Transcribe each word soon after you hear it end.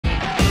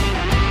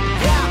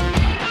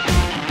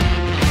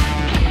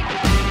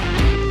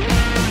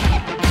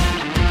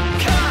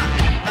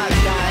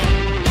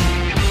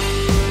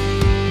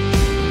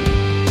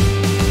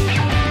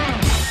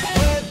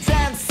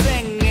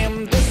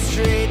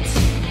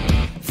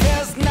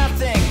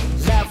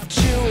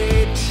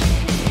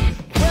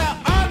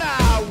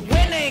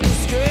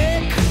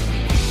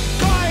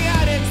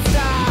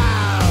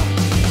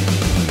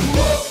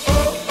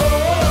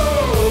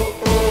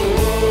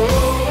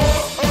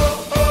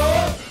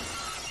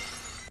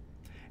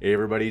Hey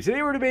everybody,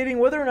 today we're debating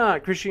whether or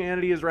not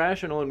Christianity is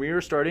rational, and we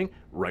are starting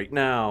right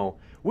now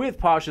with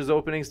Posh's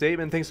opening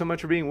statement. Thanks so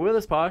much for being with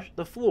us, Posh.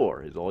 The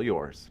floor is all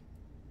yours.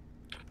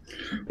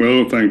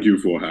 Well, thank you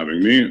for having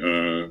me,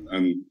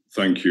 and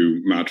thank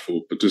you, Matt,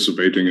 for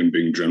participating and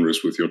being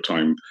generous with your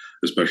time,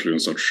 especially on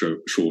such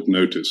short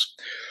notice.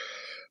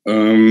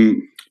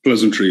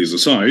 Pleasantries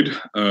aside,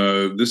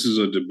 this is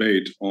a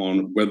debate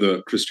on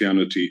whether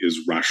Christianity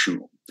is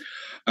rational.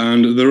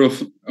 And there are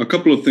a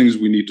couple of things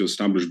we need to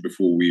establish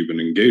before we even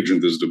engage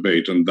in this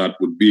debate, and that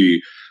would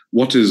be,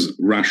 what is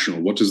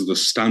rational? What is the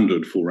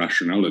standard for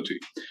rationality?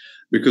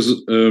 Because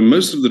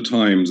most of the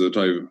times that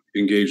I've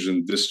engaged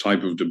in this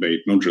type of debate,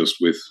 not just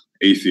with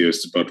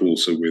atheists, but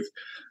also with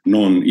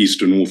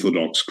non-Eastern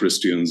Orthodox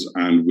Christians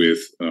and with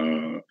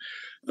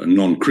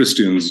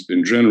non-Christians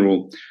in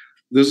general,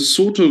 there's a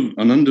sort of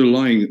an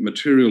underlying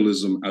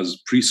materialism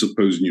as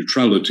presupposed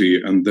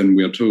neutrality, and then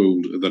we are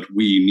told that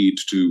we need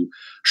to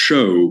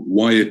show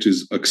why it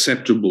is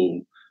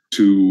acceptable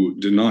to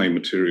deny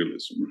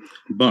materialism.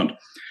 But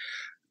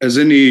as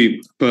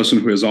any person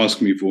who has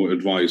asked me for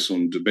advice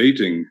on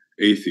debating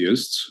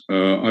atheists,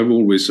 I've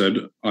always said,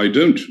 I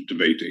don't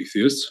debate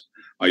atheists,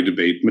 I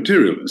debate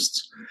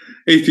materialists.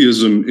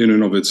 Atheism in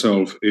and of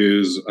itself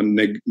is a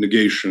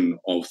negation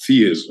of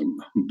theism,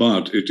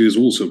 but it is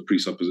also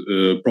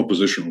a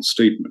propositional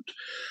statement.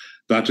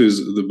 That is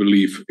the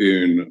belief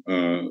in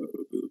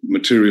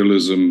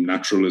materialism,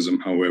 naturalism,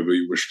 however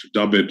you wish to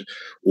dub it,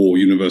 or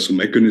universal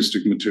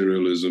mechanistic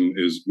materialism,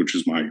 which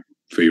is my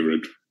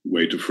favorite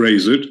way to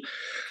phrase it.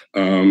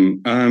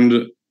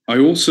 And I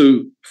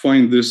also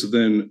find this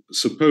then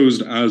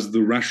supposed as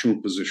the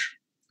rational position,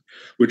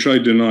 which I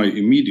deny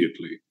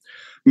immediately,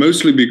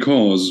 mostly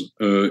because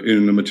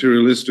in a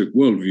materialistic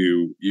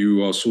worldview,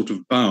 you are sort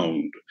of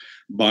bound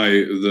by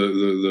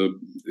the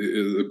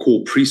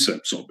core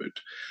precepts of it,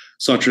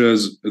 such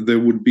as there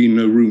would be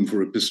no room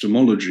for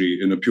epistemology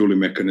in a purely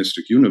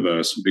mechanistic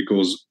universe,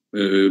 because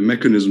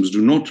mechanisms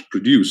do not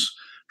produce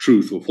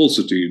truth or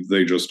falsity,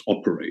 they just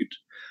operate.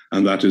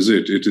 And that is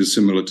it. It is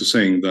similar to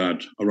saying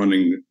that a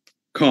running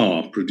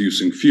car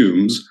producing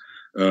fumes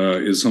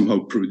is somehow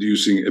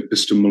producing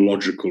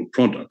epistemological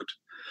product.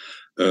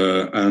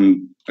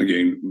 And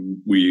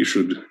again, we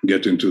should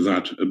get into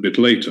that a bit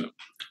later.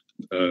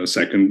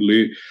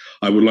 Secondly,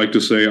 I would like to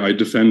say I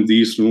defend the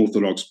Eastern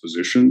Orthodox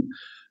position.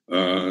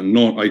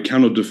 I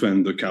cannot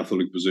defend the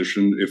Catholic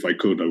position. If I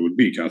could, I would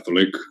be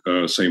Catholic.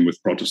 Same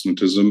with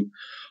Protestantism.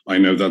 I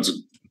know that's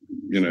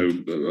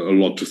a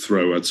lot to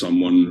throw at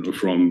someone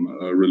from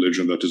a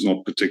religion that is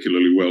not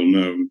particularly well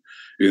known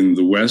in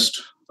the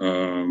West.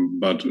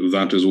 But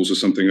that is also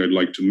something I'd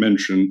like to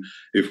mention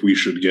if we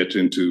should get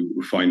into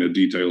finer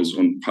details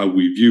on how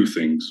we view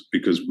things,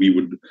 because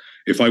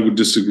if I would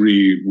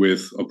disagree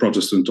with a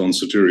Protestant on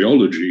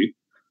soteriology,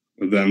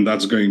 then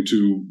that's going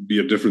to be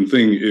a different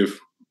thing if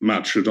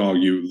Matt should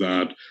argue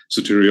that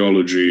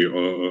soteriology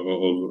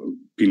or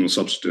penal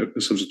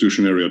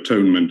substitutionary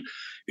atonement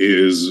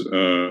is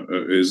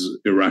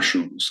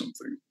irrational or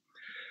something.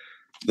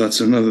 That's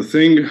another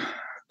thing.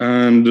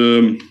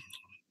 And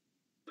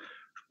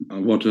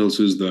what else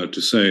is there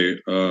to say?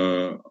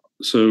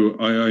 So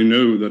I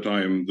know that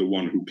I am the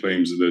one who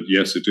claims that,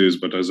 yes, it is,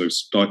 but as I've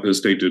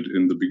stated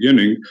in the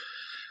beginning,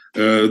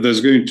 there's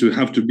going to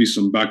have to be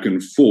some back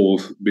and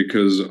forth,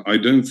 because I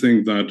don't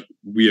think that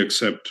we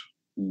accept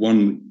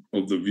one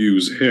of the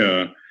views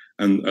here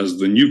and as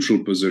the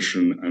neutral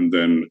position and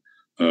then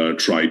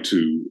try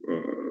to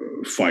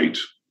fight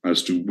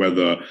as to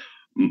whether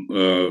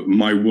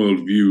my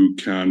worldview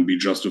can be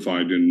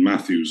justified in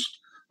Matthew's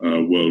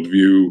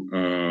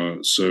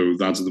worldview. So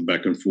that's the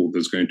back and forth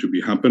that's going to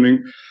be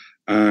happening.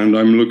 And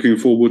I'm looking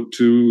forward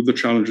to the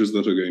challenges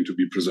that are going to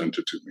be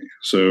presented to me.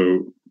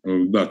 So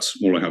that's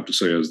all I have to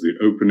say as the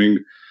opening.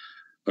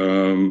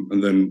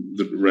 And then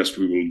the rest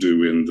we will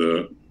do in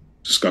the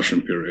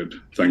discussion period.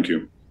 Thank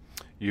you.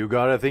 You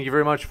got it. Thank you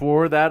very much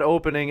for that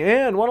opening.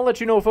 And want to let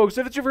you know, folks,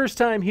 if it's your first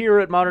time here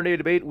at Modern Day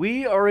Debate,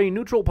 we are a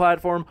neutral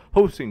platform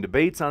hosting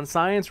debates on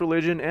science,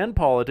 religion, and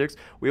politics.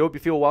 We hope you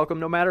feel welcome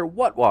no matter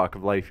what walk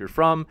of life you're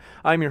from.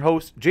 I'm your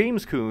host,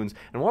 James Coons,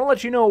 and want to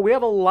let you know we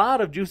have a lot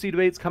of juicy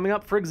debates coming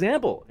up. For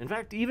example, in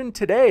fact, even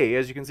today,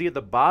 as you can see at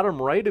the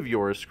bottom right of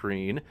your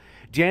screen,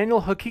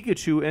 Daniel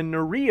Hakikachu and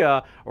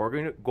Naria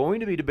are going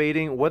to be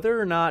debating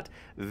whether or not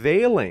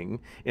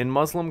veiling in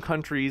Muslim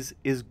countries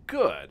is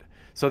good.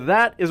 So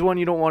that is one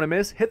you don't want to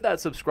miss. Hit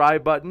that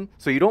subscribe button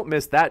so you don't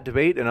miss that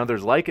debate and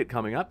others like it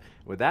coming up.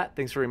 With that,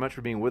 thanks very much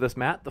for being with us,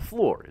 Matt. The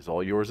floor is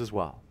all yours as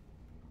well.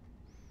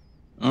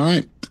 All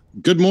right.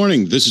 Good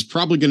morning. This is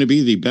probably going to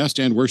be the best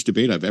and worst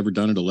debate I've ever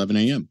done at 11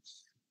 a.m.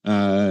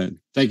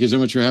 Thank you so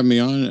much for having me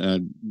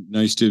on.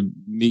 Nice to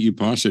meet you,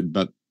 Posh, at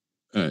about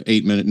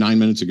 9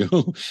 minutes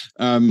ago.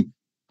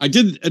 I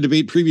did a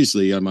debate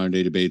previously on Modern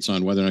Day Debates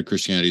on whether or not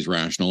Christianity is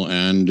rational,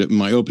 and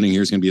my opening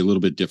here is going to be a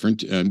little bit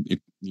different. If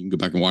you can go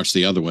back and watch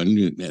the other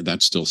one,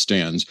 that still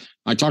stands.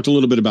 I talked a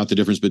little bit about the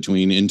difference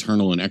between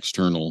internal and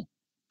external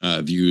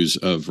views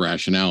of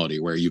rationality,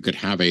 where you could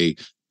have a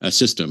a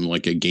system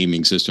like a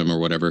gaming system or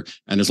whatever.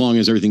 And as long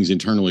as everything's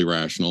internally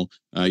rational,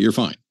 you're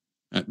fine.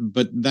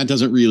 But that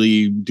doesn't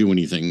really do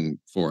anything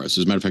for us.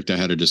 As a matter of fact, I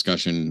had a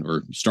discussion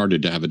or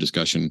started to have a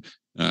discussion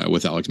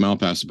with Alex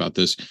Malpass about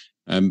this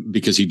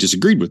because he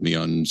disagreed with me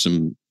on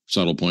some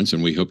subtle points,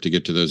 and we hope to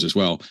get to those as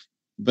well.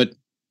 But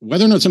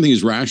whether or not something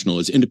is rational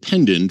is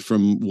independent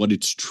from what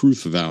its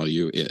truth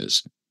value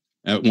is.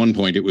 At one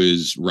point, it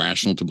was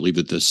rational to believe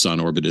that the sun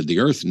orbited the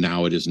Earth.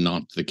 Now it is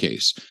not the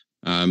case.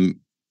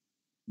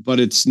 But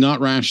it's not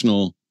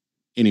rational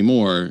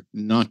anymore,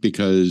 not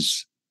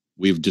because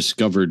we've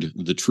discovered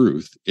the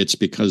truth. It's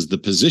because the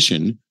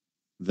position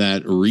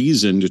that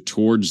reasoned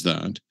towards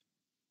that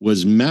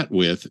was met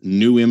with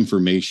new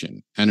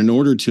information. And in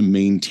order to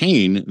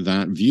maintain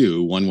that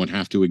view, one would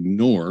have to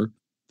ignore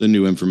the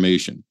new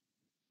information.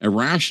 A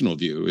rational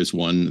view is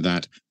one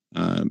that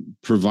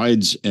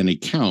provides an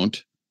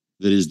account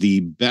that is the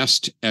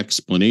best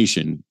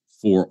explanation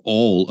for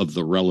all of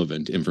the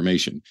relevant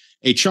information.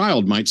 A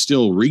child might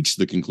still reach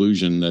the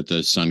conclusion that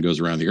the sun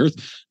goes around the Earth,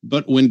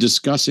 but when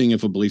discussing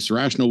if a belief's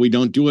rational, we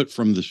don't do it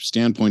from the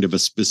standpoint of a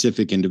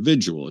specific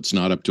individual. It's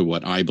not up to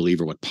what I believe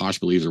or what Posh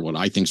believes or what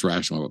I think's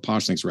rational or what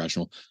Posh thinks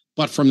rational,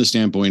 but from the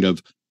standpoint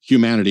of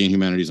humanity and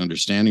humanity's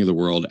understanding of the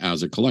world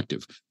as a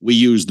collective. We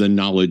use the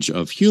knowledge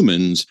of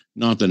humans,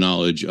 not the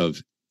knowledge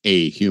of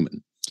a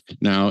human.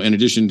 Now, in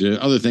addition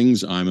to other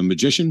things, I'm a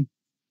magician,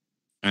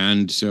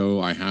 and so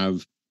I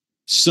have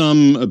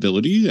some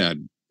ability at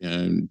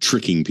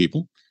tricking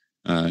people.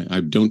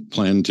 I don't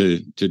plan to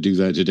do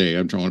that today.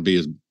 I'm trying to be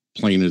as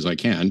plain as I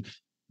can.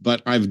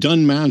 But I've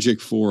done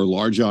magic for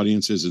large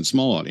audiences and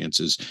small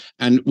audiences.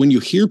 And when you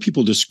hear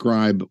people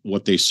describe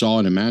what they saw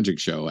in a magic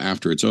show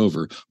after it's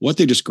over, what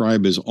they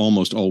describe is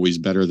almost always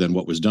better than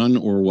what was done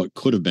or what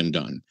could have been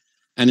done.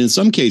 And in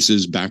some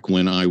cases, back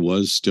when I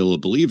was still a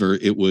believer,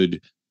 it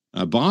would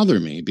bother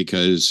me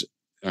because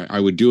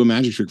I would do a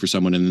magic trick for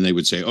someone and then they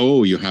would say,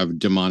 oh, you have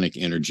demonic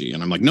energy.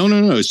 And I'm like, no,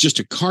 it's just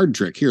a card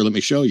trick. Here, let me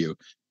show you.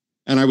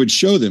 And I would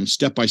show them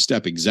step by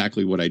step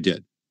exactly what I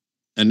did.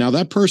 And now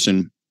that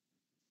person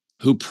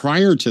who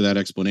prior to that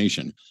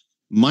explanation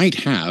might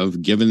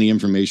have, given the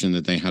information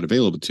that they had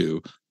available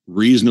to,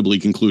 reasonably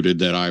concluded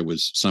that I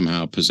was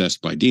somehow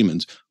possessed by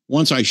demons.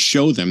 Once I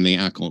show them the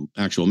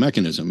actual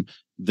mechanism,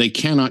 they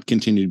cannot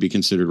continue to be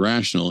considered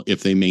rational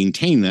if they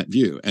maintain that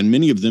view. And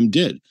many of them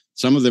did.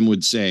 Some of them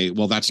would say,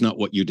 well, that's not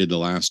what you did the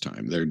last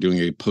time. They're doing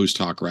a post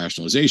hoc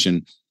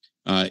rationalization,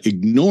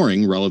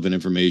 ignoring relevant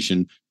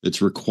information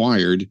that's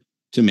required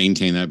to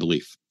maintain that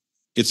belief.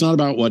 It's not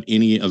about what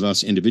any of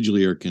us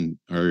individually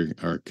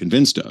are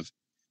convinced of.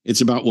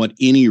 It's about what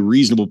any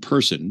reasonable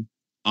person,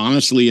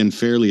 honestly and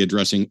fairly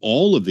addressing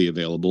all of the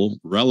available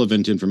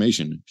relevant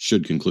information,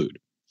 should conclude.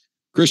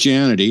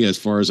 Christianity, as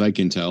far as I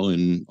can tell,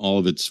 in all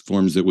of its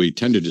forms that we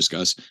tend to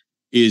discuss,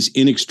 is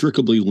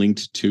inextricably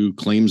linked to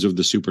claims of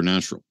the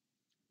supernatural.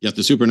 Yet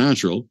the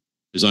supernatural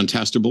is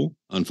untestable,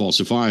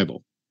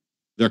 unfalsifiable.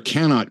 There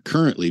cannot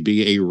currently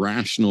be a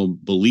rational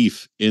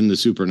belief in the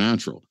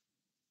supernatural.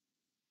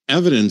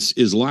 Evidence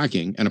is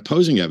lacking and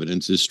opposing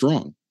evidence is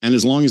strong. And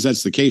as long as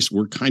that's the case,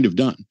 we're kind of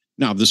done.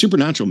 Now, the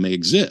supernatural may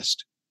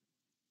exist,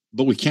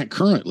 but we can't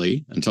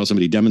currently, until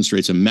somebody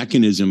demonstrates a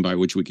mechanism by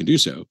which we can do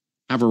so,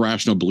 have a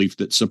rational belief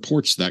that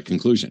supports that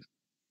conclusion.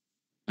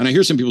 And I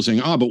hear some people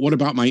saying, but what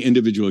about my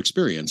individual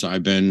experience?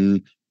 I've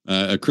been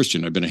a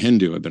Christian, I've been a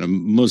Hindu, I've been a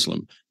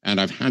Muslim,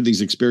 and I've had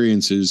these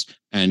experiences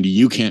and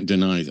you can't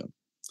deny them.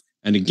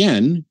 And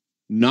again,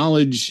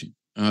 knowledge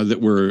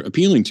that we're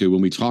appealing to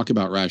when we talk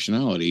about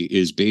rationality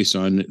is based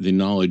on the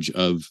knowledge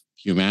of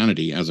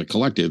humanity as a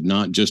collective,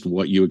 not just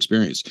what you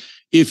experience.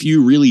 If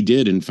you really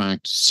did, in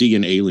fact, see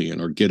an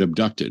alien or get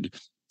abducted,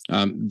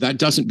 that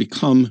doesn't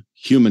become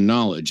human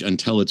knowledge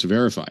until it's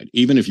verified,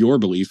 even if your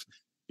belief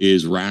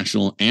is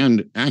rational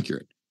and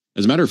accurate.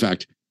 As a matter of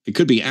fact, it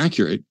could be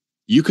accurate.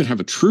 You could have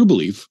a true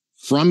belief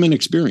from an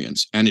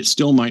experience, and it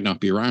still might not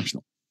be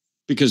rational.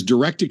 Because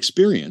direct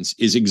experience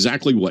is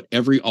exactly what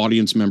every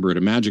audience member at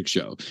a magic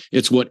show,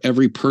 it's what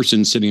every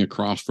person sitting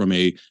across from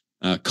a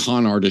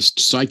con artist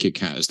psychic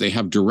has. They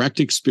have direct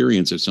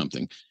experience of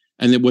something.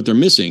 And then what they're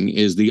missing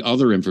is the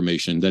other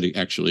information that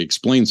actually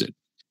explains it.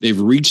 They've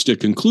reached a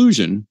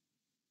conclusion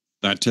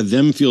that to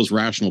them feels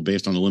rational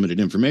based on the limited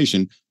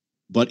information,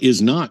 but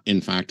is not,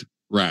 in fact,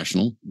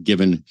 rational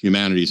given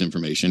humanity's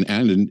information,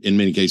 and in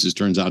many cases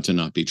turns out to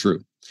not be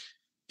true.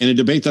 In a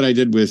debate that I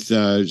did with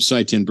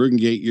Saitin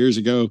Brugengate years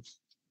ago,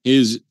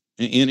 is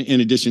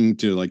in addition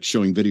to like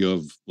showing video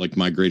of like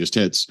my greatest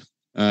hits,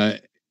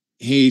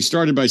 he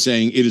started by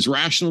saying it is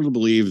rational to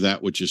believe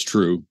that which is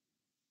true.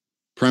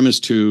 Premise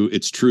 2,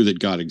 it's true that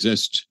God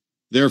exists.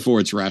 Therefore,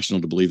 it's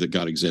rational to believe that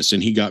God exists.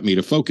 And he got me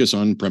to focus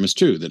on premise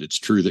 2, that it's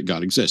true that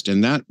God exists.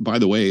 And that, by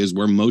the way, is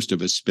where most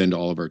of us spend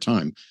all of our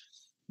time.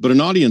 But an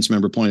audience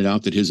member pointed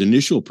out that his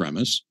initial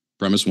premise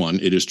 1,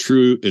 it is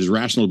true, it is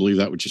rational to believe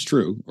that which is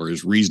true, or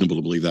is reasonable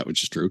to believe that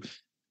which is true,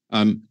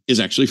 is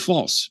actually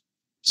false.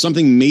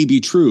 Something may be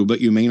true, but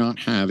you may not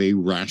have a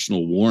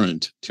rational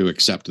warrant to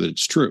accept that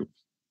it's true.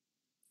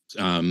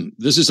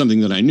 This is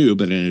something that I knew,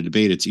 but in a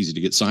debate, it's easy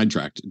to get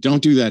sidetracked.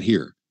 Don't do that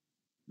here.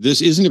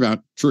 This isn't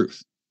about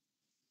truth.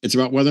 It's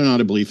about whether or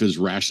not a belief is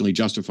rationally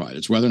justified.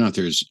 It's whether or not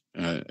there's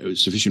a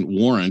sufficient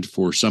warrant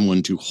for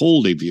someone to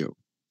hold a view.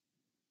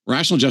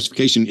 Rational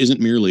justification isn't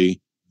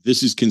merely,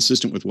 this is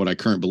consistent with what I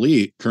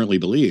currently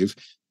believe.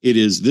 It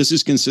is, this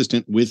is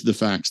consistent with the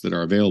facts that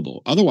are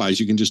available. Otherwise,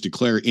 you can just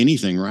declare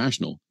anything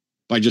rational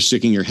by just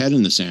sticking your head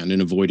in the sand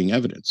and avoiding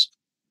evidence.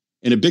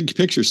 In a big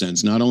picture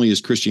sense, not only is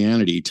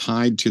Christianity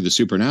tied to the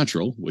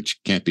supernatural,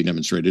 which can't be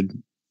demonstrated.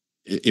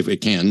 If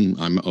it can,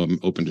 I'm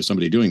open to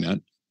somebody doing that.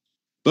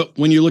 But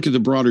when you look at the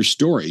broader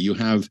story, you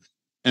have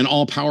an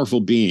all-powerful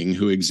being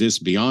who exists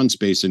beyond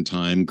space and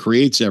time,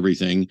 creates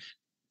everything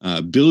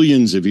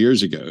billions of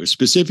years ago,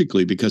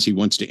 specifically because he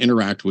wants to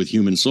interact with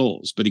human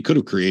souls. But he could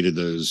have created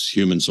those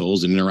human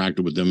souls and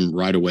interacted with them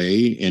right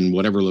away in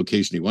whatever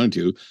location he wanted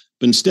to.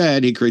 But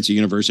instead, he creates a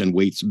universe and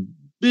waits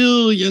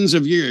billions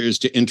of years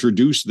to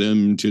introduce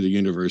them to the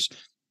universe.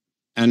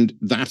 And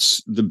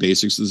that's the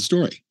basics of the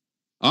story.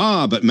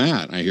 But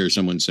Matt, I hear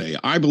someone say,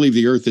 I believe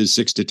the Earth is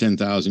 6,000 to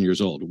 10,000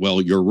 years old.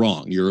 Well, you're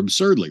wrong. You're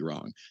absurdly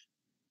wrong.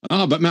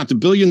 But Matt, the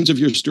billions of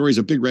your story is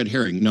a big red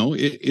herring. No,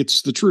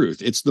 it's the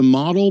truth. It's the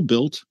model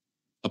built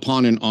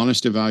upon an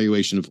honest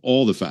evaluation of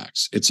all the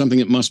facts. It's something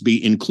that must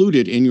be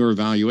included in your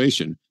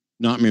evaluation,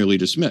 not merely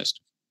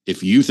dismissed.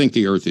 If you think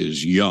the Earth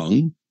is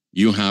young,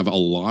 you have a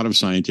lot of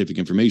scientific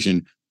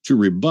information to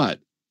rebut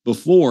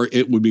before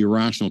it would be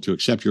rational to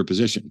accept your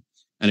position.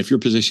 And if your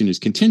position is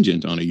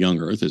contingent on a young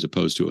Earth as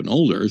opposed to an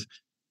old Earth,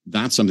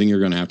 that's something you're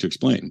going to have to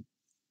explain.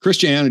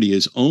 Christianity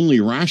is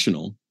only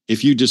rational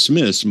if you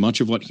dismiss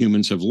much of what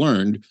humans have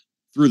learned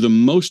through the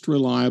most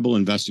reliable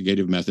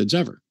investigative methods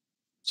ever,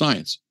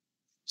 science.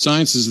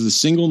 Science is the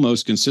single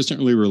most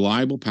consistently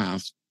reliable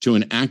path to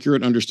an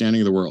accurate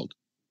understanding of the world.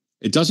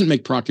 It doesn't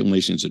make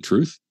proclamations of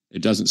truth.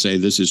 It doesn't say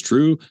this is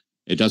true.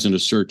 It doesn't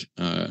assert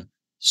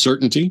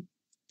certainty.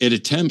 It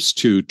attempts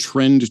to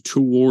trend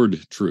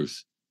toward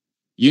truth.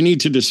 You need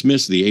to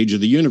dismiss the age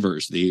of the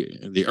universe,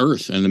 the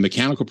Earth, and the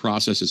mechanical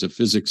processes of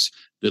physics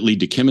that lead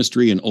to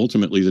chemistry and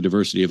ultimately the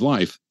diversity of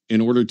life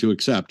in order to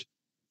accept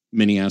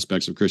many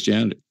aspects of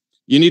Christianity.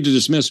 You need to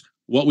dismiss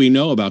what we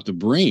know about the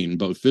brain,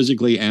 both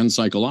physically and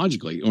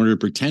psychologically, in order to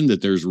pretend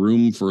that there's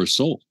room for a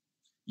soul.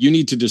 You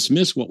need to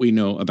dismiss what we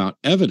know about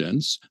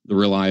evidence, the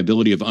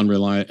reliability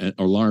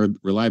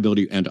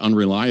and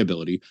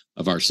unreliability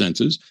of our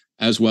senses,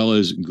 as well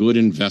as good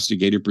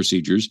investigative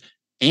procedures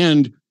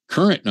and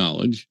current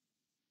knowledge,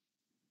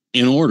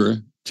 in order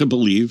to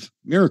believe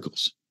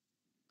miracles.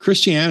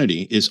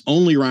 Christianity is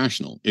only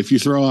rational if you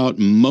throw out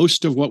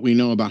most of what we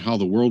know about how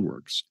the world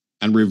works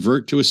and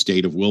revert to a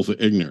state of willful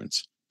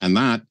ignorance. And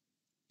that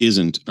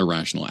isn't a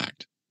rational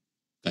act.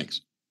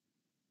 Thanks.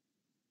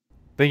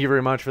 Thank you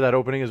very much for that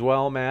opening as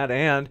well, Matt.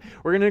 And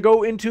we're going to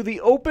go into the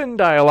open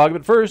dialogue.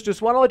 But first,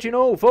 just want to let you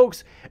know,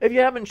 folks, if you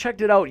haven't checked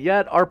it out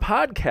yet, our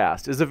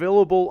podcast is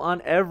available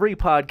on every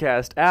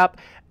podcast app,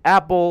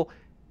 Apple,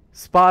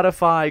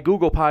 Spotify,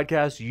 Google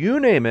Podcasts, you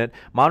name it.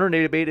 Modern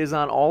Day Debate is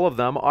on all of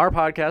them. Our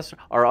podcasts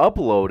are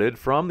uploaded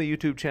from the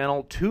YouTube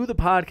channel to the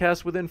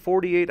podcast within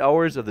 48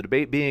 hours of the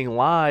debate being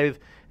live.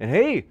 And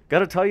hey, got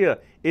to tell you,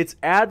 it's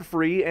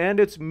ad-free and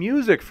it's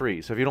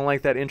music-free. So if you don't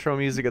like that intro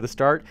music at the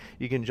start,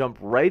 you can jump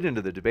right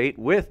into the debate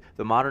with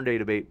the Modern Day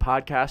Debate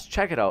podcast.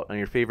 Check it out on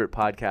your favorite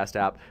podcast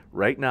app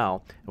right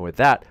now. And with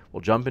that,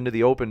 we'll jump into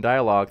the open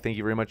dialogue. Thank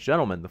you very much,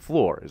 gentlemen. The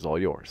floor is all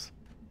yours.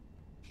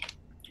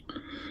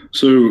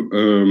 So,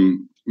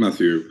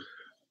 Matthew,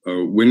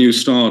 when you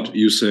start,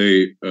 you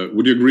say,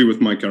 would you agree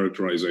with my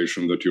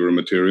characterization that you're a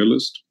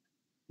materialist?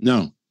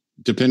 No,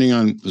 depending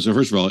on, so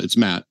first of all, it's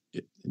Matt,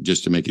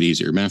 just to make it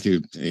easier. Matthew,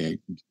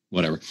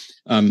 whatever.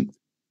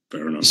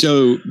 Fair enough.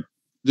 So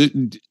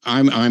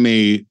I'm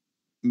a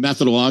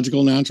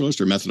methodological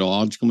naturalist or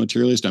methodological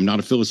materialist. I'm not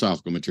a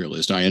philosophical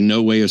materialist. I in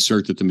no way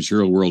assert that the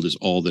material world is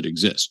all that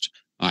exists.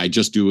 I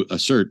just do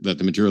assert that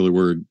the material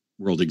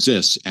world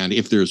exists, and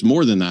if there's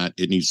more than that,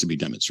 it needs to be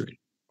demonstrated.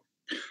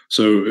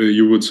 So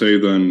you would say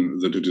then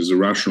that it is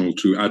irrational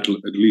to, at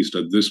least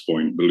at this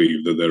point,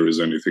 believe that there is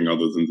anything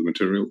other than the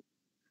material?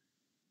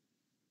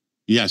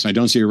 Yes, I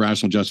don't see a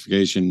rational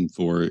justification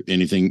for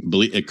anything,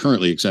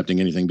 currently accepting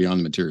anything beyond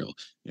the material.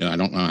 I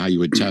don't know how you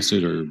would test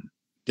it or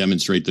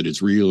demonstrate that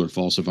it's real or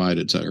falsified,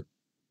 et cetera.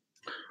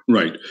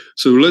 Right.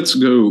 So let's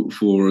go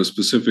for a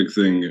specific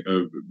thing.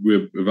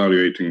 We're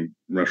evaluating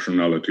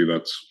rationality.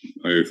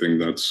 I think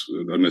that's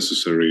a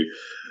necessary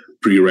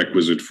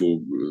prerequisite for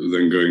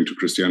then going to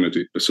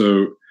Christianity.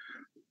 So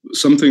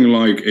something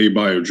like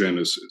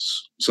abiogenesis,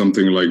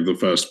 something like the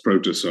first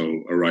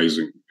protocell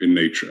arising in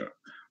nature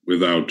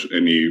without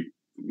any,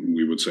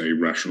 we would say,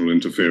 rational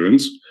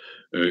interference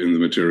in the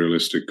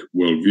materialistic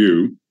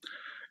worldview.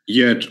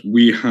 Yet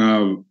we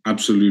have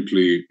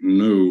absolutely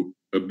no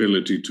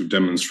ability to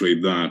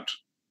demonstrate that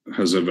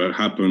has ever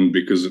happened,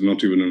 because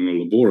not even in a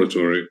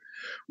laboratory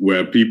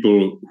where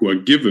people who are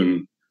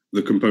given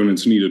the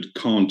components needed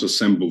can't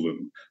assemble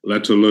them,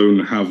 let alone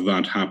have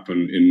that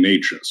happen in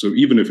nature. So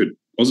even if it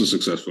was a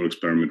successful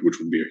experiment, which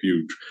would be a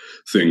huge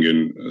thing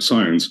in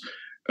science.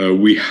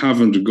 We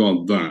haven't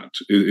got that,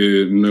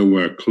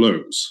 nowhere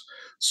close.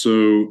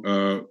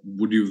 So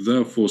would you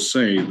therefore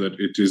say that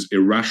it is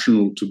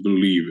irrational to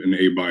believe in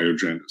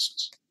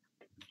abiogenesis?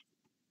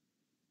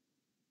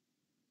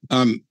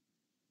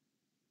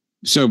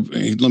 So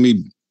let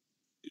me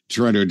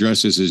try to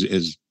address this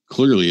as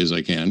clearly as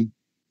I can.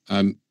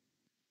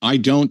 I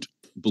don't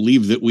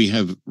believe that we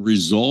have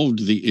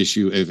resolved the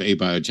issue of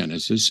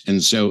abiogenesis.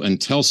 And so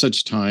until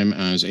such time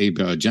as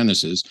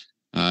abiogenesis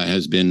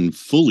has been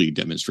fully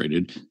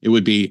demonstrated, it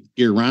would be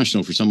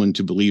irrational for someone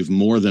to believe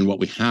more than what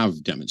we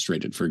have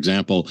demonstrated. For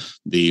example,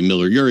 the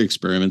Miller-Urey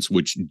experiments,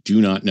 which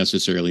do not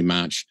necessarily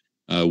match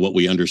what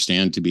we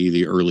understand to be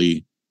the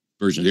early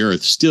version of the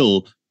Earth,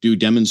 still do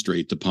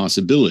demonstrate the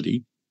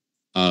possibility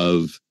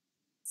of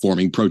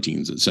forming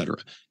proteins, et cetera.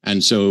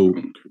 And so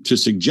to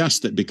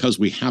suggest that because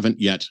we haven't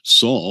yet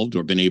solved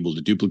or been able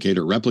to duplicate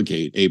or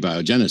replicate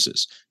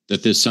abiogenesis,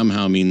 that this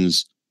somehow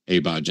means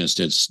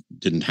abiogenesis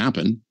didn't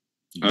happen.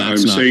 I'm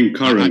saying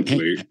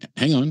currently.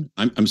 Hang on.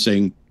 I'm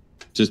saying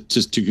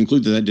just to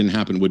conclude that didn't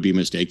happen would be a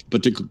mistake,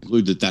 but to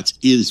conclude that that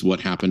is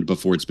what happened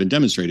before it's been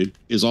demonstrated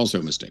is also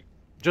a mistake.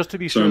 Just to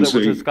be sure that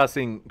we're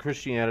discussing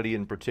Christianity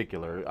in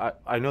particular,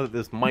 I know that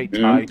this might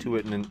tie to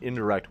it in an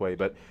indirect way,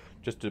 but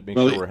just to make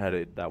sure we're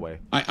headed that way.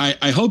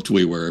 I hoped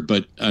we were,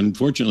 but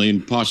unfortunately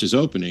in Posh's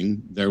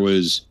opening, there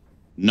was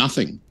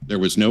nothing. There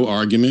was no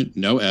argument,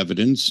 no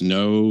evidence,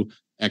 no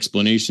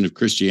explanation of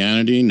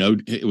Christianity.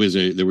 There was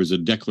a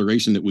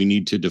declaration that we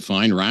need to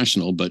define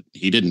rational, but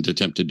he didn't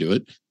attempt to do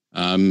it.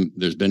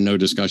 There's been no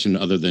discussion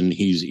other than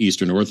he's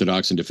Eastern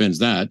Orthodox and defends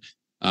that.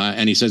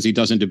 And he says he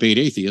doesn't debate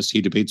atheists, he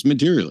debates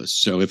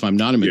materialists. So if I'm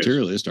not a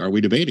materialist, are we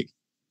debating?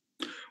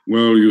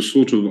 Well, you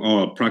sort of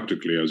are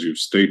practically, as you've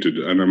stated,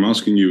 and I'm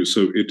asking you,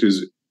 so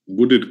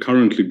would it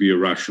currently be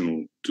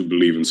irrational to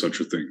believe in such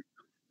a thing?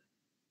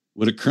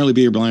 Would it currently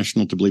be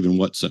irrational to believe in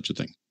what such a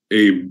thing?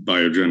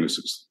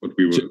 Abiogenesis, what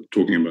we were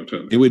talking about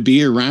earlier. It would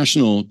be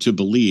irrational to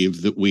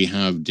believe that we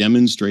have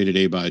demonstrated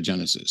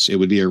abiogenesis. It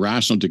would be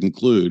irrational to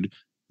conclude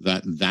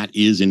that that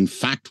is in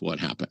fact what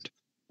happened.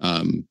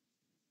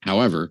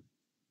 However,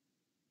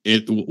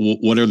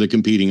 what are the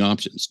competing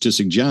options? To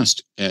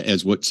suggest,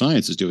 as what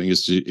science is doing,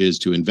 is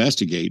to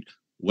investigate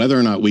whether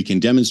or not we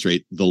can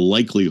demonstrate the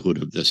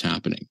likelihood of this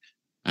happening.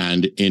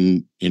 And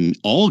in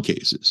all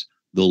cases,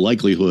 the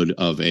likelihood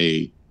of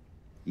a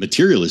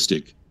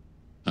materialistic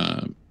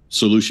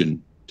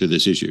solution to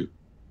this issue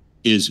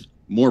is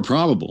more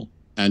probable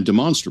and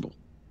demonstrable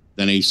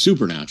than a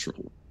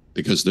supernatural one,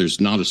 because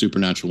there's not a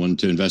supernatural one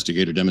to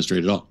investigate or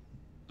demonstrate at all.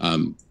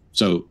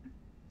 So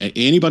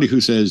anybody who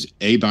says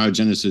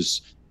abiogenesis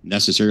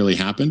necessarily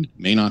happened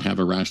may not have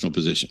a rational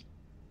position.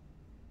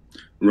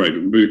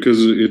 Right,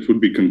 because it would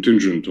be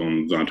contingent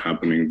on that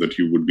happening that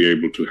you would be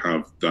able to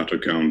have that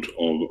account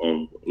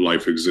of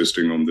life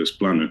existing on this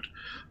planet.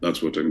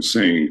 That's what I'm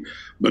saying.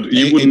 But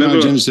you would never.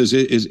 Abiogenesis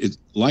is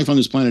life on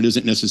this planet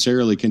isn't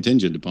necessarily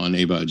contingent upon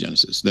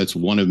abiogenesis. That's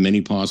one of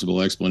many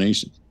possible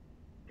explanations.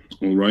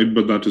 All right,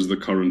 but that is the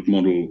current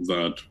model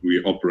that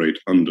we operate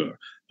under.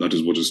 That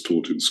is what is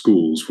taught in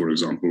schools, for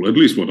example, at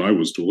least what I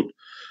was taught.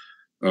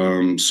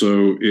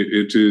 So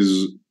it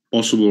is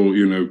possible,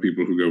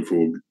 people who go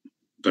for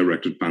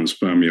directed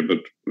panspermia,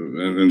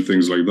 and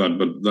things like that.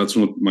 But that's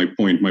not my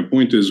point. My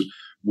point is,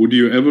 would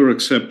you ever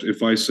accept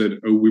if I said,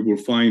 "Oh, we will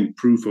find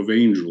proof of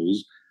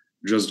angels,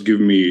 just give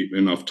me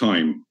enough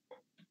time"?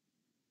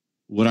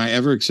 Would I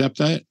ever accept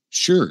that?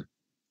 Sure.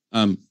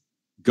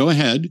 Go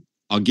ahead.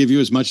 I'll give you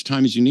as much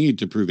time as you need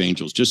to prove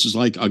angels. Just as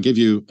like I'll give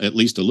you at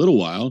least a little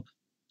while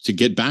to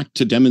get back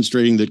to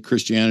demonstrating that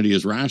Christianity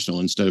is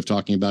rational instead of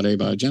talking about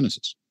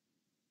abiogenesis.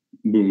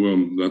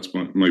 Well, that's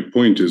my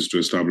point, is to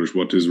establish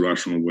what is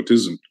rational, what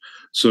isn't.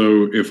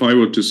 So if I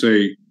were to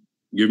say,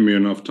 give me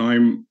enough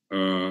time,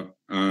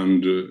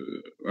 and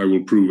I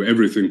will prove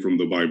everything from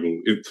the Bible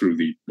through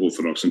the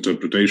Orthodox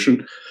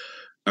interpretation,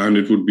 and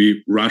it would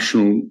be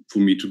rational for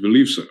me to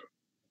believe so.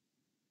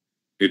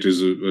 It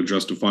is a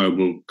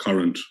justifiable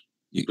current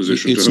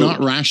position. It's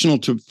not rational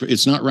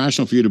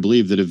for you to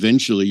believe that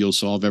eventually you'll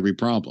solve every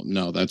problem.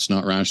 No, that's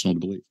not rational to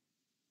believe.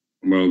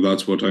 Well,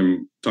 that's what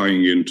I'm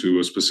tying into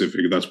a specific.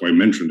 That's why I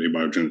mentioned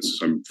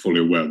abiogenesis. I'm fully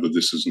aware that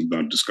this isn't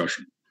that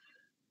discussion.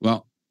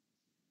 Well,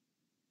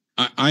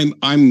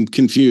 I'm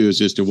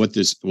confused as to what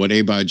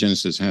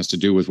abiogenesis has to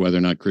do with whether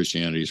or not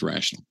Christianity is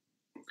rational.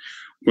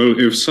 Well,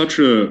 if such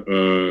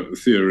a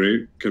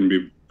theory can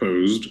be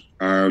posed,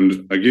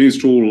 and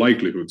against all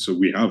likelihood, so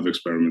we have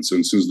experiments,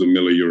 and since the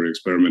Miller-Urey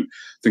experiment,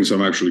 things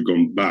have actually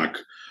gone back,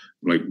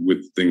 like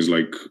with things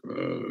like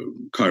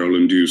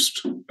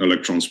chiral-induced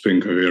electron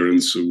spin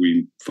coherence.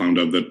 We found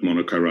out that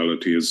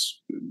monochirality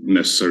is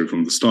necessary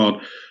from the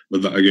start,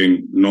 but that,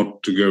 again,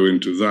 not to go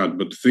into that,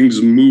 but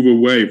things move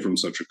away from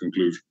such a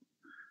conclusion.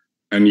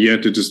 And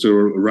yet it is still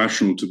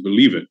rational to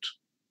believe it,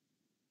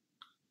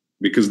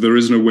 because there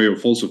is no way of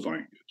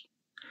falsifying it.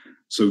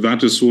 So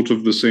that is sort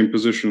of the same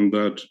position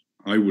that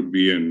I would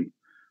be in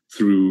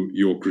through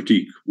your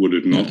critique, would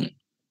it not?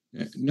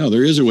 No,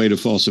 there is a way to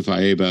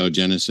falsify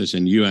abiogenesis,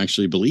 and you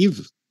actually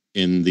believe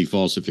in the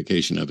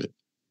falsification of it.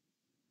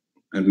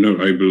 And no,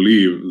 I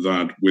believe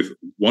that with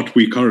what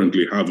we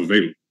currently have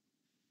available,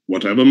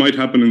 whatever might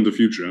happen in the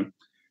future,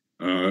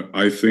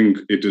 I think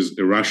it is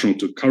irrational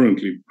to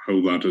currently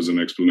hold that as an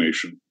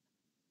explanation.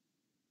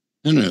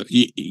 No.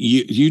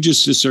 You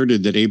just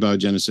asserted that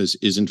abiogenesis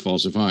isn't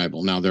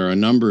falsifiable. Now, there are a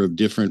number of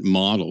different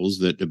models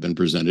that have been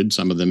presented.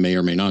 Some of them may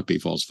or may not be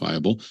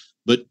falsifiable,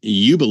 but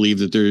you believe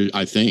that there,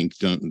 I think,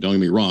 don't get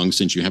me wrong,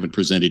 since you haven't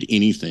presented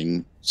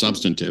anything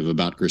substantive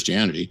about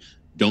Christianity,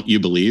 don't you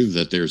believe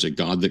that there's a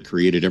God that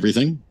created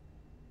everything,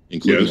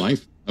 including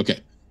life?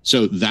 Okay.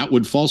 So that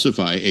would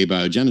falsify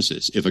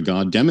abiogenesis. If a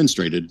God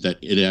demonstrated that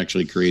it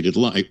actually created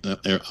life,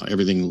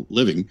 everything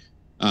living,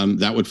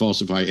 that would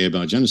falsify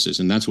abiogenesis,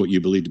 and that's what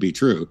you believe to be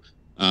true.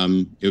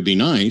 It would be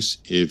nice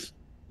if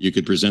you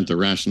could present the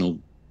rational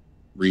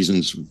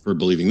reasons for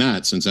believing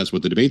that, since that's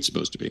what the debate's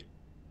supposed to be.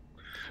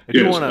 I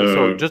do want to.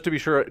 So just to be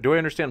sure, do I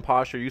understand,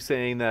 Posh? Are you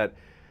saying that?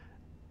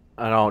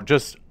 I don't know,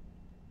 just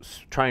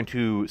trying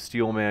to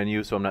steelman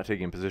you, so I'm not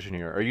taking a position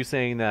here. Are you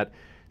saying that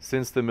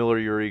since the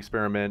Miller-Urey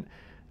experiment,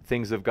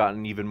 things have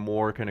gotten even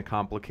more kind of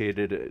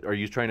complicated? Are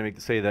you trying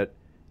to say that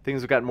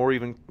things have gotten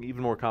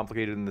even more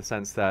complicated in the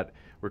sense that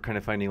we're kind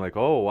of finding like,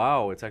 oh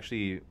wow, it's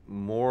actually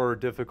more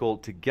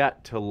difficult to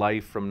get to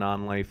life from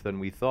non-life than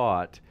we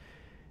thought?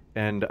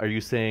 And are you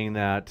saying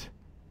that,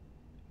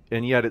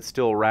 and yet it's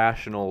still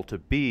rational to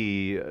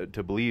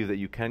believe that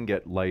you can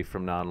get life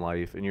from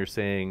non-life? And you're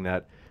saying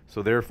that,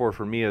 so therefore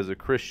for me as a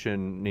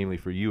Christian, namely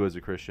for you as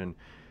a Christian,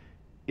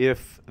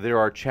 if there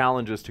are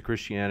challenges to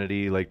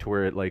Christianity, like to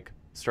where it like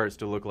starts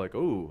to look like,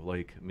 oh,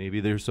 like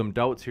maybe there's some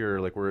doubts here,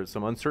 like where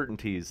some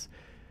uncertainties,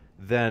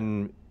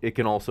 then it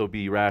can also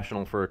be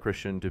rational for a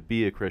Christian to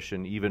be a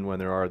Christian, even when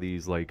there are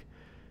these like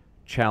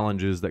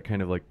challenges that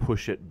kind of like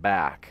push it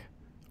back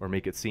or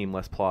make it seem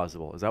less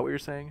plausible. Is that what you're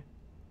saying?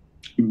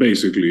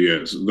 Basically,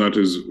 yes. That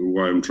is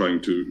why I'm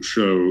trying to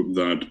show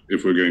that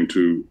if we're going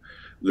to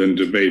then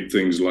debate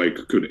things like,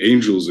 could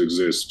angels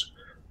exist,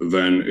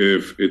 then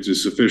if it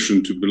is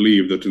sufficient to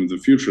believe that in the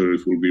future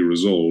it will be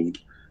resolved,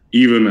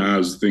 even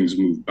as things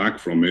move back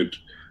from it,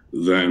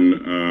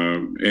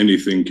 then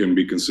anything can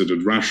be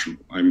considered rational.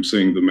 I'm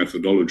saying the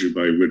methodology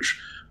by which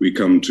we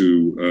come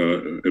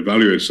to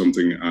evaluate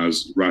something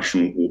as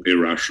rational or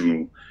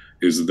irrational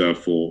is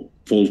therefore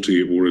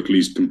faulty, or at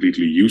least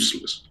completely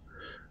useless,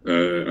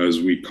 as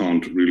we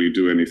can't really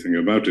do anything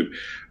about it.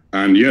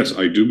 And yes,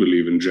 I do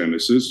believe in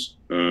Genesis.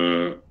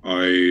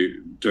 I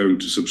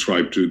don't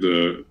subscribe to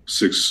the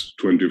 6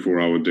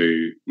 24-hour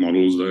day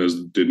models,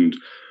 as didn't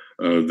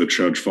the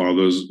church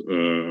fathers.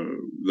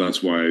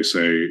 That's why I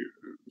say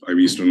I'm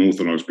Eastern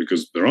Orthodox,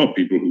 because there are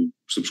people who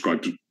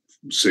subscribe to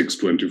 6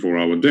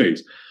 24-hour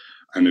days.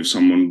 And if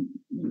someone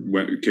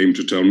came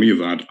to tell me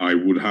that, I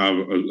would have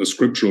a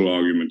scriptural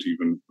argument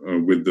even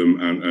with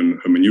them,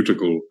 and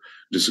hermeneutical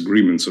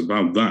disagreements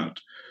about that.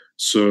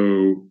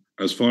 So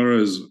as far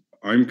as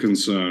I'm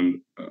concerned,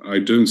 I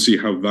don't see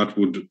how that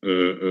would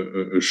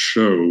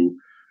show,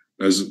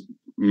 as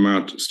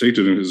Matt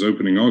stated in his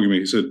opening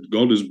argument. He said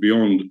God is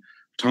beyond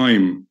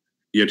time,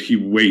 yet he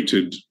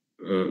waited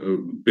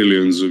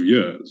billions of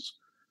years.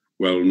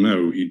 Well,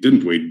 no, he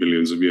didn't wait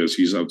billions of years.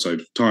 He's outside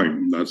of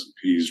time.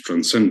 He's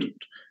transcendent.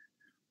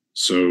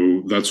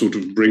 So that's sort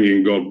of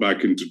bringing God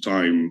back into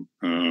time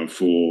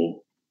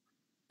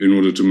in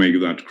order to make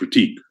that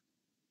critique.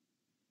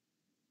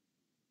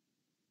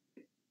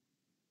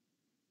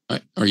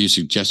 Are you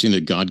suggesting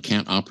that God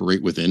can't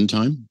operate within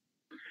time?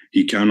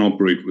 He can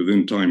operate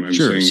within time. I'm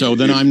sure. Saying so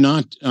then I'm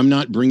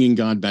not bringing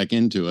God back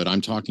into it.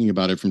 I'm talking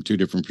about it from two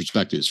different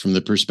perspectives. From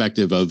the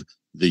perspective of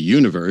the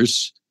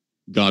universe,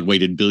 God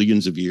waited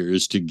billions of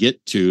years to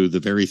get to the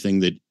very thing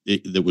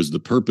that was the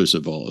purpose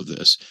of all of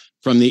this.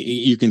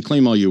 You can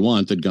claim all you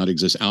want that God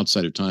exists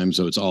outside of time,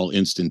 so it's all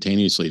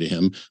instantaneously to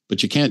him,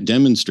 but you can't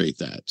demonstrate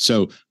that.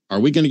 So are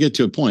we going to get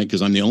to a point,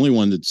 because I'm the only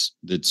one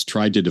that's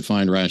tried to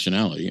define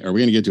rationality, are we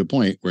going to get to a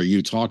point where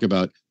you talk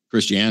about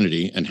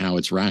Christianity and how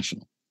it's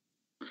rational?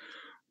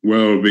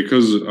 Well,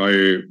 because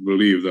I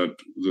believe that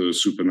the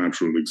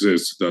supernatural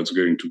exists, that's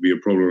going to be a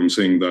problem. I'm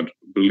saying that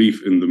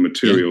belief in the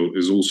material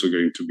is also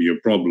going to be a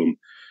problem.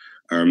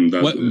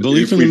 That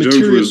belief in the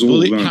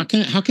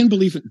material? How can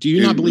belief? Do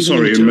you not believe?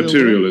 Sorry, in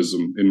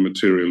materialism. In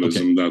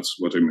materialism, okay. That's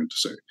what I meant to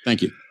say.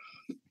 Thank you.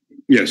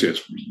 Yes,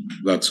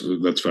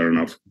 that's fair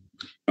enough.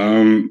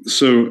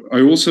 So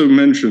I also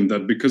mentioned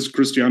that because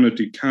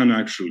Christianity can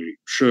actually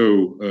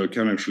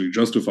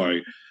justify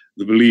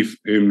the belief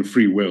in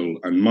free will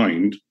and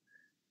mind,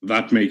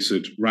 that makes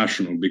it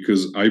rational,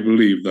 because I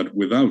believe that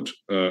without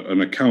an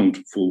account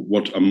for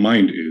what a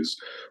mind is,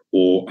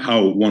 or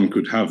how one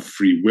could have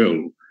free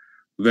will,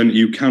 then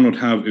you cannot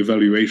have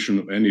evaluation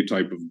of any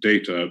type of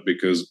data,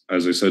 because,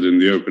 as I said in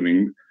the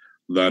opening,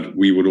 that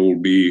we would all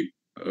be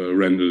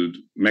rendered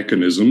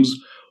mechanisms,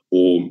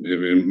 or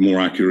more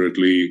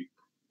accurately,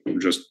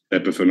 just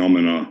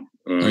epiphenomena.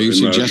 Are you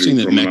suggesting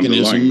that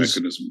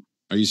mechanisms?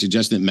 Are you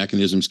suggesting that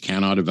mechanisms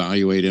cannot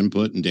evaluate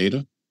input and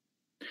data?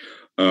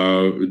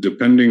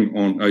 depending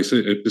on, I say,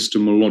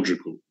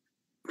 epistemological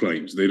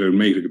claims. They don't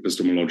make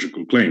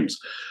epistemological claims.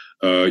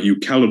 You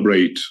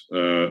calibrate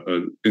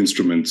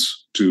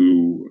instruments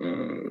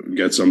to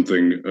get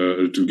something,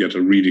 to get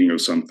a reading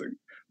of something,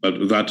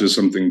 but that is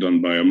something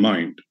done by a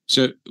mind.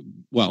 So,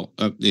 well,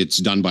 it's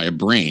done by a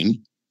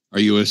brain.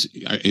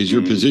 Is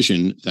your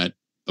position that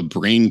a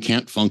brain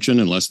can't function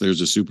unless there's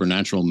a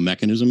supernatural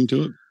mechanism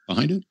to it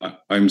behind it?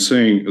 I'm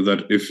saying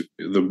that if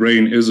the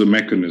brain is a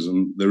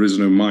mechanism, there is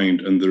no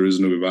mind and there is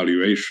no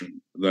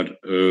evaluation. That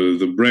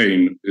the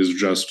brain is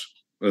just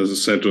a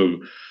set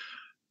of,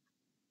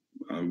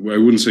 I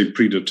wouldn't say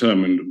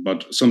predetermined,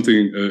 but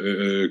something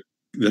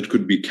that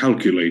could be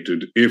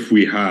calculated if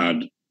we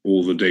had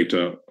all the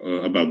data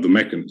about the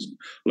mechanism.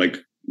 Like,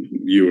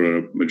 you're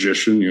a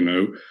magician, you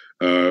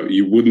know,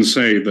 you wouldn't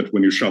say that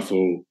when you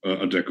shuffle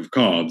a deck of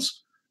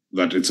cards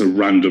that it's a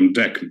random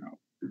deck now.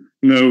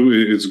 No,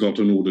 it's got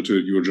an order to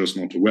it. You're just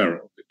not aware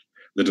of it.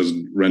 That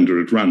doesn't render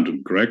it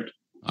random, correct?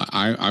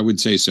 I would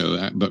say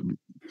so, but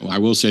I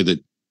will say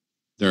that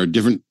there are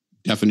different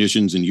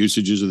definitions and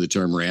usages of the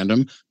term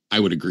random. I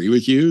would agree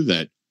with you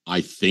that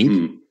I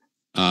think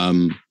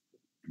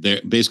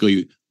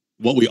basically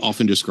what we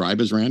often describe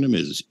as random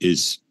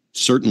is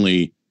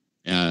certainly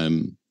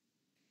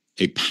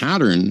a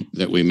pattern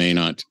that we may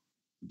not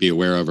be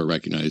aware of or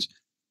recognize.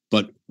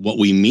 But what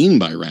we mean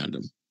by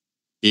random,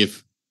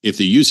 if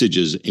the usage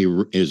is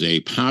a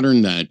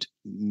pattern that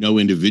no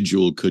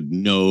individual could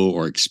know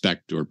or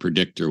expect or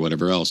predict or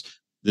whatever else,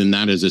 then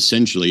that is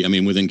essentially, I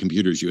mean, within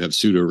computers, you have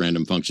pseudo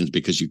random functions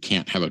because you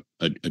can't have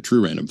a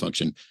true random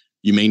function.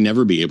 You may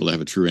never be able to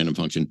have a true random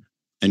function.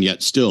 And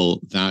yet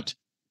still that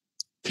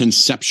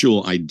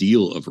conceptual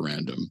ideal of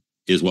random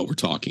is what we're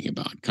talking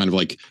about. Kind of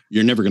like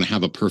you're never going to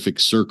have a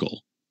perfect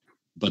circle,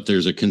 but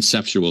there's a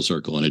conceptual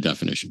circle and a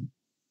definition.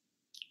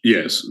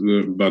 Yes,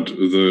 but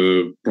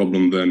the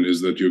problem then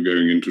is that you're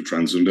going into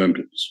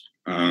transcendentals,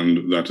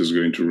 and that is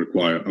going to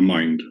require a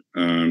mind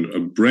and a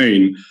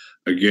brain.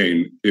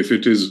 Again, if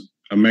it is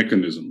a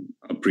mechanism,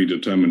 a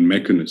predetermined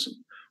mechanism,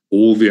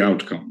 all the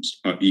outcomes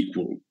are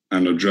equal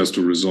and are just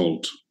a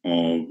result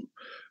of,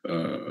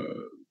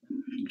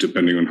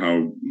 depending on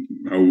how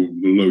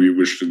low you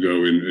wish to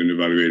go in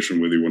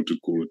evaluation, whether you want to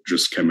call it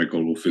just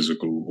chemical or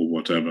physical or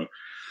whatever.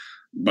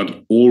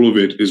 But all of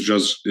it is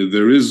just,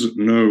 there is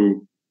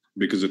no,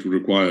 because it would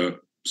require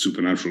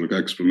supernatural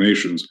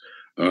explanations,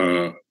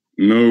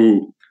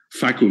 no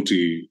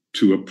faculty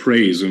to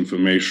appraise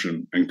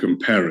information and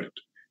compare it.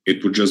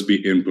 It would just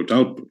be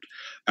input-output,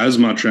 as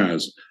much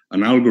as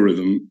an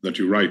algorithm that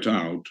you write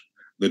out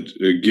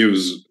that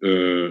gives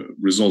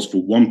results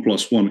for 1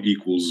 + 1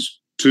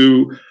 =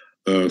 2,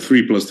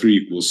 3 +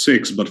 3 =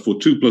 6, but for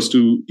 2 +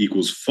 2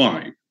 =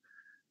 5.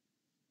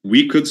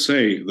 We could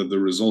say that the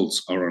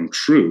results are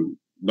untrue,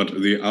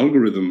 but the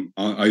algorithm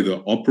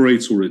either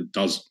operates or it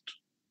doesn't.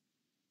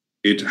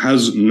 It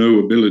has no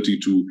ability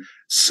to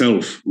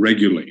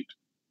self-regulate.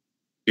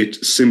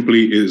 It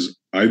simply is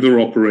either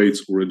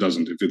operates or it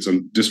doesn't. If it's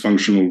a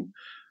dysfunctional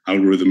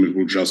algorithm, it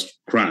will just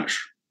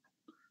crash.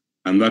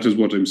 And that is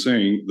what I'm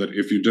saying, that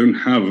if you don't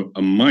have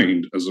a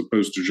mind as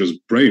opposed to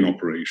just brain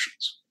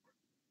operations,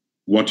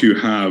 what you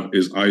have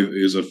is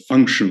a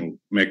functional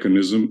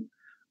mechanism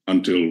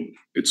until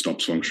it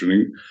stops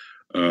functioning,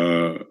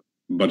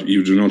 but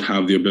you do not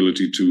have the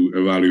ability to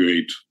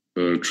evaluate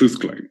truth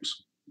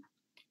claims.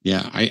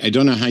 Yeah, I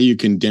don't know how you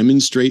can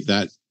demonstrate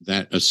that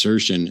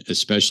assertion,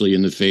 especially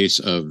in the face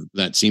of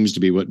that seems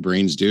to be what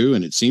brains do.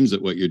 And it seems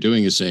that what you're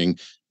doing is saying,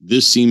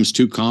 this seems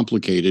too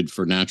complicated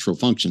for natural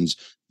functions.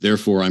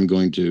 Therefore, I'm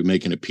going to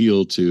make an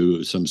appeal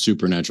to some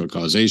supernatural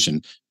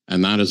causation.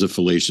 And that is a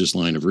fallacious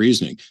line of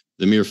reasoning.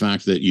 The mere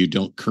fact that you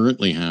don't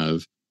currently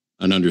have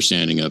an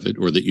understanding of it,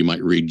 or that you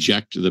might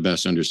reject the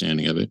best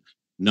understanding of it,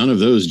 none of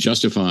those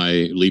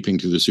justify leaping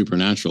to the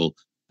supernatural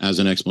as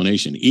an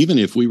explanation. Even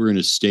if we were in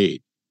a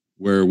state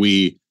where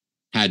we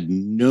had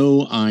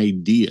no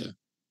idea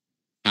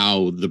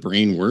how the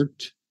brain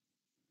worked,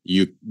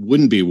 you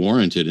wouldn't be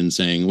warranted in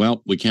saying,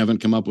 well, we haven't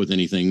come up with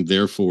anything,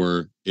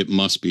 therefore it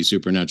must be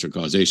supernatural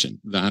causation.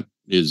 That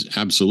is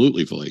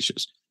absolutely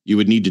fallacious. You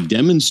would need to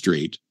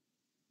demonstrate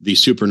the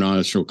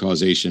supernatural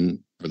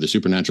causation or the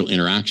supernatural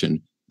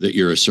interaction that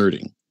you're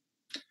asserting.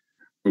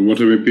 But what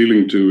I'm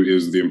appealing to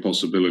is the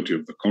impossibility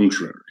of the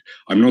contrary.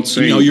 I'm not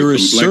saying you're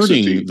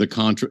asserting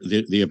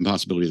the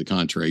impossibility of the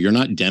contrary. You're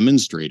not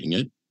demonstrating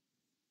it.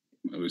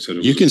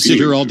 You can sit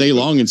here all day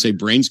long and say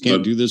brains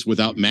can't do this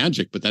without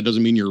magic, but that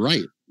doesn't mean you're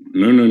right.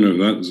 No.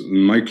 That's,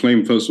 my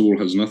claim, first of all,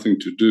 has nothing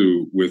to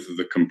do with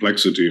the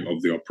complexity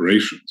of the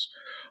operations.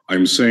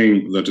 I'm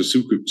saying that a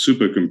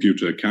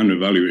supercomputer can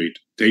evaluate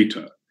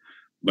data,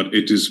 but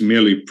it is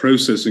merely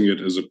processing it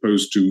as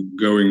opposed to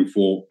going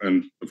for,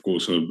 and of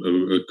course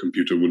a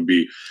computer would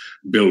be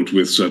built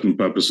with certain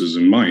purposes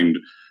in mind,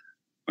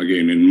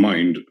 again in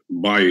mind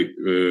by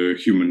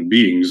human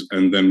beings,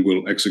 and then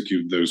will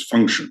execute those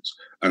functions.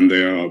 And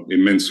they are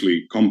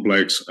immensely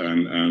complex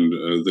and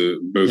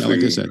both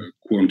in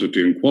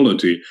quantity and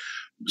quality.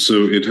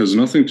 So it has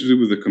nothing to do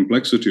with the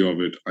complexity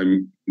of it.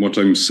 What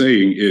I'm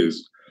saying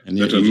is And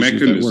yet you just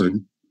use that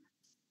word.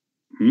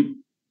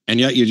 And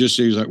yet you just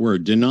use that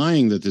word,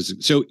 denying that this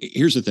is. So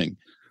here's the thing.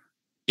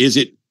 Is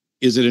it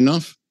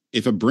enough?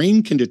 If a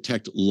brain can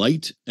detect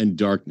light and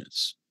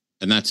darkness,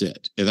 and that's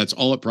it, if that's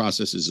all it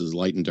processes is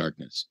light and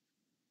darkness.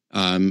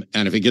 And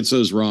if it gets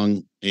those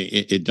wrong,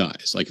 it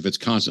dies. Like if it's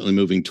constantly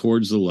moving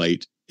towards the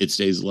light, it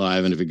stays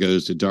alive. And if it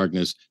goes to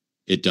darkness,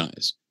 it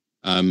dies.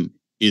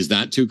 Is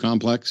that too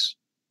complex?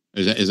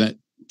 Is that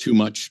too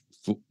much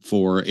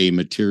for a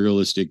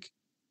materialistic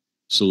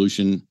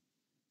solution?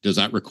 Does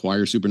that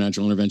require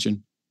supernatural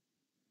intervention?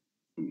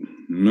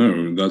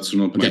 No, that's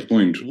not my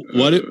point.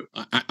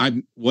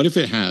 What if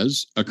it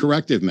has a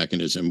corrective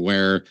mechanism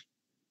where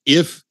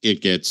if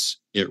it gets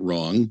it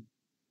wrong,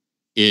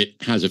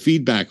 it has a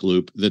feedback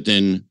loop that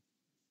then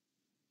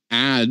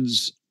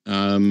adds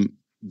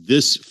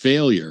this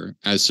failure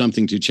as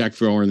something to check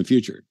for in the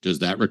future? Does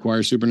that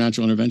require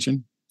supernatural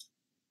intervention?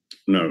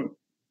 No.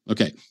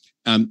 Okay.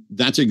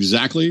 That's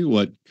exactly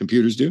what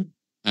computers do.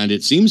 And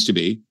it seems to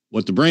be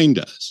what the brain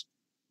does.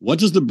 What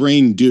does the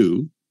brain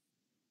do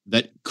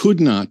that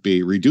could not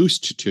be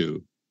reduced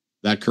to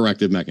that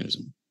corrective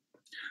mechanism?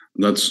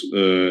 That's,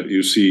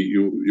 you see,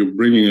 you're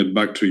bringing it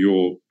back to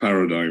your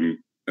paradigm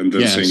and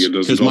then saying it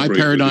doesn't because my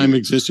paradigm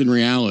exists in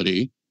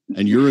reality,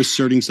 and you're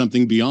asserting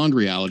something beyond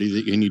reality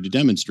that you need to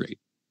demonstrate.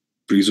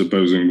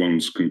 Presupposing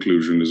one's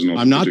conclusion is not.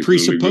 I'm not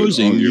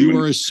presupposing. You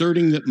are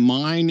asserting that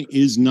mine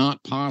is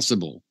not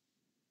possible.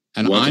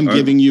 And I'm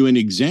giving you an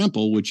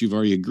example, which you've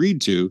already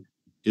agreed to,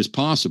 is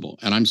possible.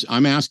 And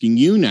I'm asking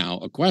you now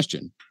a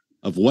question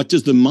of what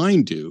does the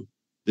mind do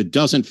that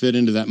doesn't fit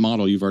into that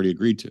model you've already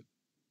agreed to?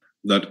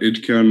 That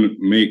it can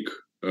make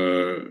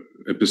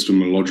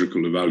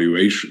epistemological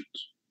evaluations,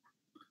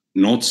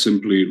 not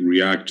simply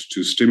react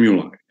to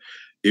stimuli.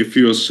 If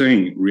you're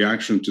saying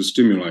reaction to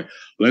stimuli,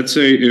 let's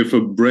say if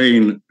a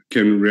brain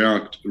can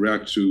react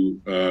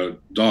to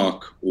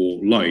dark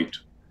or light,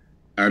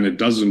 and it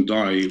doesn't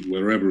die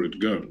wherever it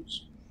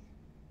goes.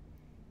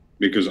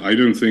 Because I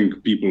don't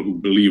think people who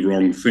believe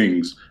wrong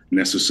things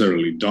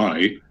necessarily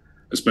die,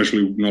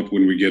 especially not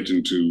when we get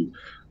into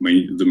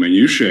the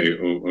minutiae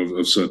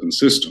of certain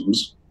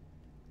systems.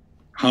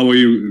 How are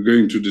you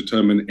going to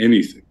determine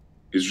anything?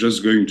 It's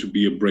just going to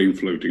be a brain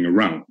floating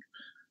around.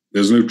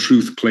 There's no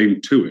truth claim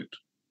to it.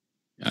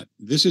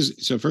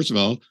 So first of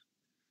all,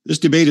 this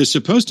debate is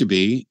supposed to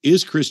be,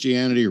 is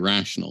Christianity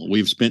rational?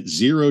 We've spent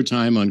zero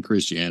time on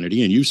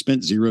Christianity, and you've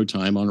spent zero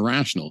time on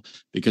rational,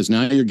 because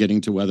now you're getting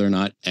to whether or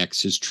not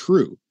X is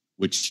true,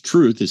 which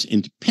truth is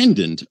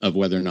independent of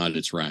whether or not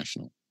it's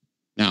rational.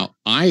 Now,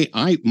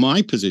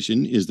 my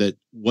position is that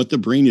what the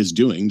brain is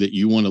doing that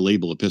you want to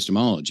label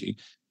epistemology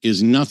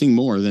is nothing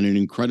more than an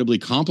incredibly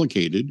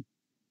complicated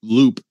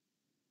loop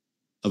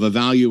of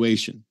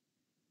evaluation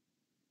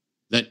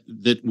that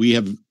we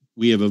have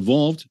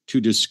evolved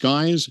to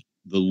disguise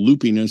the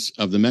loopiness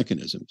of the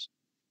mechanisms.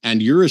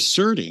 And you're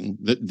asserting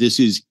that this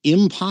is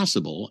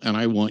impossible, and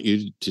I want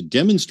you to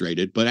demonstrate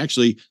it, but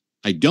actually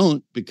I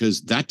don't,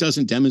 because that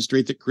doesn't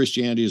demonstrate that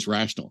Christianity is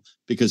rational.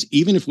 Because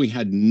even if we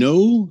had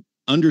no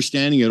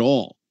understanding at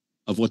all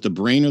of what the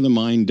brain or the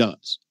mind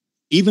does,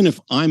 even if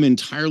I'm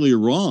entirely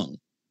wrong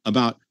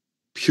about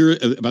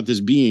this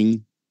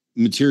being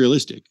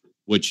materialistic,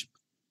 which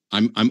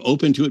I'm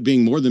open to it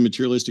being more than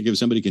materialistic if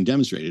somebody can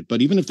demonstrate it,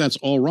 but even if that's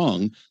all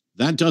wrong,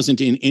 that doesn't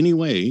in any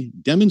way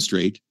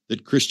demonstrate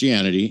that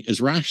Christianity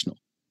is rational.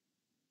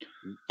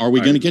 Are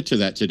we going to get to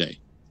that today?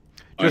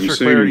 Just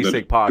for clarity's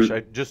sake, Posh,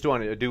 I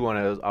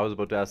was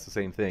about to ask the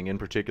same thing. In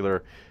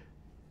particular,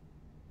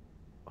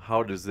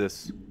 how does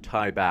this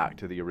tie back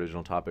to the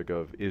original topic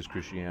of, is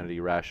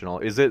Christianity rational?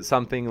 Is it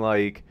something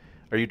like,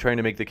 are you trying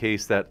to make the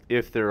case that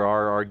if there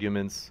are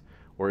arguments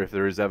or if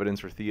there is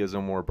evidence for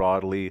theism more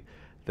broadly,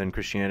 then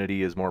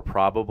Christianity is more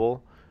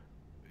probable?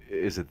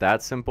 Is it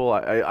that simple?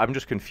 I'm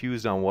just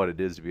confused on what it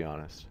is, to be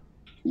honest.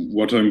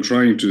 What I'm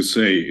trying to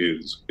say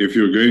is, if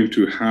you're going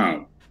to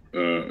have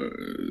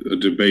a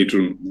debate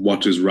on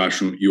what is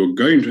rational, you're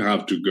going to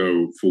have to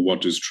go for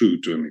what is true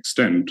to an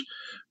extent,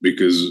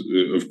 because,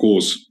 of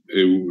course,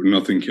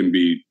 nothing can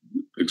be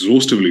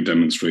exhaustively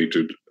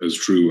demonstrated as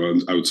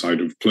true outside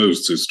of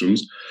closed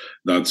systems.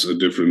 That's a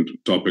different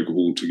topic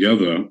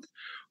altogether.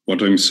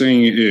 What I'm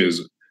saying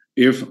is,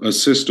 if a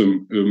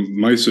system,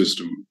 my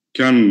system,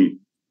 can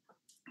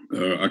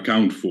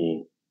account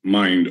for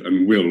mind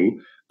and will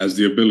as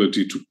the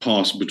ability to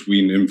pass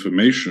between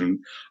information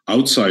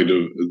outside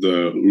of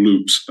the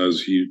loops as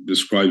he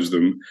describes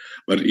them,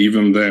 but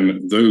even then,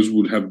 those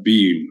would have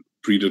been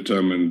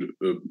predetermined.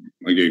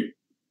 Again,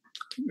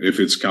 if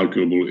it's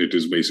calculable, it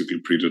is basically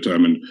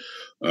predetermined.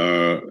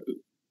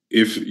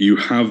 If you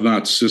have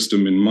that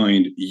system in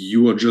mind,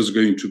 you are just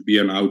going to be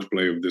an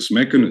outplay of this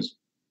mechanism.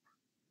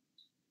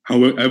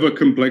 However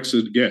complex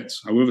it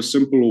gets, however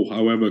simple or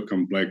however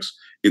complex,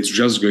 it's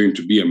just going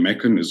to be a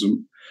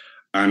mechanism.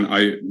 And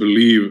I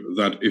believe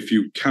that if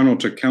you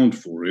cannot account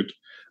for it,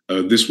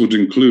 this would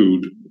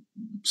include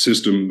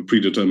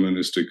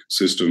predeterministic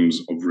systems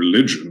of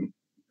religion.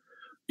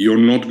 You're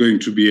not going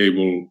to be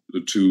able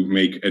to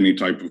make any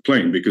type of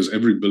claim, because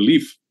every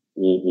belief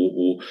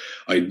or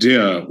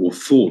idea or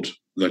thought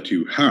that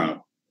you have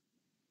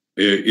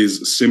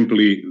is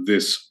simply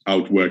this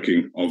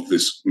outworking of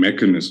this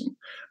mechanism.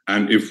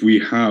 And if we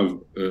have,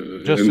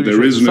 and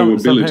there is no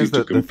ability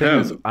to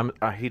compare them.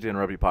 I hate to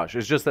interrupt you, Posh.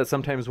 It's just that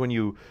sometimes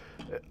when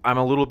I'm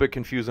a little bit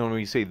confused when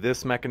you say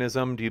this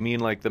mechanism. Do you mean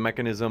like the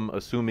mechanism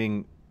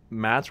assuming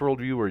Matt's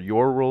worldview or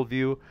your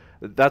worldview?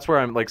 That's where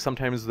I'm like,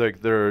 sometimes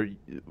like there are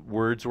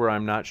words where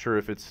I'm not sure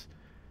if it's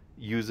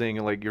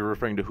using, like you're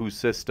referring to whose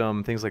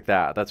system, things like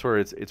that. That's where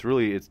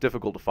it's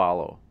difficult to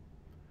follow.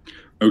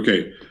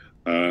 Okay.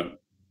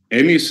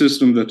 Any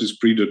system that is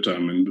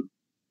predetermined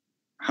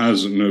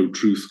has no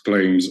truth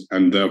claims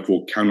and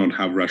therefore cannot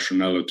have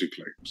rationality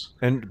claims.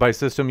 And by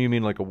system, you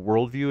mean like a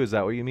worldview? Is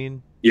that what you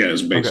mean?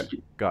 Yes, basically.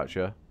 Okay.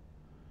 Gotcha.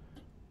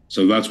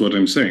 So that's what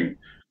I'm saying.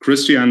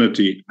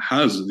 Christianity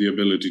has the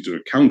ability to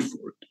account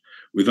for it.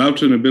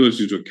 Without an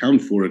ability to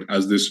account for it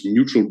as this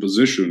neutral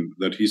position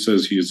that he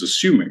says he is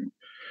assuming,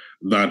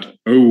 that,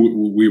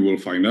 oh, we will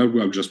find out,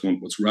 I just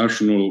want what's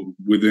rational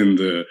within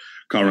the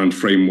current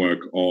framework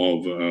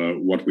of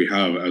what we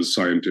have as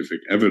scientific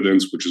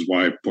evidence, which is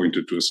why I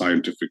pointed to a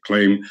scientific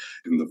claim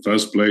in the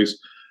first place,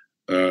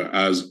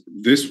 as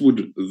this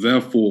would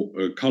therefore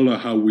color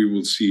how we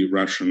will see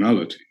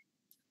rationality.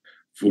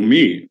 For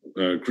me,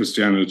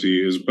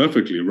 Christianity is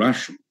perfectly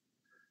rational.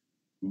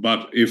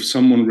 But if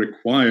someone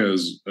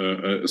requires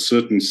a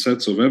certain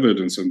sets of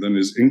evidence and then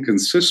is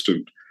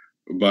inconsistent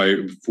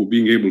for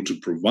being able to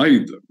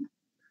provide them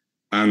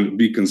and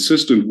be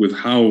consistent with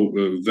how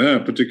their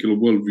particular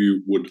worldview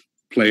would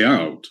play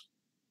out,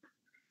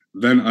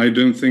 then I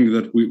don't think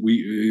that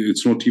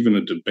it's not even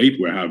a debate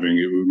we're having.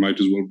 We might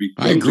as well be.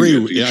 I agree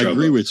with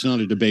it's not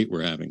a debate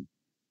we're having.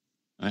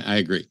 I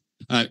agree.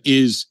 Are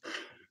the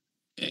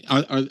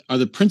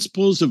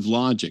principles of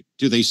logic,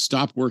 do they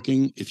stop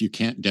working if you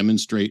can't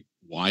demonstrate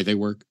why they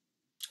work?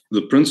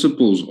 The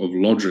principles of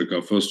logic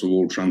are, first of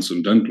all,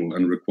 transcendental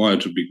and require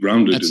to be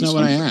grounded in something. That's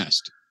not what I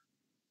asked.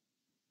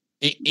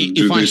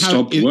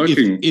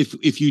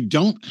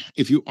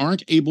 If you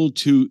aren't able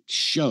to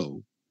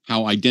show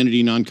how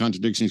identity,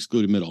 non-contradiction,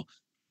 excluded middle,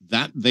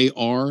 that they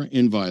are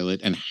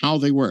inviolate and how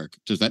they work,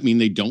 does that mean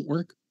they don't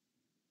work?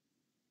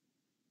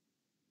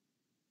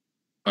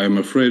 I am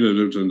afraid I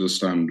don't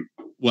understand.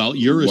 Well,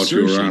 your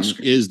assertion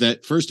is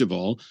that, first of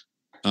all,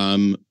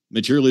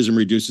 materialism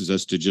reduces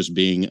us to just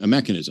being a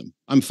mechanism.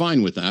 I'm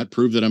fine with that.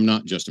 Prove that I'm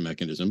not just a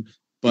mechanism.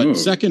 But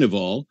second of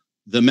all,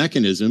 the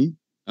mechanism,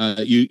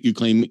 you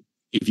claim,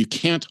 if you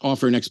can't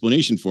offer an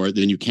explanation for it,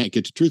 then you can't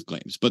get to truth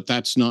claims. But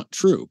that's not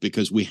true,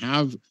 because we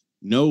have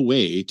no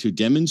way to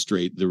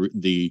demonstrate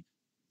the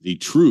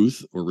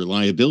truth or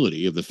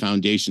reliability of the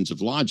foundations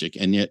of logic,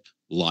 and yet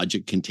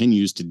logic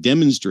continues to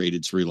demonstrate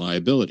its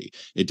reliability.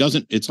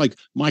 It's like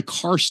my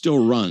car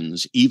still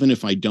runs even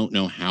if I don't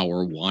know how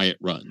or why it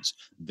runs.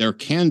 There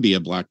can be a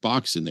black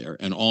box in there,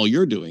 and all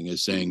you're doing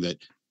is saying that,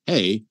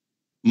 hey,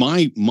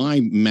 my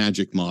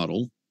magic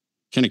model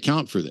can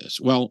account for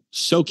this. Well,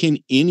 so can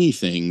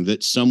anything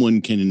that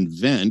someone can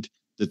invent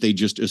that they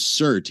just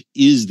assert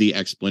is the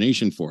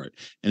explanation for it.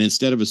 And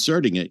instead of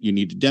asserting it, you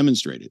need to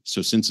demonstrate it.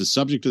 So since the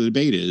subject of the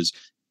debate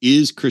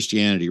is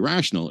Christianity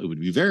rational, it would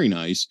be very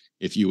nice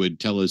if you would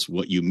tell us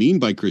what you mean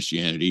by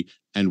Christianity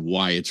and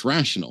why it's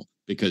rational.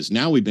 Because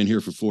now we've been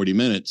here for 40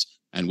 minutes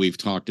and we've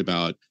talked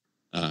about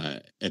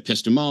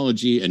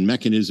epistemology and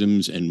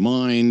mechanisms and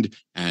mind,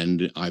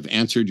 and I've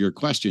answered your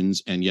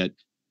questions, and yet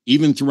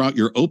even throughout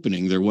your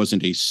opening, there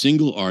wasn't a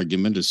single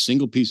argument, a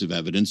single piece of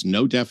evidence,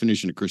 no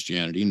definition of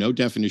Christianity, no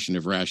definition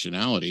of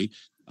rationality.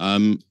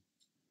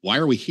 Why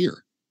are we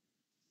here?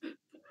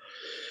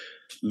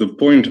 The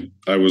point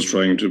I was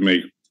trying to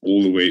make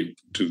all the way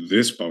to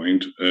this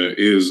point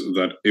is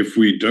that if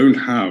we don't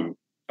have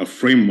a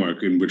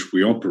framework in which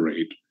we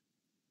operate,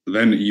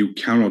 then you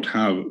cannot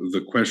have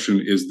the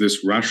question, is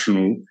this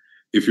rational?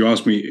 If you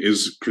ask me,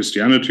 is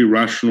Christianity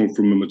rational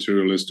from a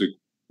materialistic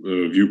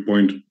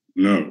viewpoint?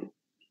 No.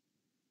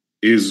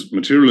 Is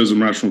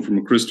materialism rational from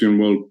a Christian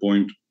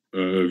viewpoint?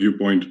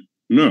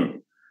 No.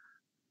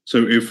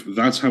 So if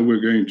that's how we're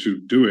going to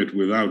do it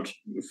without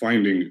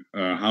finding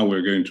how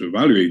we're going to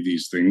evaluate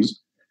these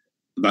things,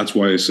 that's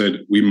why I said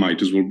we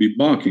might as well be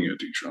barking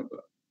at each other.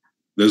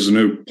 There's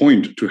no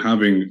point to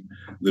having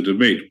the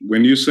debate.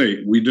 When you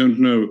say we don't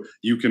know,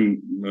 you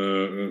can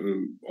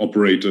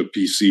operate a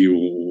PC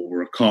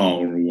or a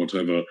car or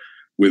whatever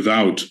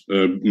without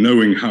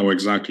knowing how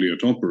exactly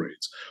it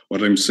operates.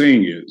 What I'm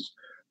saying is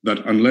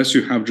that unless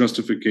you have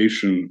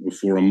justification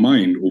for a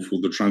mind or for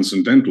the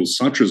transcendental,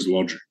 such as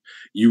logic,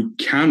 you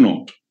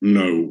cannot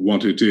know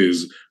what it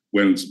is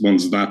once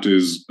that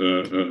is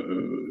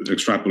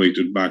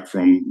extrapolated back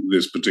from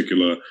this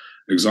particular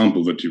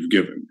example that you've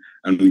given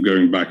and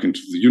going back into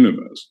the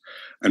universe.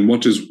 And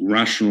what is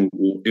rational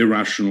or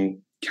irrational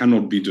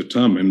cannot be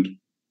determined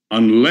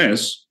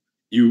unless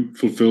you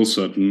fulfill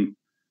certain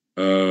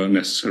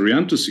necessary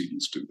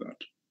antecedents to that.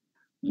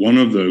 One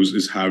of those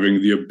is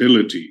having the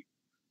ability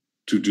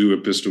to do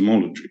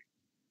epistemology.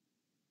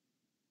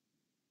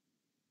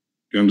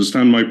 You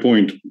understand my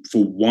point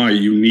for why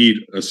you need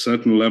a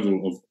certain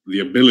level of the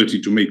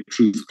ability to make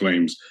truth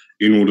claims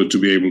in order to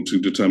be able to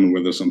determine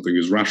whether something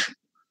is rational.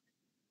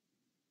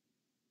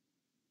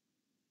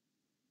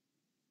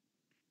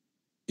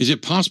 Is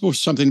it possible for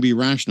something to be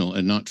rational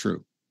and not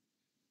true?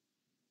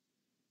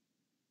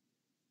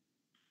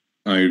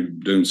 I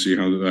don't see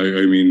how.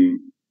 I mean,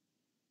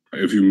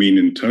 if you mean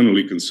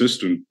internally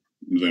consistent,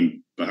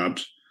 then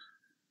perhaps.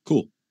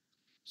 Cool.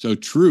 So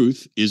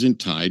truth isn't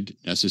tied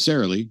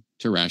necessarily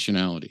to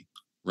rationality.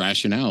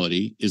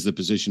 Rationality is the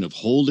position of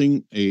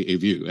holding a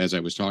view, as I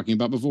was talking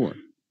about before,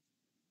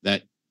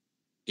 that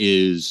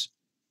is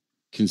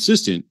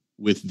consistent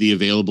with the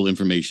available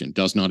information,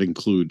 does not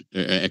exclude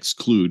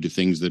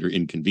things that are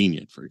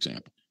inconvenient, for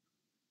example.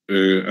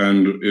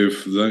 And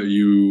if that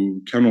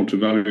you cannot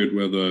evaluate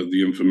whether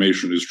the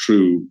information is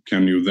true,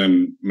 can you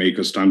then make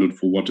a standard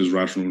for what is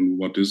rational and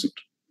what isn't?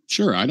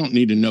 Sure, I don't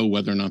need to know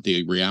whether or not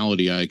the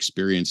reality I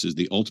experience is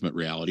the ultimate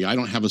reality. I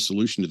don't have a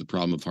solution to the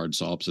problem of hard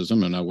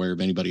solipsism. I'm not aware of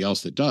anybody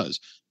else that does.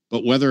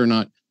 But whether or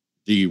not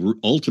the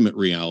ultimate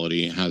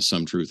reality has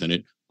some truth in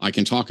it, I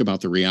can talk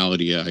about the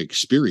reality I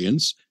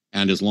experience.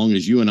 And as long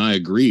as you and I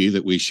agree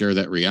that we share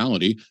that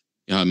reality,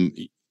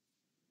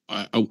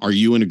 are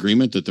you in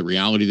agreement that the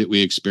reality that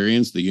we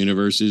experience, the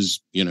universe is,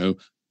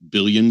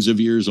 billions of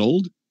years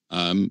old?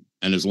 And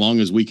as long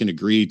as we can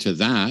agree to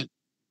that,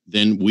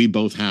 then we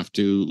both have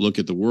to look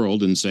at the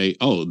world and say,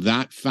 oh,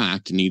 that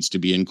fact needs to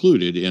be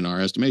included in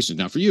our estimations.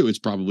 Now, for you, it's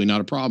probably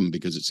not a problem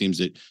because it seems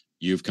that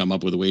you've come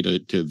up with a way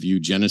to view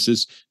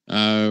Genesis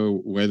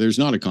where there's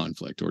not a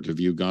conflict, or to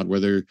view God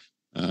where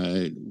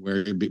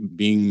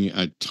being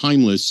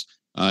timeless,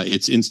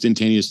 it's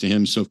instantaneous to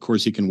him. So, of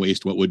course, he can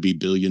waste what would be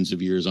billions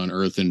of years on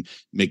Earth and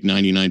make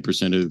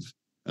 99% of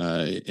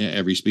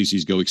every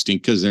species go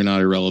extinct because they're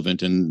not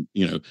irrelevant. And,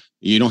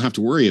 you don't have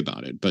to worry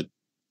about it. But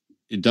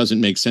it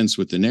doesn't make sense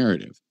with the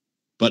narrative.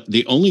 But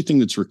the only thing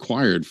that's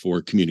required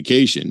for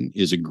communication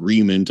is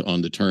agreement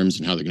on the terms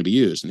and how they're going to be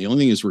used. And the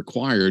only thing that's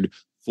required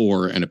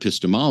for an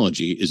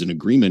epistemology is an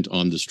agreement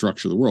on the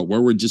structure of the world.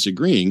 Where we're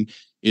disagreeing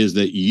is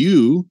that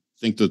you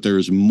think that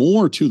there's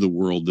more to the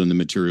world than the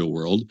material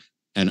world,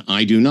 and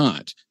I do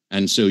not.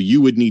 And so you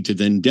would need to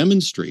then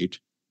demonstrate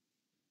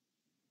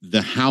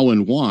the how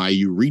and why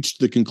you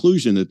reached the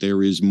conclusion that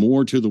there is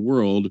more to the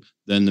world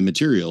than the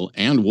material,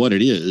 and what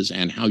it is,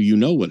 and how you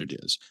know what it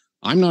is.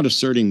 I'm not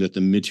asserting that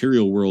the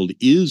material world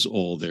is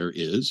all there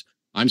is.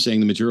 I'm saying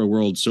the material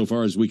world, so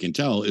far as we can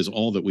tell, is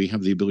all that we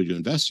have the ability to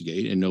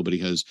investigate, and nobody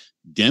has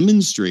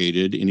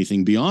demonstrated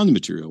anything beyond the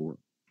material world.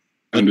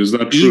 And is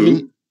that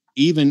true?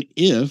 Even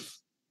if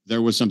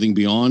there was something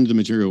beyond the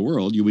material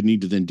world, you would need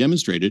to then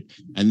demonstrate it,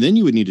 and then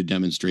you would need to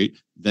demonstrate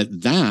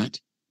that that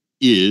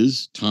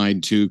is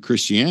tied to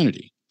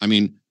Christianity. I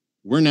mean,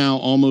 we're now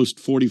almost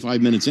 45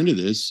 minutes into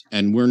this,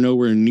 and we're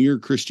nowhere near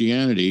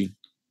Christianity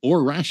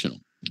or rational.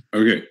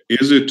 Okay,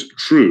 is it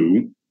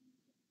true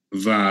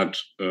that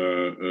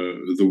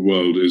the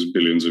world is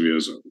billions of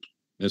years old?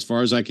 As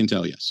far as I can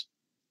tell, yes.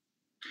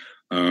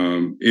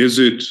 Is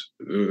it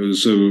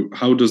so?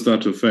 How does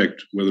that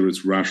affect whether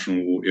it's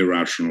rational or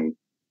irrational?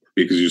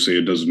 Because you say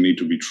it doesn't need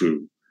to be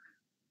true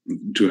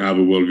to have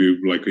a worldview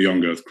like a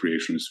young Earth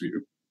creationist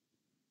view.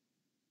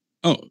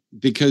 Oh,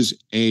 because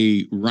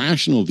a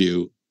rational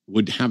view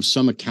would have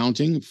some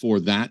accounting for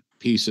that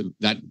piece of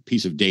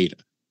data.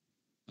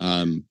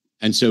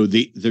 And so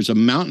there's a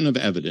mountain of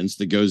evidence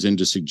that goes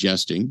into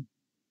suggesting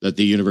that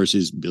the universe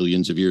is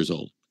billions of years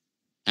old.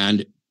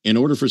 And in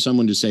order for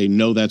someone to say,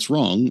 no, that's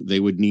wrong, they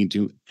would need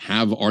to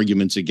have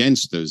arguments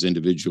against those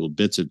individual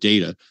bits of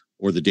data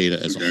or the data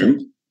as a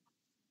whole.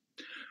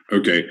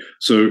 Okay,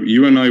 so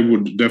you and I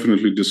would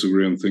definitely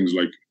disagree on things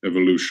like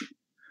evolution.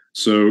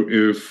 So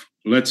if,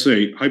 let's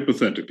say,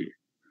 hypothetically,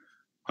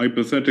 I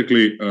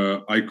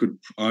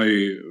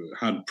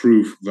had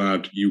proof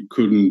that you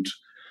couldn't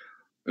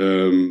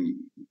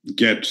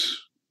get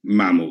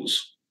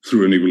mammals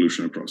through an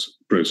evolutionary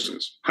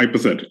process,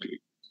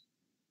 hypothetically.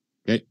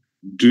 Okay.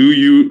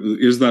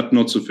 Is that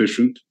not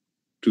sufficient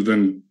to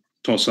then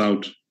toss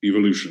out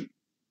evolution?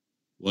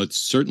 Well,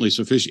 it's certainly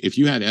sufficient. If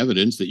you had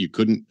evidence that you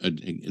couldn't,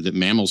 that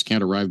mammals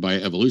can't arrive by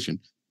evolution,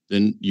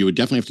 then you would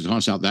definitely have to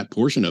toss out that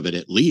portion of it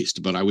at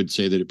least. But I would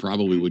say that it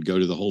probably would go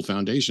to the whole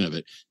foundation of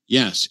it.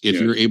 Yes, if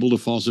you're able to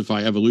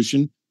falsify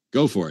evolution,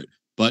 go for it.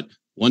 But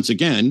once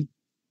again,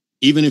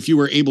 even if you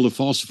were able to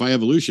falsify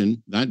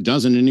evolution, that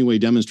doesn't in any way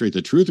demonstrate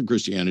the truth of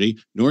Christianity,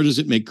 nor does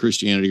it make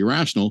Christianity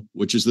rational,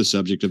 which is the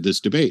subject of this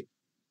debate.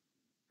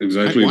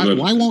 Exactly.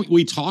 Why won't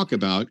we talk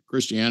about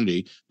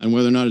Christianity and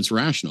whether or not it's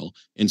rational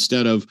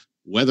instead of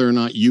whether or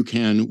not you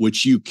can,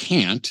 which you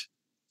can't,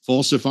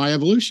 falsify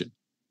evolution?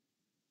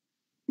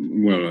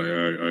 Well,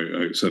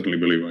 I certainly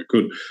believe I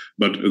could,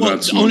 but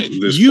that's not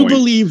this you point.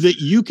 Believe that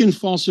you can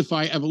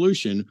falsify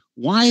evolution.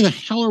 Why the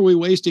hell are we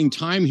wasting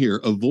time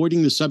here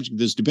avoiding the subject of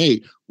this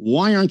debate?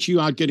 Why aren't you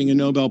out getting a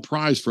Nobel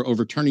Prize for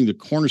overturning the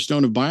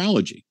cornerstone of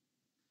biology?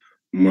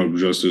 Well,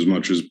 just as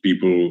much as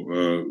people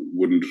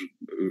wouldn't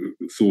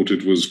thought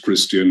it was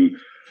Christian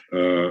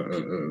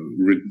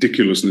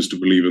ridiculousness to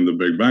believe in the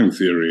Big Bang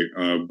Theory,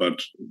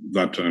 but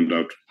that turned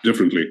out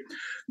differently.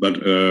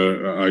 But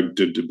I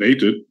did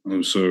debate it,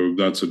 so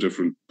that's a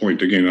different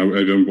point. Again,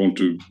 I don't want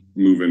to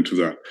move into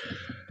that.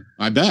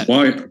 I bet.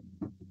 Why?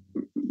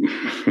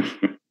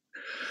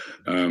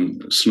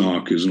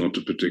 Snark is not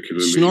a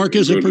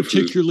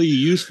particularly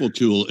useful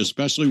tool,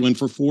 especially when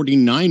for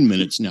 49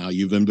 minutes now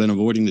you've been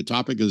avoiding the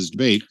topic of this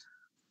debate,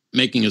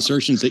 making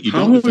assertions that you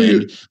don't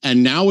defend,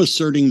 and now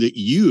asserting that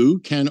you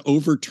can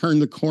overturn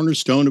the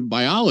cornerstone of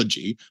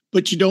biology,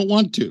 but you don't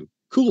want to.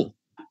 Cool.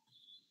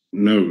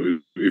 No,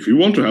 if you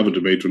want to have a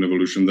debate on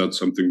evolution, that's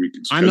something we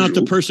can schedule. I'm not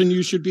the person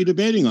you should be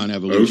debating on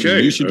evolution.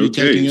 Okay, you should be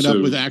taking it up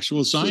with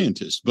actual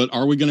scientists. But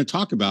are we going to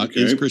talk about,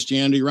 is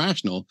Christianity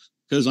rational?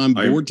 Because I'm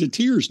bored to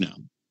tears now.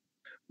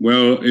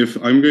 Well, if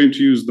I'm going to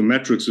use the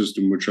metric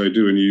system, which I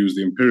do, and you use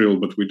the imperial,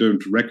 but we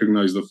don't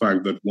recognize the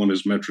fact that one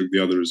is metric,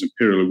 the other is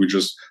imperial, we're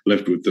just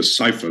left with the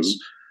ciphers,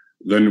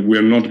 then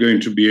we're not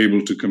going to be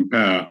able to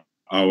compare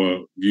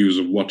our views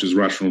of what is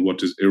rational,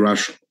 what is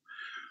irrational.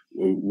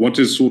 What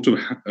is sort of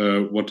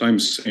what I'm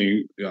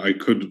saying, I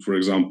could, for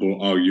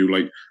example, argue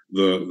like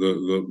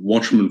the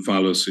watchman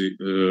fallacy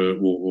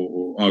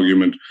or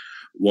argument,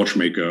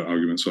 watchmaker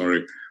argument,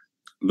 sorry,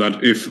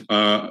 that if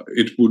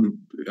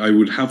I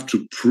would have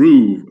to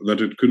prove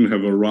that it couldn't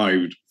have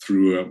arrived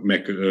through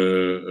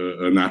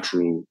a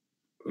natural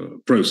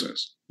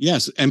process.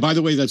 Yes, and by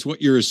the way, that's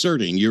what you're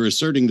asserting. You're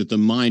asserting that the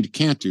mind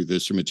can't do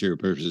this for material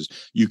purposes.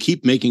 You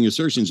keep making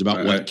assertions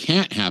about what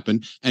can't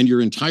happen, and your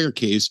entire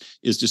case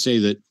is to say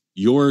that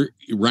you're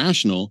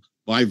rational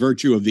by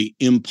virtue of the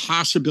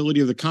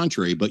impossibility of the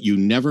contrary, but you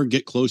never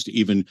get close to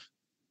even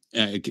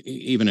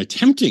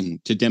attempting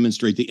to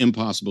demonstrate the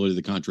impossibility of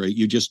the contrary.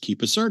 You just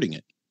keep asserting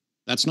it.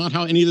 That's not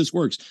how any of this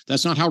works.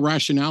 That's not how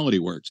rationality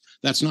works.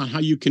 That's not how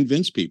you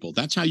convince people.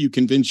 That's how you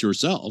convince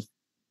yourself,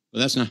 but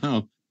that's not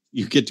how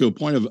you get to a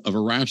point of a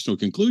rational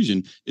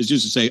conclusion, is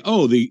just to say,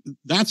 oh,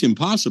 that's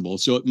impossible,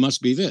 so it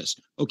must be this.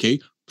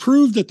 Okay,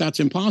 prove that that's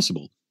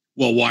impossible.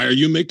 Well, why are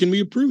you making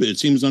me prove it? It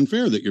seems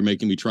unfair that you're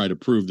making me try to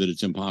prove that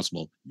it's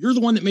impossible. You're the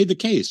one that made the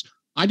case.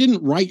 I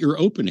didn't write your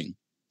opening.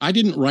 I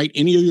didn't write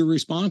any of your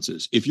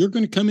responses. If you're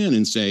going to come in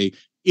and say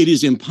it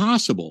is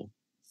impossible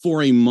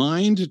for a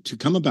mind to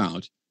come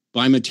about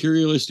by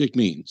materialistic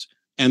means,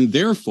 and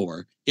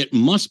therefore it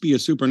must be a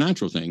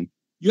supernatural thing,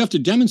 you have to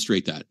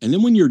demonstrate that. And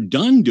then when you're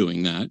done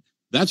doing that,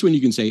 that's when you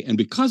can say, and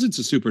because it's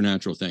a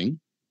supernatural thing,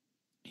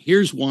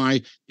 here's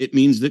why it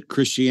means that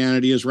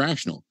Christianity is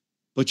rational.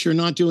 But you're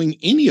not doing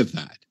any of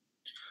that.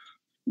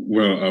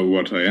 Well,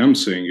 what I am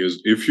saying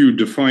is, if you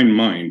define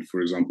mind,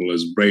 for example,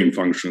 as brain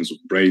functions,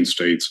 brain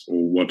states,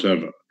 or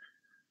whatever,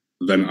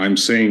 then I'm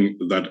saying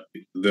that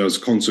there's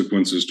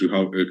consequences to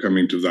how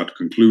coming to that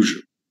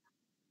conclusion.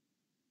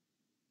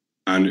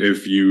 And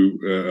if you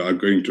are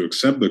going to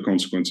accept the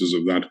consequences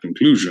of that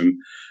conclusion,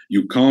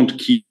 you can't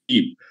keep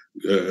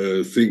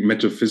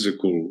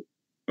metaphysical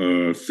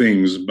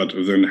things, but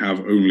then have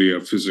only a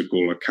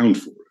physical account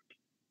for it.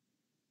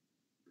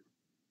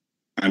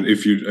 And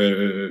if you,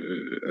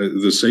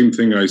 the same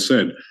thing I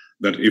said,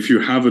 that if you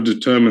have a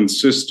determined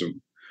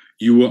system,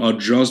 you are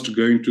just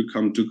going to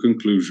come to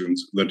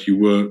conclusions that you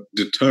were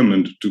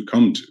determined to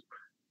come to.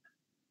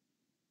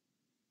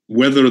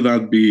 Whether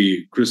that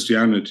be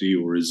Christianity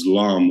or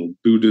Islam or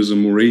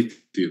Buddhism or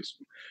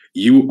atheism,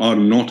 you are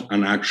not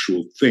an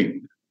actual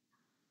thing.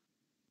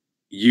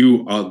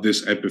 You are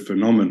this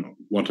epiphenomenon.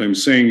 What I'm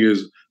saying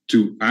is,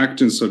 to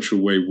act in such a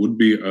way would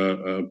be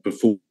a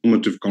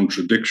performative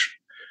contradiction.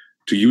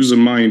 To use a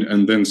mind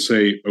and then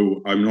say,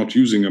 oh, I'm not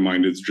using a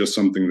mind, it's just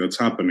something that's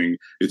happening,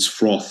 it's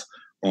froth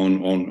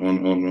on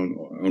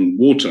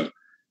water.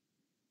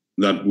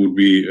 That would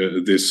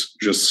be this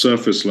just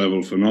surface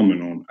level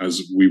phenomenon,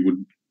 as we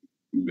would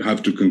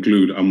have to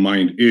conclude a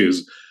mind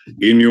is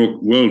in your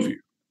worldview.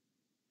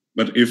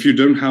 But if you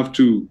don't have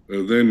to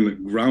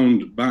then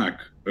ground back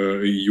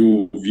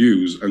your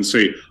views and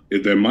say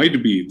there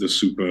might be the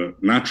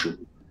supernatural,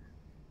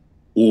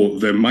 or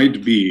there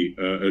might be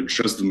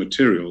just the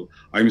material,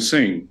 I'm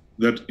saying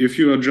that if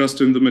you are just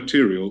in the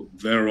material,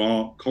 there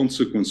are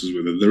consequences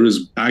with it. There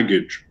is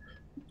baggage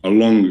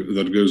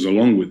that goes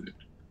along with it.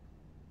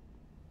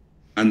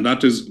 And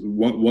that is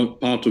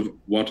what part of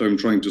what I'm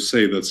trying to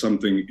say, that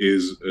something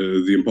is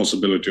the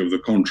impossibility of the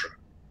contrary.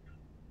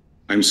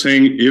 I'm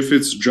saying if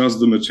it's just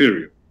the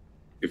material,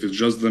 if it's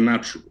just the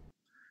natural,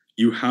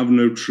 you have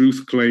no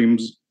truth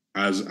claims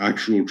as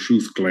actual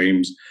truth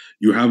claims.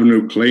 You have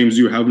no claims,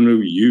 you have no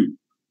you.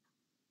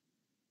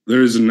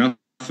 There is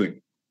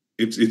nothing.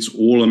 It's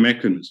all a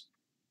mechanism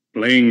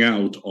playing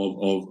out of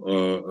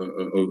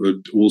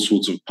all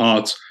sorts of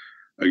parts.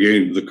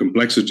 Again, the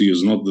complexity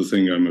is not the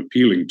thing I'm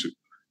appealing to.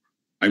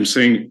 I'm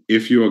saying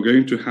if you are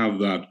going to have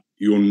that,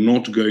 you're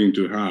not going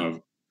to have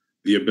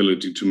the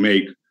ability to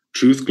make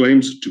truth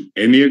claims to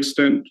any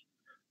extent,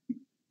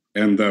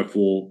 and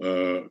therefore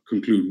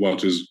conclude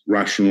what is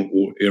rational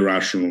or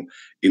irrational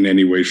in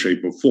any way,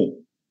 shape, or form.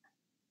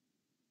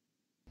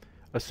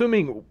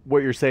 Assuming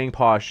what you're saying,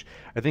 Posh,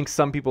 I think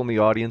some people in the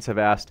audience have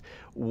asked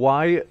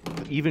why,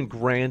 even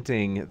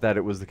granting that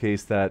it was the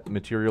case that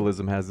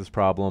materialism has this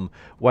problem,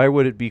 why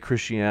would it be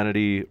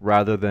Christianity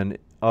rather than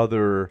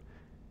other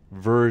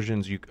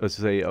versions, you could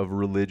say, of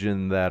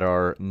religion that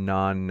are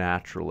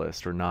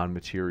non-naturalist or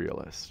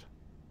non-materialist?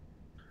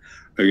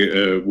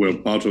 Well,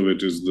 part of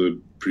it is the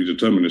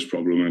predeterminist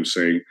problem I'm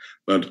saying,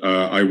 but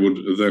I would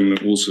then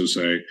also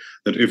say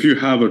that if you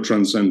have a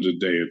transcendent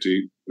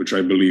deity, which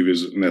I believe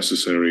is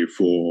necessary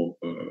for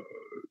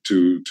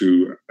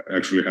to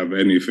actually have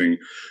anything,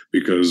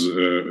 because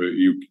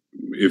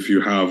if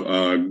you have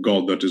a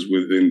God that is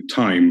within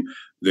time,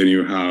 then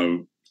you have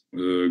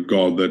a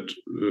God that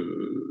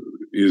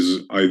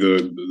is either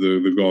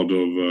the God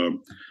of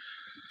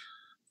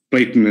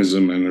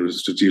Platonism and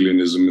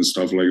Aristotelianism and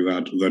stuff like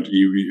that, that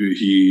he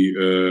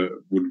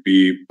would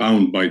be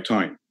bound by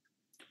time.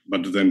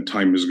 But then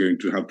time is going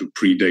to have to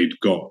predate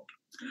God.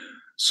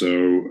 So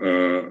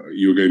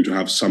you're going to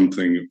have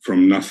something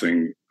from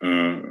nothing,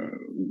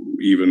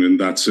 even in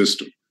that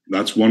system.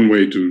 That's one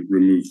way to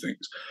remove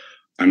things.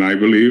 And I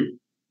believe,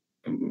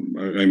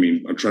 I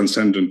mean, a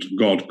transcendent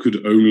God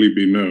could only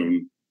be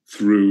known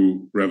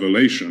through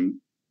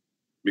revelation,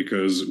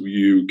 because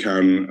you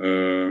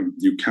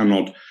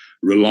cannot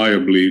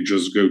reliably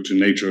just go to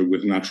nature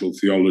with natural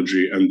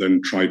theology and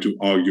then try to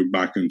argue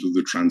back into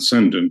the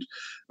transcendent.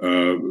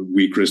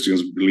 We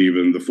Christians believe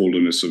in the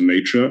fallenness of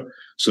nature.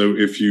 So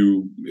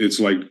it's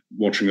like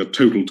watching a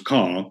totaled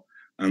car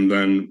and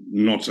then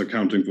not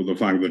accounting for the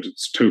fact that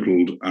it's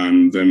totaled,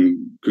 and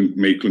then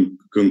make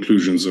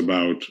conclusions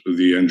about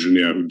the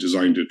engineer who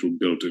designed it or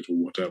built it or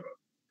whatever.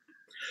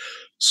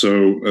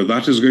 So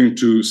that is going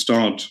to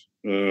start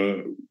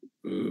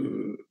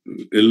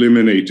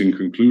eliminating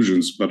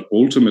conclusions, but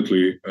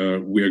ultimately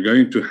we are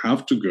going to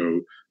have to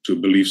go to a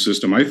belief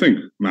system. I think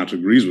Matt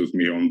agrees with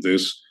me on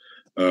this,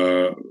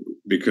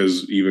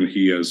 because even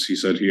he, as he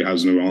said, he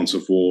has no answer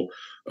for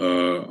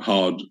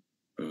hard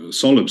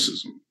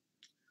solipsism.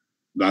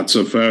 That's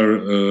a fair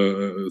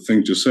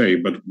thing to say,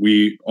 but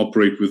we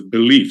operate with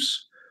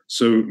beliefs.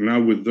 So now,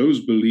 with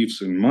those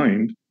beliefs in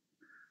mind,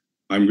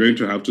 I'm going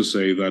to have to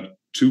say that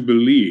to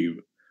believe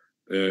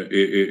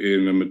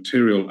in a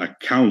material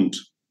account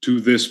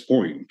to this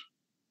point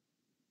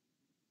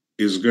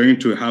is going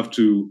to have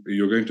to,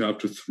 you're going to have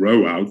to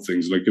throw out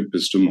things like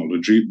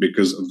epistemology,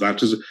 because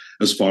that is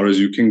as far as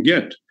you can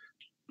get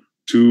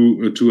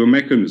to a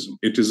mechanism.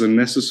 It is a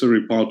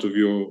necessary part of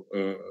your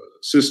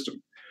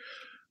system.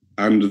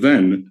 And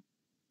then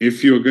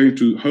if you're going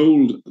to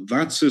hold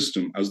that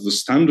system as the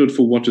standard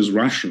for what is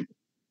rational,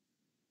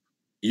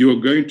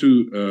 you're going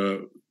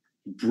to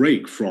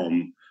break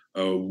from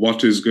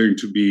what is going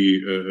to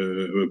be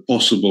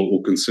possible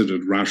or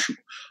considered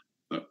rational.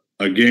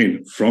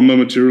 Again, from a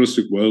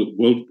materialistic world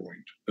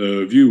point,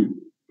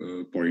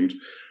 viewpoint,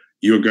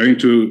 you're going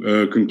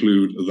to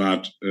conclude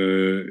that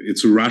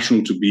it's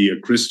irrational to be a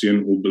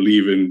Christian or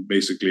believe in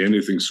basically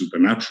anything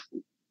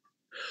supernatural.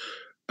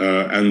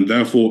 And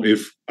therefore,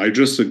 if I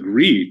just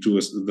agree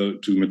to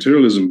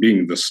materialism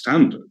being the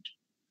standard,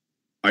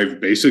 I've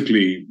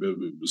basically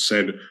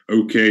said,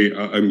 okay,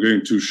 I'm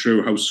going to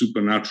show how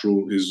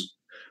supernatural is,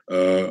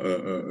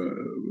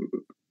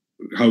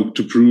 how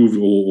to prove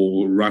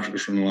or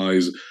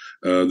rationalize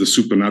the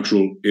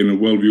supernatural in a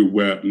worldview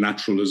where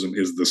naturalism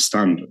is the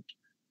standard.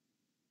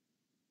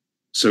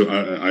 So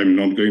I'm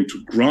not going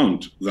to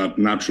grant that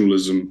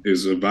naturalism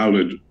is a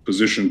valid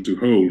position to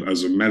hold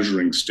as a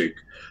measuring stick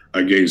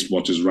against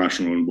what is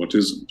rational and what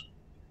isn't.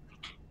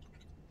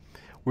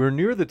 We're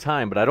near the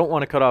time, but I don't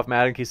want to cut off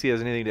Matt in case he has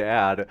anything to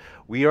add.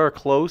 We are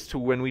close to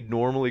when we'd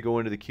normally go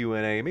into the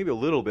Q&A, maybe a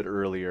little bit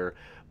earlier,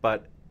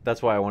 but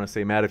that's why I want to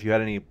say, Matt, if you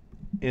had any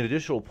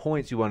additional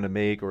points you wanted to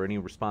make or any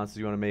responses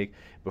you want to make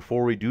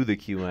before we do the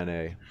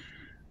Q&A.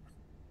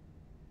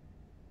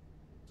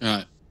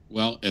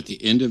 Well, at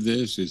the end of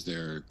this, is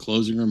there a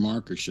closing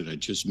remark, or should I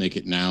just make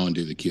it now and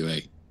do the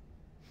QA?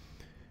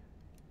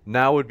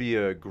 Now would be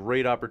a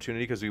great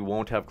opportunity because we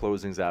won't have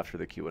closings after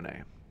the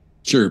Q&A.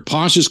 Sure.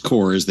 Posh's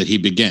core is that he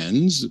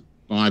begins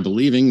by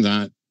believing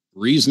that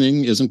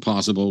reasoning isn't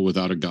possible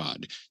without a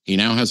God. He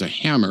now has a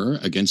hammer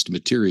against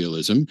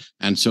materialism,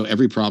 and so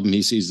every problem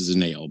he sees is a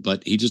nail.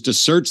 But he just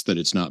asserts that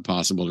it's not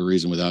possible to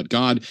reason without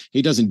God.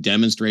 He doesn't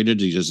demonstrate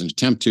it. He doesn't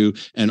attempt to.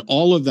 And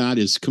all of that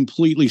is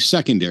completely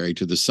secondary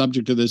to the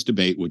subject of this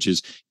debate, which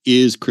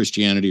is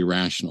Christianity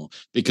rational?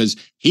 Because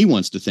he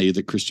wants to say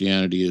that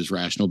Christianity is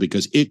rational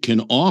because it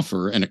can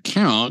offer an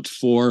account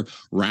for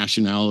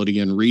rationality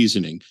and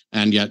reasoning.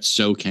 And yet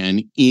so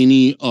can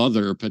any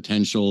other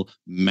potential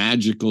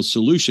magical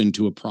solution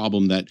to a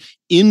problem that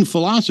in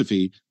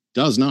philosophy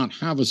does not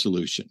have a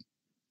solution.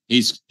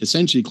 He's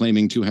essentially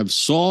claiming to have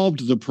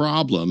solved the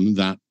problem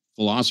that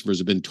philosophers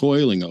have been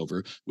toiling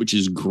over, which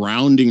is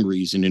grounding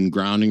reason and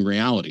grounding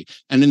reality.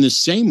 And in the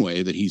same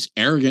way that he's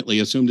arrogantly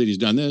assumed that he's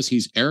done this,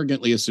 he's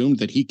arrogantly assumed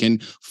that he can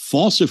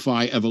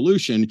falsify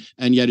evolution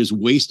and yet is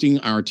wasting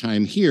our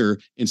time here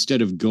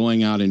instead of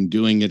going out and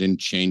doing it and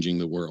changing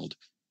the world.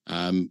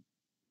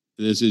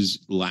 This is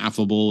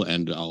laughable,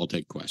 and I'll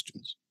take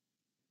questions.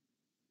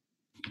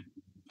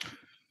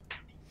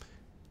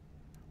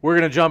 We're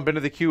going to jump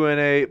into the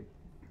Q&A.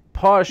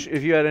 Posh,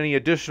 if you had any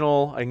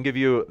additional, I can give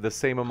you the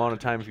same amount of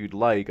time if you'd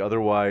like.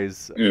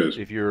 Otherwise, Yes.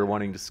 if you're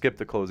wanting to skip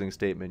the closing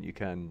statement, you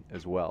can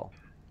as well.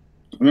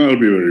 I'll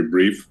be very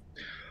brief.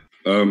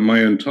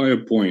 My entire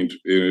point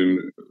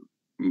in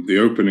the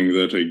opening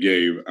that I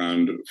gave,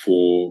 and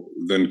for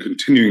then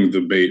continuing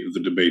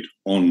the debate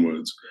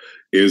onwards,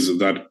 is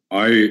that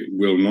I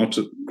will not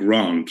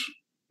grant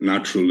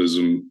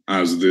naturalism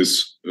as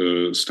this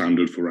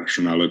standard for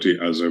rationality,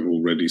 as I've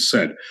already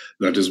said.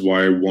 That is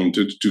why I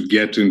wanted to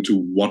get into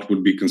what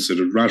would be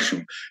considered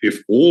rational.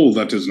 If all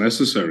that is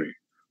necessary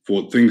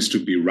for things to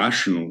be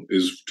rational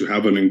is to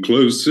have an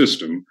enclosed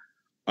system,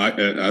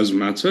 as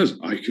Matt says,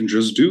 I can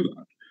just do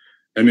that.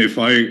 And if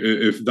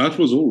that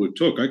was all it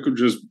took, I could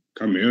just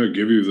come here,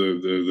 give you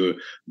the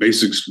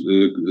basic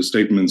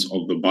statements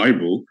of the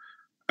Bible,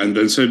 and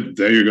then said,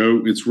 there you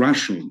go, it's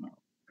rational now.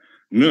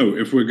 No,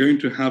 if we're going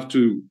to have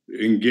to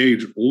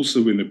engage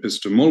also in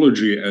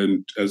epistemology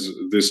and as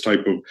this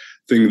type of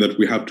thing that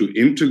we have to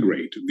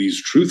integrate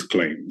these truth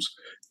claims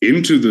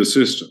into the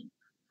system,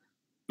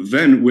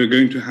 then we're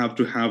going to have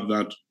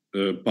that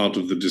part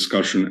of the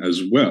discussion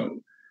as well.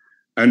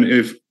 And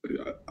if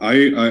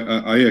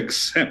I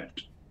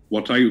accept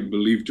what I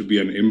believe to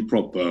be an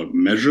improper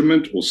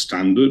measurement or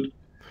standard,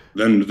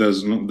 then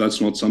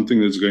that's not something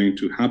that's going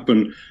to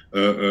happen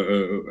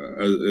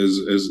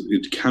as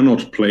it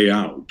cannot play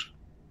out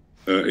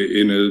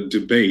in a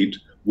debate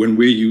when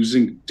we're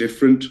using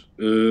different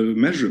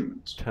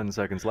measurements. 10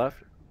 seconds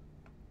left.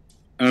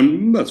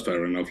 That's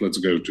fair enough. Let's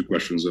go to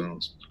questions and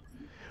answers.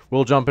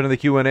 We'll jump into the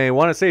Q&A. I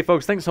want to say,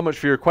 folks, thanks so much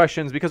for your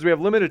questions. Because we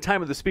have limited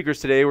time with the speakers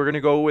today, we're going to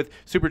go with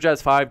Super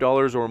Chats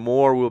 $5 or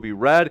more will be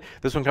read.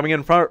 This one coming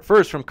in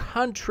first from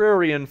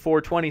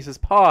Contrarian420 says,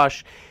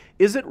 Posh,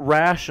 is it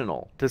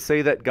rational to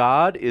say that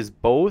God is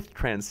both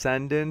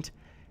transcendent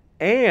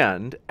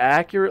and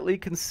accurately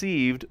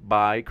conceived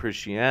by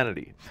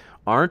Christianity?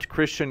 Aren't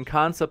Christian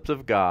concepts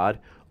of God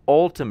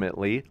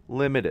ultimately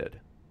limited?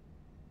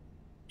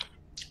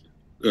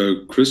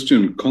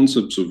 Christian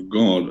concepts of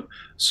God.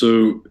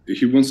 So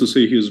he wants to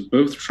say he is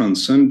both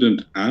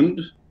transcendent and?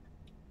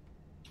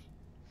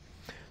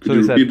 Could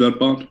you repeat that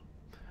part?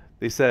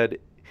 They said,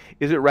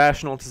 is it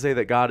rational to say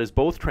that God is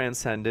both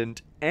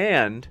transcendent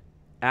and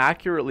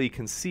accurately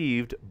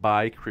conceived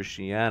by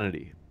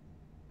Christianity?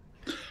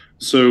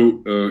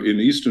 So in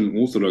Eastern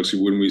Orthodoxy,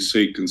 when we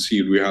say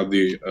conceived, we have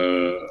the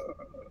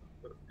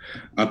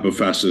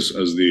apophasis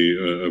as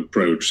the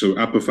approach. So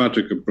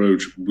apophatic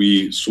approach,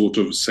 we sort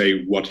of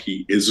say what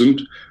he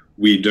isn't.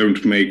 We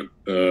don't make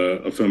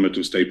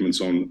affirmative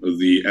statements on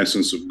the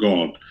essence of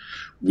God.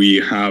 We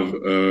have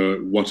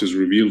what is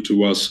revealed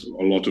to us.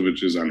 A lot of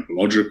it is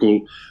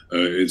analogical.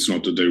 It's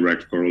not a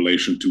direct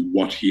correlation to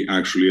what he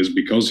actually is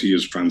because he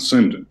is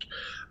transcendent.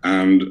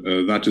 And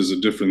that is a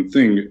different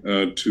thing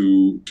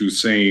to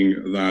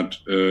saying that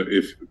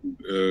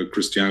if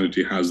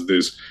Christianity has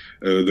this,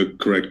 the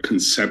correct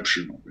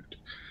conception of it.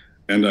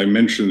 And I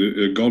mentioned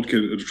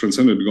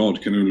transcendent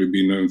God can only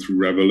be known through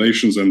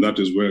revelations, and that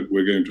is where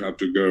we're going to have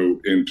to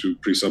go into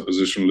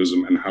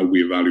presuppositionalism and how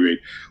we evaluate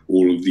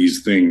all of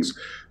these things.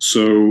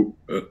 So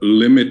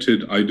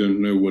limited, I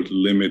don't know what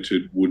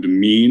limited would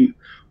mean.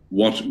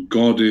 What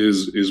God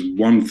is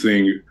one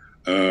thing.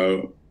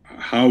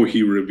 How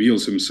he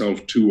reveals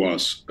himself to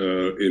us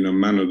in a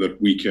manner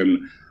that we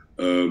can,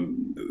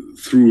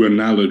 through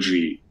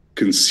analogy,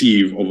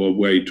 conceive of a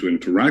way to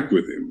interact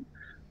with him,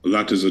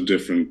 that is a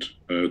different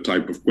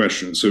type of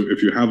question. So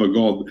if you have a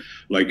God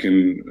like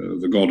in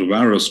the God of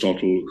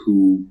Aristotle,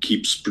 who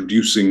keeps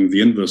producing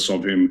the inverse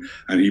of him,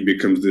 and he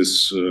becomes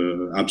this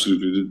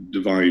absolutely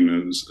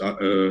divine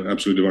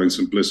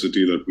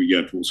simplicity that we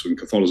get also in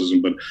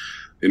Catholicism, but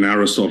in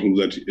Aristotle,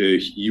 that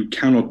you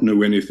cannot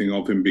know anything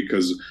of him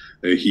because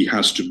he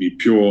has to be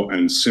pure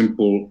and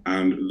simple,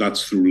 and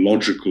that's through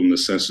logical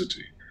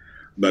necessity.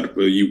 But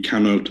you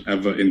cannot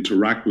ever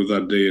interact with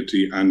that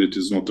deity, and it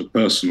is not a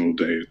personal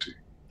deity.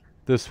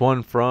 This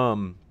one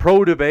from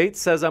Pro Debate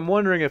says, I'm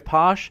wondering if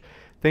Posh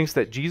thinks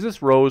that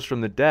Jesus rose from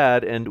the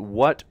dead and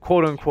what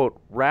quote-unquote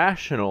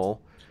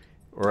rational,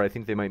 or I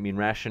think they might mean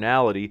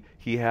rationality,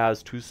 he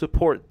has to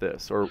support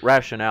this, or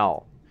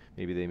rationale,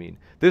 maybe they mean.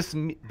 This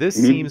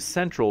seems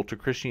central to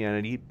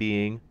Christianity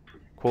being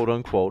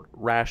quote-unquote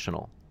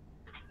rational.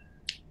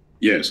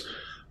 Yes.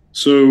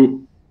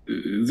 So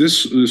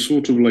this is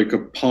sort of like a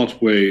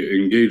pathway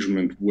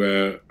engagement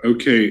where,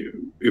 okay,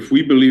 if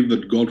we believe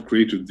that God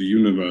created the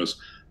universe,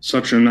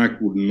 such an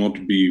act would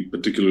not be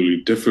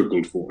particularly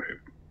difficult for him.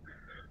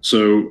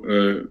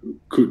 So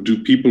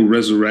do people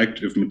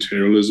resurrect if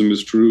materialism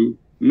is true?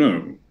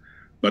 No.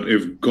 But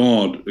if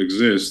God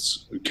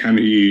exists, can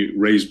he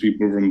raise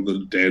people from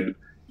the dead?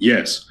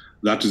 Yes.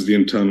 That is the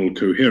internal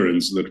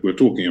coherence that we're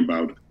talking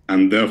about.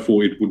 And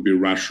therefore, it would be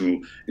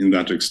rational in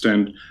that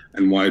extent,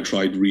 and why I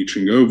tried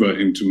reaching over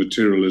into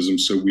materialism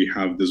so we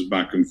have this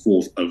back and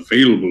forth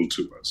available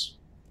to us.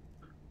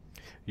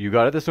 You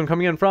got it. This one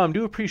coming in from,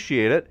 do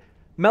appreciate it.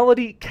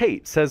 Melody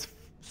Kate says,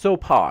 so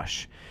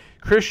Posh,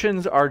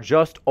 Christians are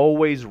just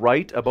always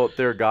right about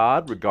their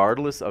God,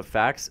 regardless of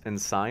facts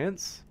and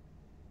science?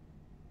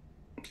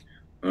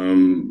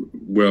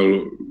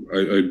 Well,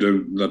 I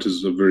don't. That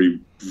is a very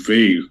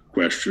vague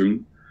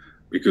question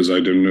because I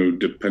don't know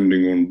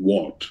depending on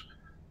what.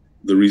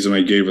 The reason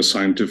I gave a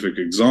scientific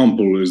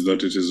example is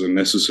that it is a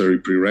necessary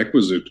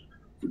prerequisite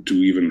to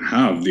even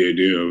have the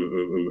idea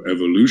of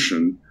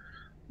evolution,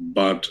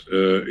 but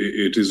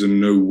it is in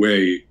no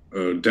way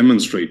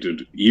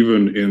demonstrated,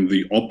 even in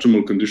the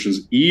optimal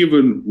conditions,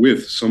 even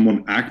with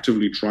someone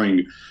actively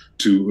trying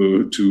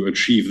to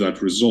achieve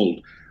that result.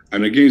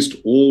 And against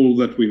all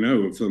that we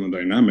know of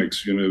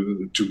thermodynamics,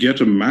 to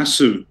get a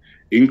massive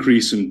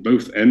increase in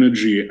both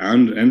energy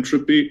and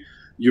entropy,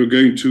 you're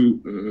going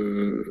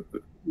to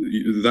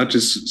that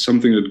is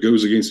something that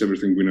goes against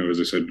everything we know, as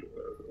I said,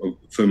 of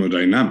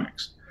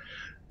thermodynamics.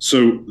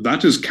 So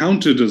that is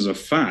counted as a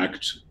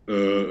fact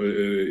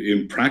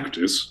in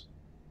practice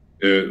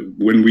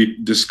when we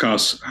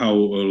discuss how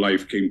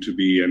life came to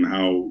be and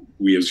how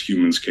we as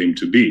humans came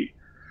to be.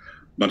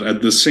 But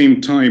at the same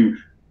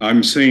time,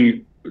 I'm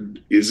saying,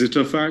 is it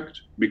a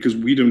fact? Because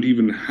we don't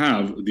even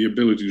have the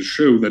ability to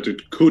show that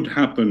it could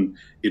happen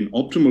in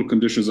optimal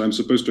conditions. I'm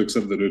supposed to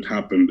accept that it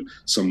happened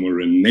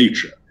somewhere in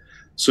nature.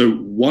 So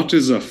what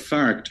is a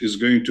fact is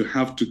going to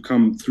have to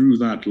come through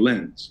that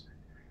lens.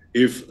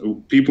 If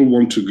people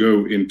want to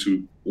go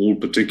into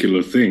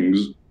particular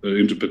things,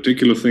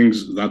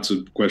 that's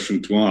a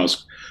question to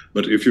ask.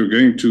 But if you're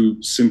going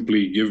to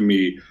simply give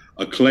me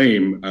a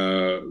claim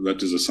that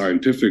is a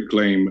scientific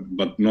claim,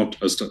 but not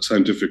a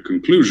scientific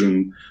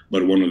conclusion,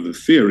 but one of the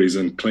theories,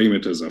 and claim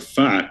it as a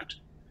fact,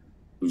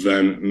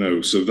 then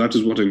no. So that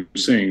is what I'm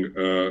saying.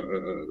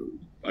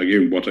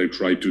 Again, what I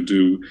try to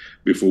do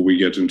before we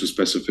get into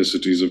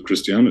specificities of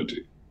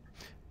Christianity.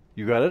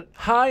 You got it.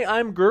 Hi,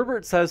 I'm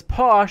Gerbert says,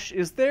 Posh,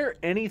 is there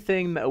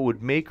anything that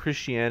would make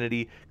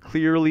Christianity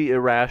clearly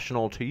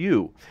irrational to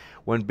you?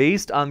 When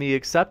based on the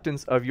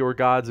acceptance of your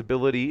God's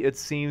ability, it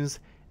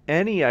seems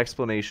any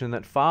explanation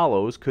that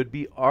follows could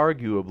be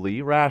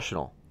arguably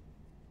rational.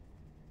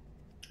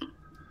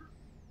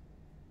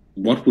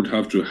 What would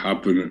have to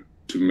happen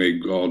to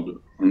make God,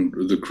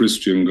 the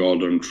Christian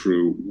God,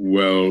 untrue?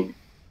 Well,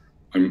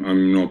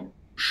 I'm not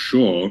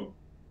sure.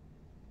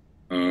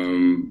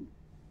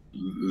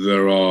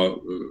 There are.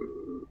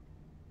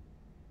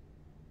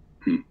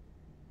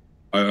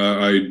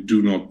 I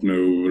do not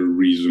know a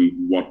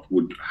reason what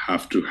would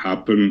have to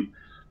happen,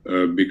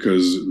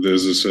 because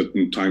there's a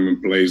certain time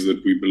and place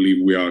that we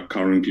believe we are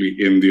currently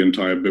in the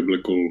entire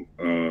biblical,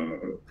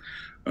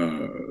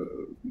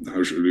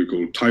 how should we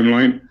call it,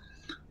 timeline,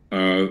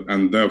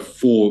 and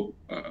therefore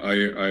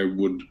I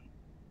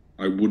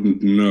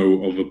wouldn't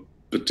know of a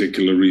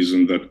particular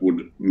reason that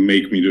would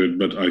make me do it,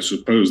 but I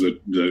suppose that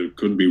there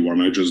could be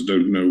one. I just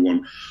don't know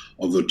one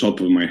off the top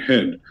of my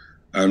head.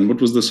 And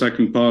what was the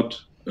second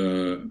part?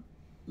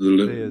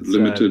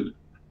 Limited.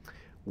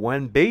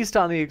 When based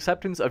on the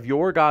acceptance of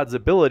your God's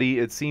ability,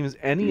 it seems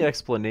any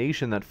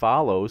explanation that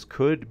follows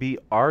could be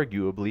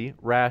arguably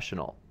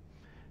rational.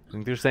 I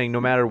think they're saying no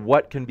matter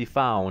what can be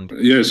found.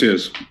 Yes,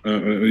 yes, I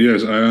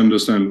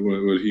understand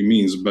what he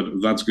means,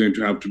 but that's going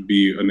to have to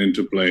be an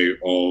interplay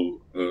of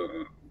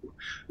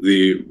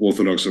the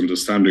Orthodox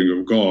understanding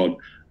of God,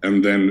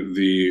 and then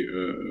the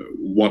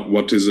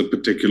what is a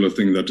particular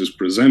thing that is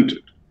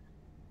presented.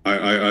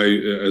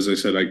 As I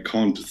said, I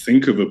can't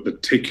think of a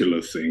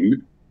particular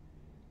thing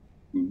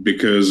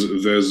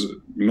because there's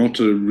not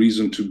a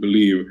reason to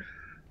believe,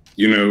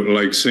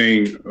 like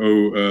saying,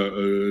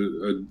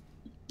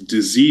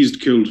 diseased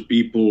killed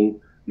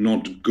people,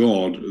 not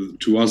God.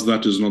 To us,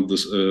 that is not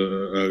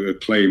a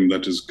claim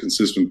that is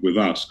consistent with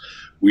us.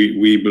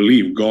 We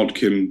believe God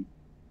can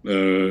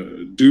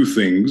do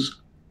things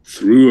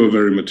through a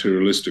very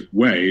materialistic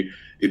way.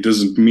 It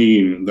doesn't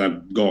mean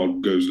that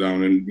God goes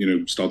down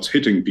and starts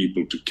hitting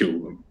people to kill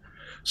them.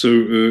 So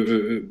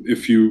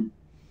if you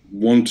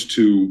want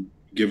to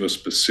give a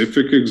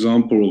specific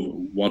example of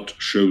what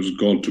shows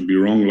God to be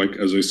wrong, like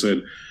as I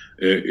said,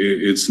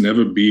 it's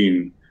never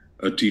been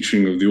a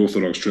teaching of the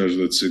Orthodox Church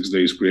that 6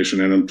 days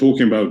creation, and I'm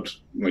talking about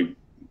like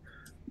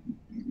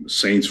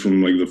saints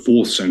from like the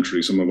 4th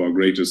century, some of our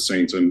greatest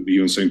saints, and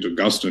even Saint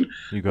Augustine,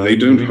 they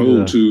don't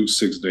hold to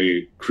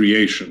 6-day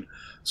creation.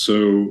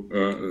 So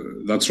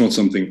that's not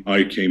something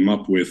I came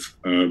up with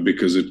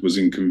because it was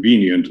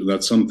inconvenient.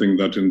 That's something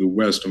that in the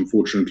West,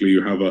 unfortunately,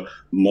 you have a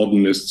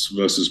modernists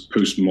versus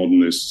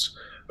postmodernists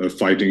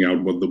fighting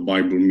out what the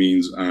Bible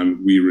means,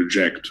 and we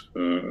reject.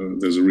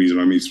 There's a reason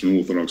I'm Eastern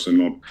Orthodox and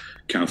not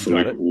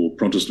Catholic or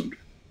Protestant.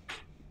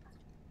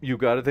 You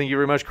got it. Thank you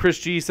very much. Chris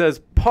G says,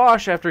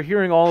 Posh, after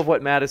hearing all of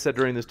what Matt has said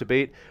during this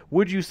debate,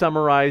 would you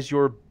summarize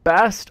your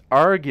best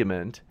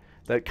argument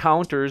that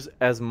counters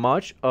as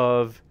much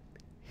of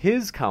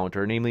his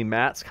counter, namely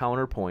Matt's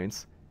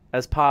counterpoints,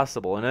 as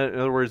possible? In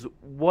other words,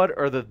 what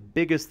are the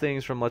biggest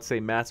things from, let's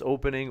say, Matt's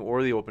opening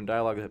or the open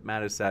dialogue that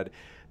Matt has said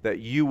that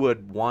you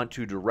would want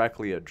to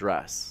directly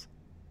address?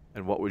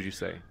 And what would you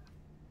say?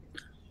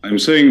 I'm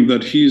saying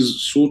that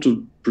he's sort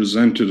of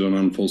presented an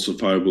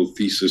unfalsifiable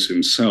thesis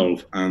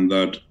himself, and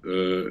that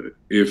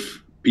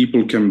if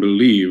people can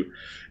believe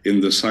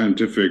in the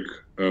scientific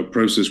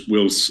process,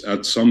 will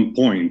at some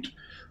point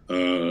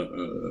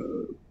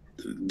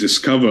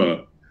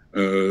discover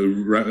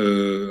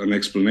an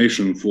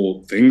explanation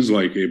for things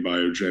like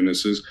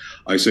abiogenesis.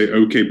 I say,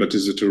 okay, but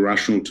is it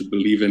irrational to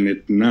believe in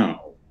it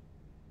now?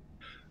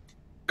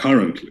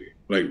 Currently,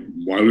 like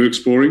while you're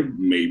exploring,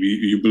 maybe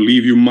you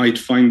believe you might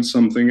find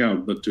something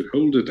out, but to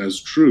hold it as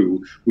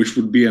true, which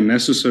would be a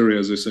necessary,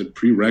 as I said,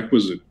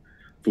 prerequisite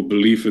for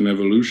belief in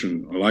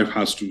evolution. Life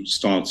has to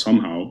start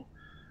somehow.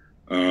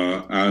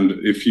 And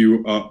if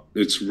you are,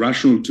 it's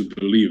rational to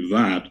believe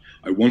that.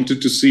 I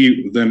wanted to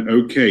see then,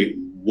 okay,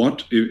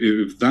 what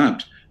if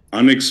that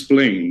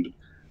unexplained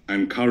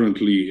and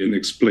currently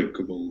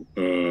inexplicable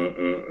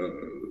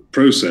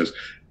process,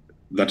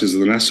 that is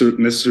the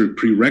necessary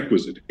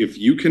prerequisite. If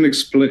you can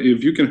explain,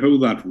 if you can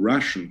hold that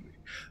rationally,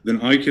 then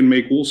I can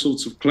make all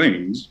sorts of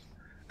claims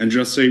and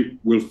just say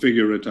we'll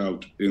figure it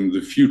out in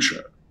the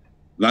future.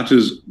 That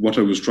is what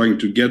I was trying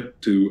to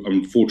get to.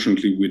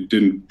 Unfortunately, we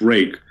didn't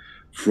break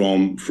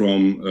from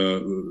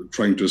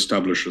trying to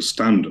establish a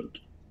standard.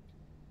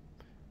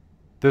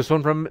 This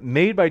one from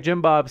Made by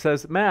Jim Bob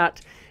says,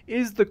 Matt,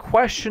 is the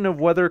question of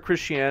whether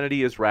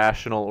Christianity is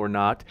rational or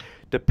not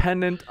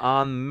dependent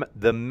on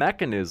the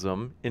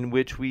mechanism in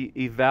which we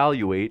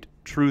evaluate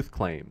truth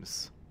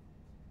claims?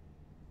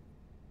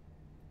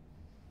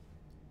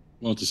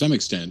 Well, to some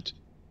extent,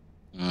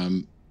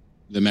 the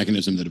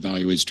mechanism that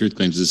evaluates truth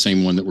claims is the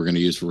same one that we're going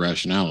to use for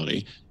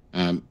rationality.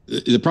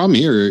 The problem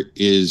here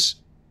is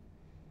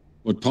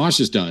what Posh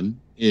has done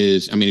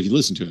is, I mean, if you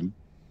listen to him,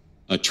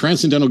 a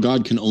transcendental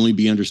God can only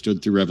be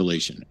understood through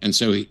revelation. And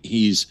so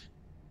he's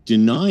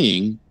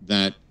denying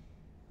that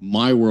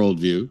my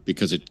worldview,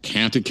 because it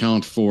can't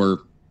account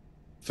for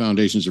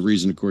foundations of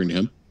reason, according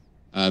to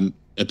him,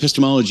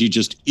 epistemology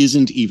just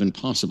isn't even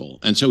possible.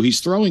 And so he's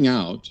throwing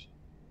out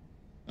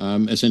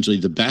essentially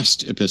the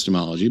best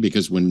epistemology,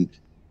 because when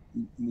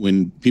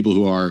people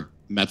who are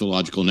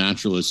methodological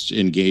naturalists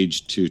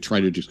engage to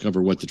try to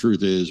discover what the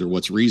truth is or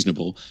what's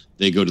reasonable,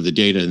 they go to the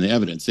data and the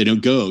evidence. They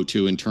don't go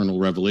to internal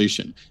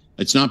revelation.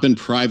 It's not been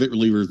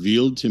privately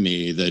revealed to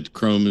me that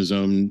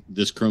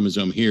this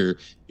chromosome here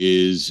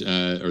is,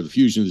 or the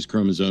fusion of this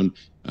chromosome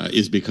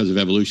is because of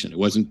evolution.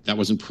 That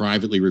wasn't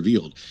privately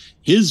revealed.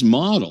 His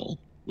model,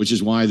 which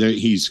is why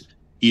he's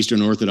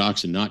Eastern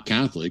Orthodox and not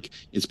Catholic,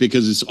 it's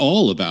because it's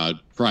all about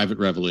private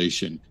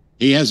revelation.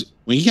 He has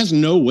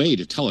no way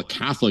to tell a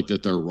Catholic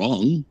that they're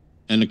wrong,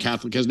 and a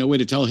Catholic has no way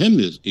to tell him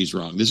that he's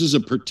wrong. This is a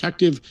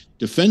protective,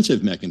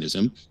 defensive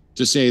mechanism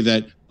to say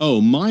that,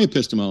 oh, my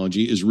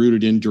epistemology is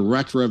rooted in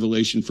direct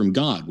revelation from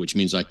God, which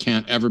means I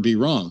can't ever be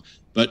wrong.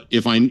 But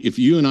if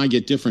you and I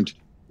get different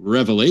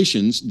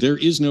revelations, there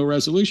is no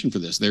resolution for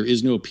this. There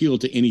is no appeal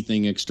to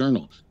anything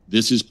external.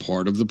 This is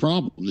part of the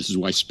problem. This is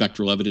why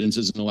spectral evidence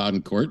isn't allowed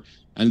in court.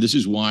 And this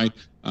is why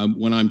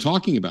when I'm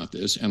talking about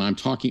this, and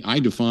I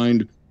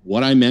defined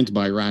what I meant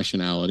by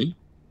rationality,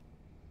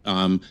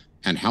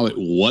 and how it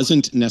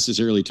wasn't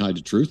necessarily tied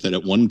to truth, that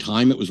at one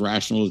time it was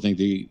rational to think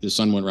the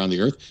sun went around the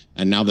earth,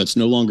 and now that's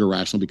no longer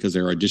rational because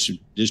there are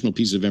additional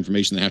pieces of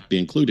information that have to be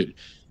included.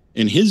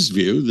 In his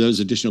view, those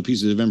additional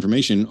pieces of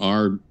information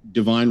are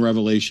divine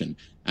revelation,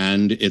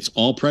 and it's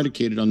all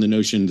predicated on the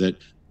notion that,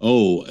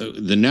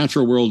 the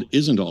natural world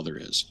isn't all there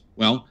is.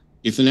 Well,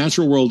 if the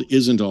natural world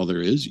isn't all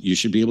there is, you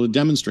should be able to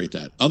demonstrate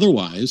that.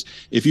 Otherwise,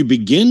 if you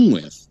begin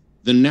with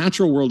the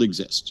natural world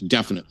exists,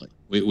 definitely.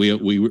 We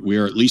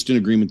are at least in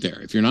agreement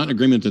there. If you're not in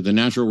agreement that the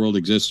natural world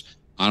exists,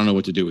 I don't know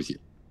what to do with you.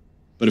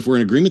 But if we're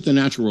in agreement the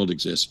natural world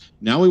exists,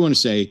 now we want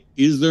to say,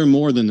 is there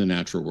more than the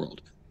natural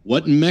world?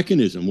 What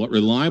mechanism, what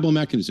reliable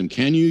mechanism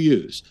can you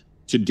use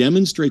to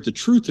demonstrate the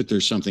truth that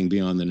there's something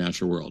beyond the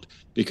natural world?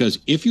 Because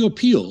if you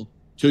appeal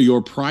to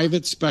your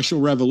private special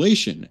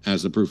revelation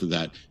as the proof of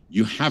that,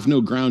 you have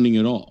no grounding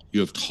at all. You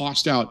have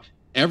tossed out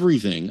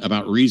everything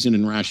about reason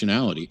and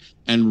rationality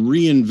and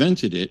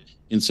reinvented it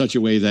in such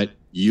a way that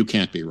you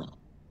can't be wrong.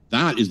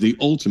 That is the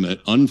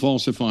ultimate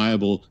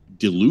unfalsifiable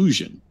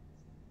delusion.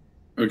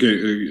 Okay,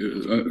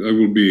 I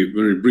will be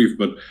very brief,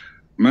 but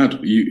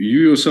Matt, you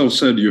yourself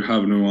said you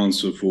have no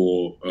answer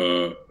for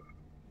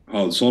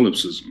hard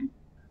solipsism.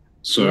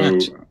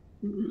 Correct.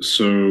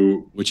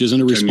 So which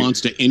isn't a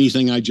response to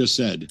anything I just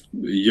said.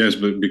 Yes,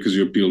 but because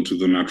you appeal to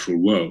the natural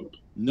world.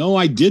 No,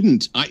 I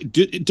didn't.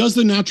 Does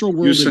the natural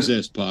world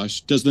exist,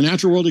 Posh? Does the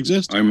natural world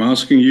exist? I'm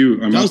asking you.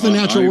 Does the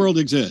natural world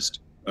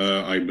exist?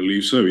 I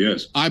believe so,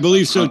 yes. I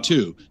believe so,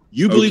 too.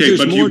 You believe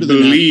there's more to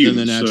than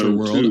the natural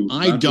world.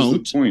 I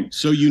don't.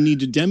 So you need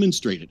to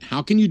demonstrate it.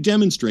 How can you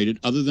demonstrate it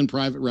other than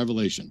private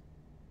revelation?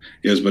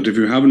 Yes, but if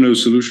you have no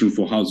solution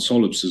for hard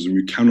solipsism,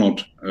 you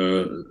cannot,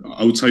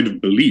 outside of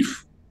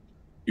belief,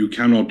 you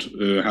cannot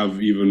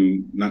have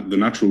even the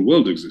natural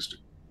world existing.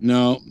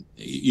 No,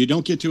 you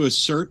don't get to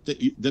assert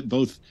that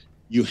both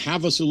you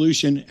have a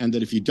solution and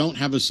that if you don't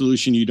have a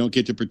solution, you don't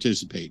get to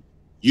participate.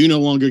 You no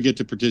longer get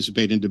to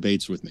participate in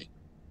debates with me.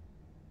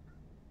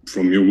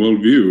 From your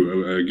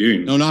worldview,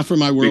 again. No, not from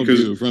my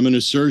worldview, from an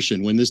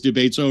assertion. When this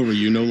debate's over,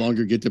 you no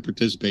longer get to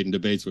participate in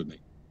debates with me.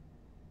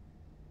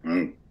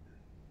 Oh.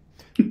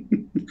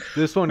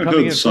 This one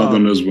coming in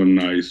Southerners were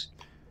nice.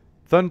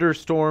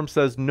 Thunderstorm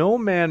says, no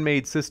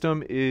man-made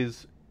system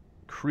is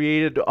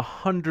created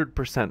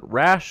 100%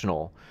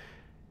 rational,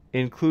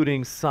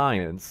 including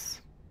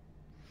science.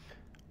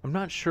 I'm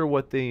not sure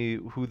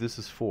who this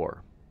is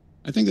for.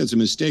 I think that's a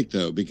mistake,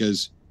 though,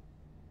 because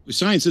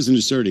science isn't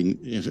asserting.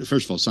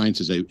 First of all, science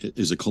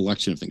is a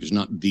collection of things. It's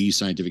not the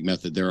scientific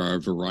method. There are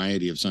a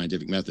variety of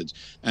scientific methods,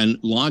 and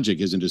logic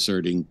isn't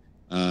asserting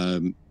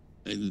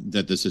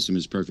that the system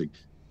is perfect.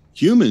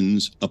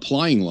 Humans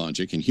applying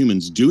logic and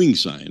humans doing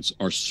science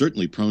are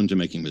certainly prone to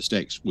making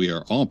mistakes. We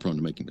are all prone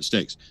to making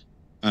mistakes.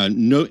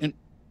 And not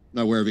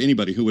aware of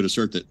anybody who would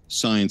assert that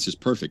science is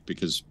perfect,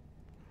 because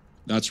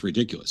that's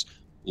ridiculous.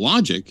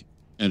 Logic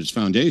and its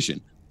foundation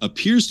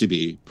appears to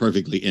be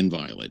perfectly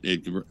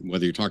inviolate,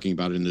 whether you're talking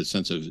about it in the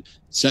sense of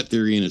set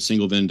theory in a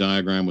single Venn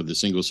diagram with a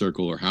single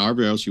circle, or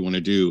however else you want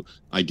to do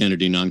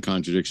identity,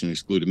 non-contradiction,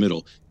 excluded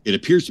middle. It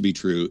appears to be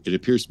true. It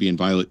appears to be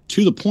inviolate,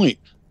 to the point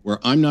where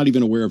I'm not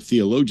even aware of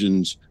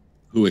theologians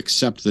who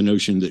accept the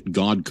notion that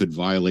God could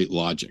violate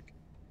logic.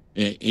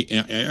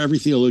 Every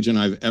theologian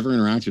I've ever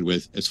interacted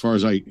with, as far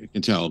as I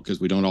can tell, because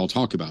we don't all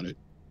talk about it,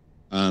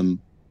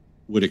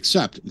 would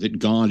accept that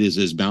God is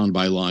as bound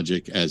by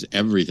logic as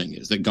everything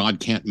is, that God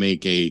can't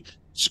make a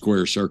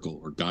square circle,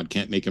 or God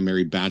can't make a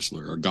married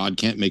bachelor, or God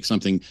can't make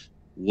something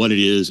what it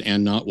is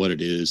and not what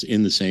it is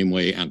in the same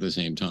way at the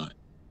same time.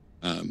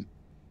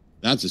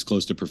 That's as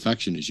close to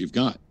perfection as you've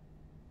got.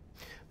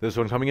 This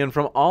one coming in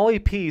from Ollie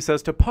P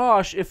says, to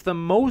Posh, if the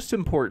most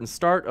important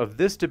start of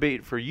this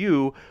debate for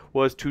you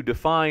was to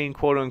define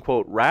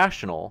quote-unquote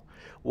rational,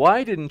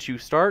 why didn't you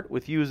start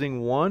with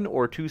using 1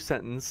 or 2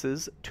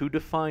 sentences to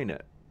define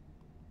it?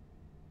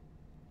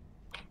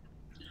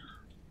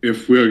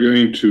 If we are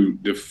going to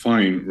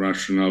define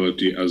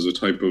rationality as a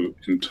type of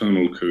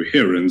internal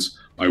coherence,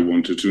 I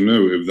wanted to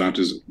know if that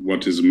is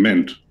what is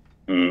meant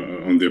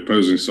on the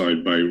opposing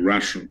side by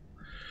rational.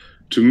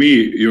 To me,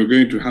 you're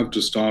going to have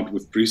to start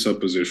with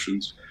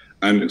presuppositions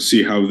and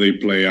see how they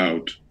play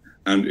out.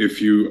 And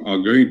if you are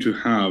going to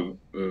have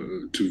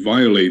to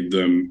violate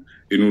them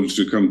in order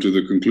to come to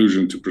the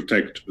conclusion to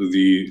protect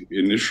the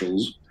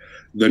initials,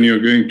 then you're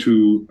going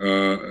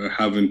to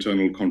have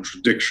internal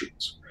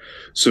contradictions.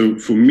 So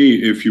for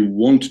me, if you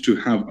want to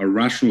have a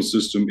rational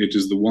system, it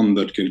is the one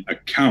that can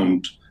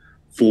account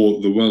for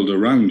the world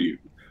around you.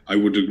 I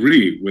would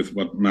agree with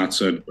what Matt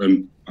said,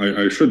 and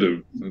I should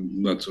have.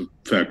 That's a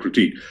fair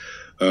critique.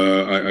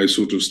 I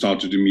sort of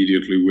started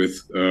immediately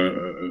with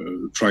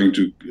trying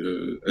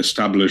to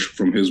establish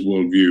from his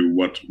worldview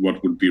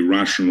what would be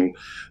rational,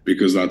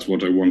 because that's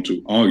what I want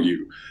to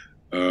argue.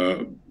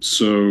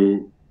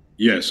 So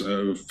yes,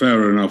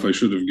 fair enough, I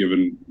should have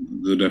given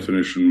the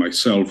definition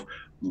myself,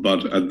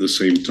 but at the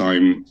same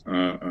time,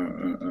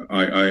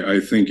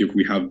 I think if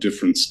we have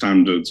different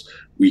standards,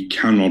 we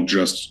cannot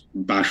just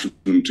bash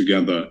them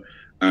together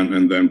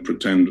and then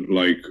pretend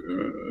like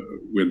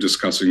we're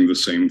discussing the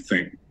same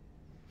thing.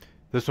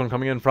 This one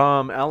coming in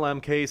from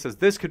LMK says,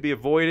 this could be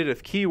avoided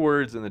if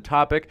keywords in the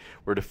topic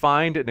were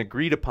defined and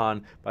agreed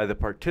upon by the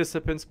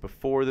participants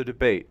before the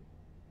debate.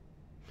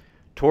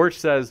 Torch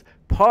says,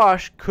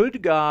 Posh,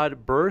 could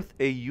God birth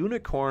a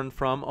unicorn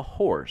from a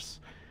horse?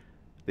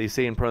 They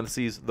say in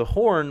parentheses, the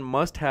horn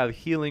must have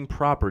healing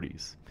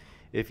properties.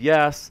 If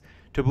yes,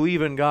 to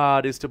believe in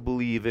God is to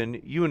believe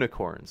in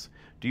unicorns.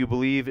 Do you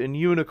believe in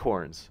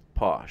unicorns,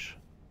 Posh?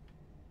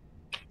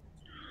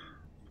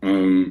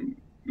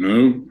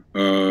 No.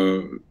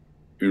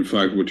 In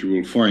fact, what you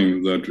will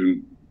find that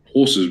in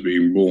horses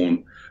being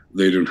born,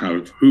 they don't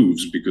have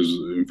hooves, because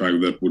in fact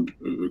that would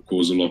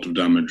cause a lot of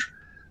damage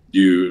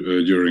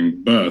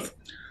during birth.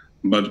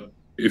 But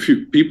if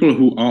people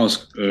who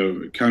ask,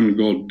 can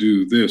God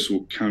do this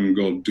or can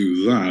God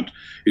do that,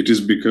 it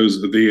is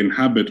because they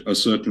inhabit a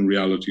certain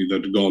reality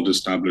that God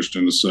established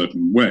in a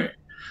certain way.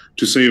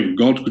 To say if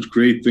God could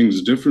create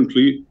things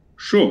differently,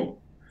 sure.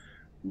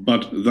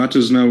 But that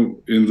is now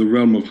in the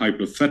realm of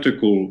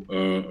hypothetical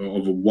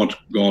of what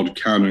God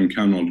can and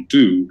cannot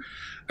do.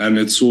 And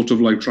it's sort of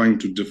like trying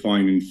to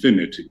define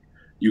infinity.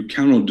 You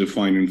cannot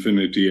define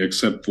infinity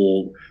except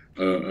for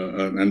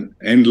an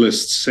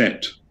endless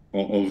set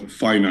of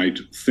finite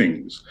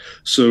things.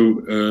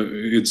 So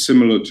it's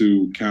similar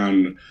to,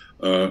 can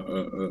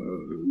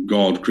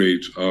God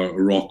create a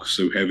rock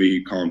so heavy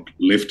he can't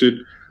lift it?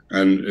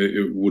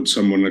 And would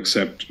someone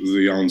accept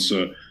the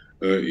answer,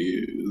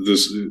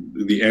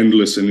 the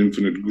endless and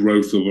infinite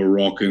growth of a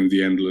rock and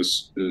the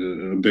endless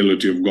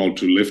ability of God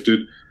to lift it?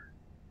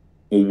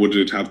 Or would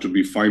it have to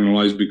be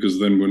finalized, because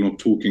then we're not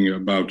talking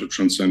about a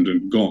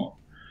transcendent God?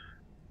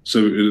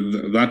 So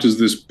that is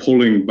this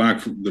pulling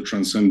back the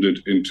transcendent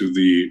into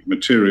the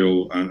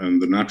material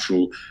and the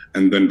natural,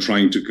 and then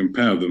trying to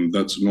compare them.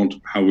 That's not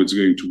how it's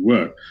going to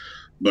work.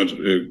 But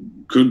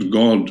could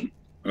God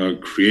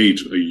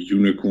create a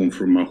unicorn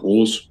from a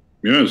horse?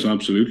 Yes,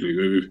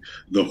 absolutely.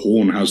 The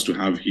horn has to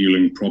have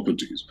healing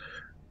properties.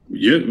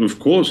 Yeah, of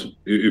course.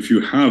 If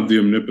you have the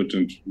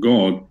omnipotent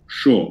God,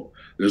 sure.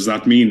 Does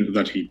that mean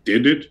that he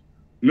did it?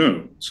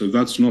 No. So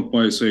that's not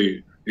why I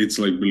say it's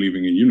like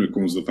believing in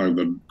unicorns, the fact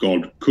that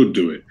God could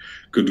do it.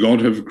 Could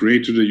God have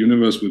created a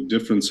universe with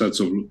different sets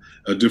of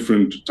a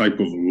different type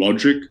of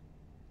logic?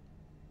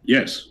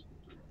 Yes.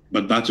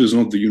 But that is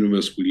not the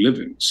universe we live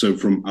in. So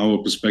from our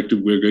perspective,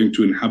 we're going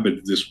to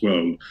inhabit this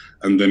world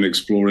and then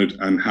explore it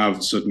and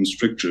have certain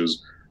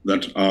strictures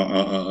that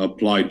are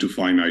applied to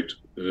finite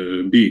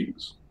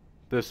beings.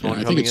 This one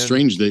I think it's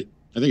strange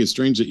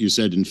that you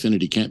said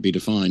infinity can't be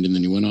defined, and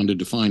then you went on to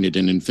define it.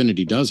 And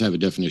infinity does have a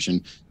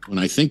definition. When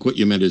I think what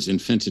you meant is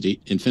infinity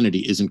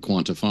isn't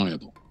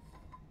quantifiable.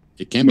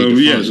 It can be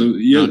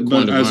defined. Yes,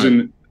 but as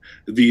in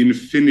the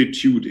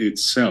infinitude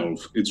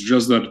itself, it's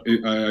just that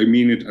I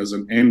mean it as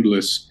an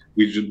endless.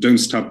 We don't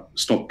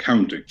stop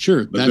counting.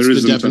 Sure, but that's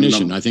the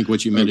definition. I think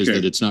what you meant is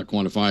that it's not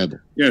quantifiable.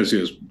 Yes,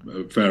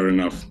 fair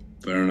enough.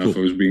 Fair enough.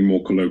 Cool. I was being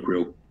more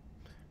colloquial.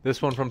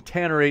 This one from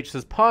Tanner H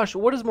says, Posh,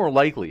 what is more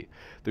likely?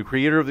 The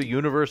creator of the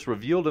universe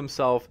revealed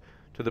himself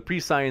to the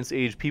pre-science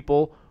age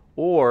people,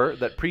 or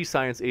that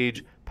pre-science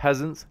age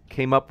peasants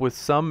came up with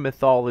some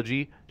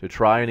mythology to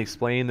try and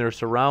explain their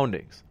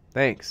surroundings?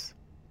 Thanks.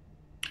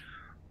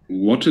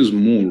 What is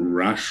more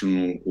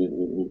rational,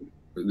 or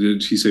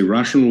did he say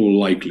rational or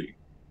likely?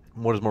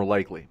 What is more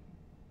likely?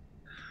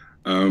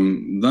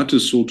 That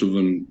is sort of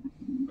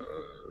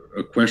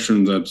a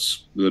question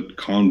that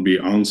can't be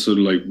answered.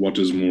 Like, what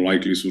is more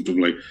likely? Sort of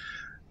like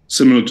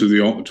similar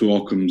to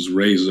Occam's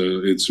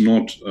razor. It's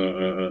not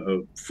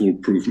a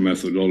foolproof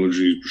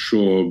methodology.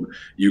 Sure,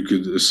 you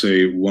could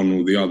say one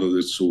or the other.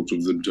 That's sort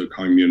of the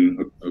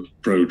Durkheimian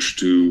approach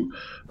to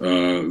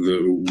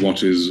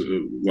what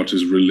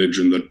is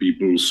religion, that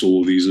people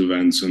saw these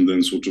events and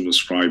then sort of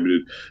ascribed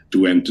it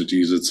to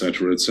entities,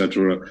 etc.,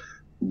 etc.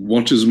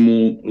 What is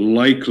more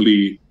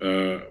likely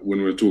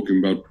when we're talking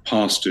about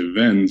past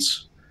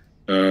events?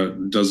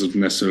 Doesn't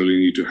necessarily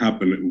need to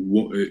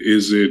happen.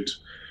 Is it?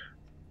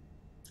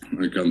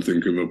 I can't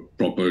think of a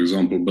proper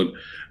example, but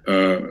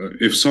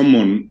if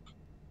someone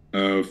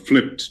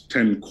flipped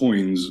 10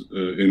 coins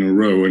in a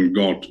row and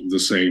got the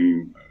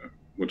same,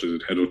 what is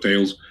it, head or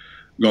tails?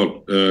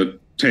 Got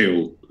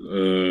tail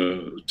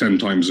 10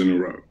 times in a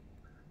row.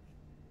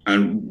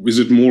 And is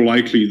it more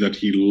likely that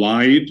he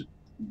lied,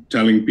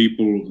 telling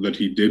people that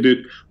he did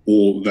it,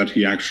 or that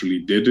he actually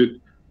did it?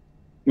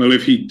 Well,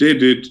 if he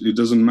did it, it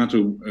doesn't matter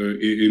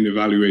in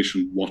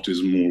evaluation what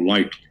is more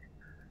likely.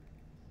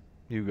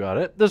 You got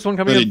it. This one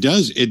coming in.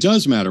 But it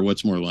does matter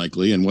what's more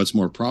likely and what's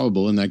more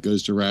probable, and that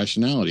goes to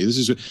rationality. This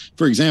is,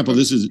 for example,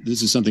 this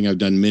is something I've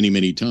done many,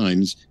 many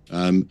times.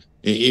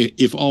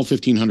 If all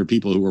 1,500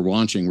 people who were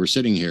watching were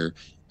sitting here,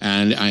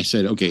 and I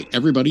said, okay,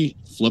 everybody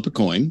flip a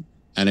coin,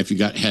 and if you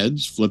got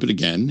heads, flip it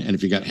again, and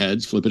if you got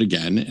heads, flip it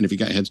again, and if you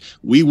got heads,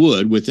 we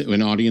would, with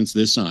an audience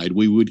this side,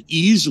 we would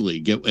easily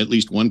get at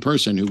least one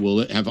person who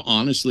will have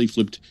honestly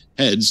flipped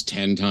heads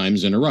 10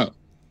 times in a row.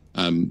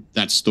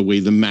 That's the way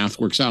the math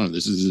works out. And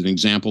this is an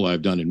example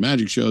I've done in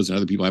magic shows, and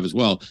other people have as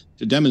well,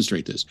 to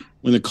demonstrate this.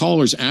 When the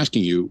caller's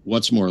asking you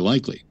what's more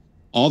likely,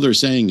 all they're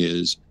saying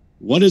is,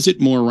 what is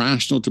it more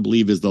rational to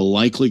believe is the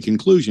likely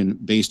conclusion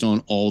based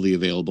on all the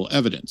available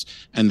evidence?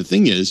 And the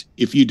thing is,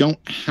 if you don't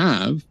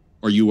have,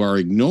 or you are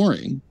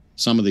ignoring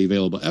some of the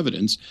available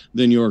evidence,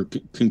 then your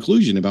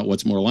conclusion about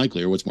what's more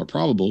likely or what's more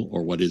probable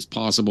or what is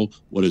possible,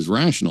 what is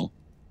rational,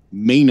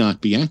 may not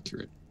be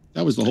accurate.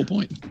 That was the whole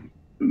point.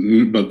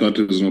 But that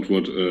is not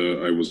what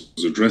I was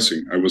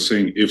addressing. I was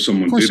saying if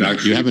someone did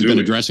actually, you haven't been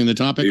addressing the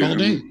topic all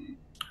day.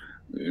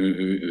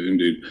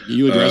 Indeed,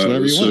 you address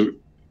whatever you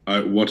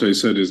want. What I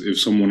said is if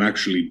someone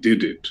actually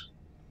did it.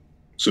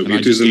 So and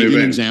it is an event.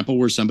 An example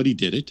where somebody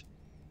did it.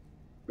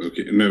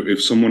 Okay, no,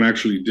 if someone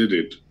actually did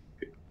it.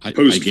 I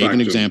gave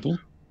an example.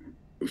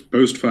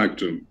 Post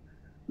factum,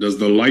 does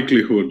the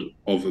likelihood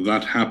of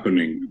that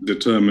happening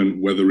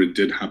determine whether it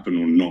did happen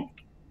or not?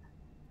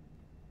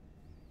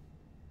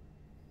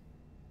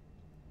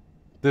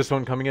 This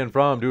one coming in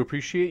from, do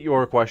appreciate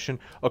your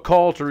question. A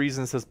Call to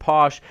Reason says,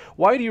 Posh,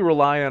 why do you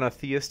rely on a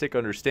theistic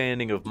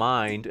understanding of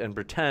mind and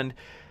pretend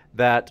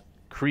that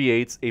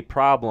creates a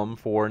problem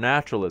for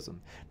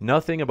naturalism?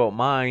 Nothing about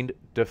mind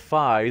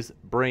defies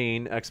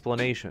brain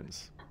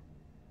explanations.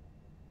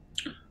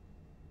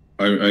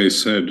 I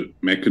said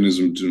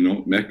mechanisms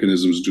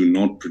do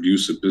not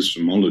produce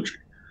epistemology.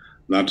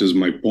 That is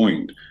my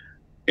point.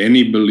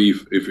 Any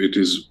belief, if it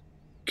is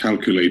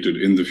calculated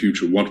in the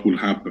future, what will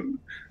happen?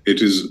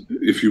 It is,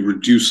 if you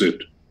reduce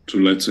it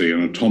to, let's say,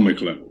 an atomic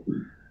level,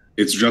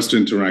 it's just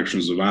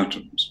interactions of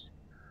atoms.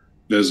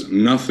 There's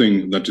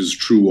nothing that is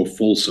true or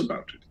false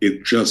about it.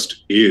 It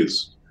just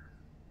is.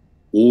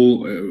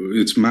 All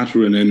it's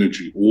matter and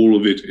energy. All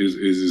of it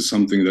is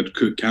something that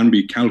can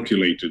be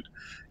calculated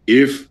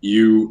if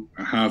you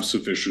have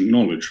sufficient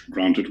knowledge.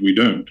 Granted, we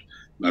don't.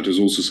 That is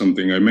also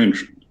something I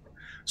mentioned.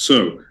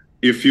 So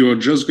if you are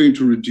just going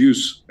to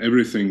reduce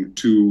everything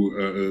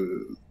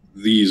to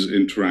these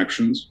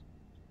interactions,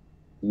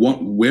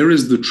 where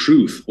is the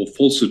truth or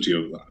falsity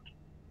of that?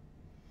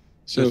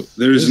 So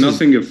there is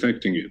nothing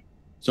affecting it.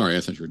 Sorry,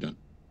 I thought you were done.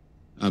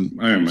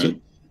 I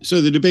am. So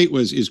the debate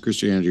was, is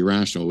Christianity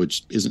rational,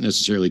 which isn't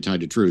necessarily tied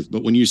to truth.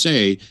 But when you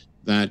say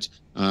that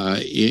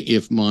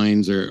if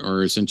minds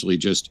are essentially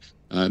just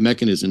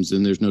mechanisms,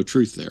 then there's no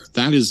truth there.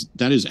 That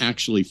is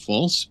actually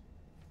false,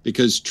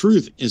 because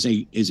truth is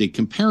a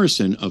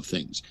comparison of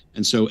things.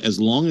 And so as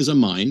long as a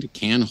mind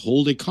can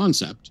hold a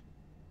concept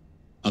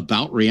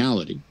about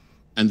reality,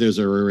 and there's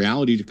a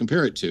reality to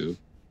compare it to,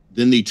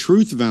 then the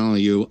truth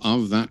value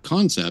of that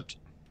concept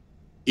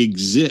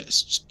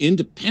exists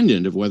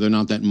independent of whether or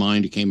not that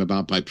mind came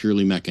about by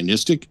purely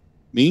mechanistic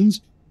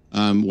means,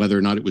 whether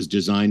or not it was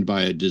designed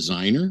by a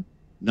designer.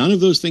 None of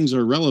those things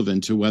are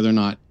relevant to whether or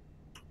not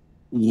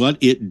what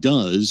it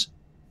does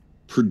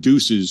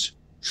produces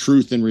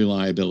truth and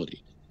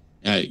reliability.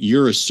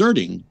 You're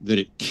asserting that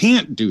it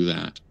can't do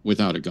that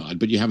without a God,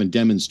 but you haven't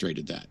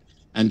demonstrated that.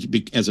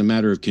 And as a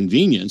matter of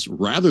convenience,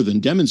 rather than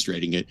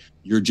demonstrating it,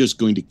 you're just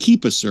going to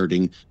keep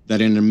asserting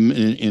that in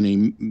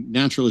a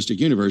naturalistic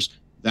universe,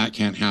 that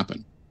can't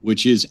happen,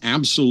 which is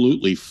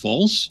absolutely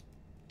false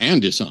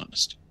and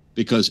dishonest.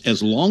 Because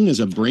as long as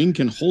a brain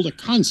can hold a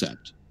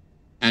concept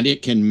and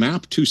it can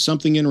map to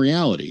something in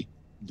reality,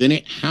 then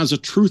it has a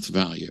truth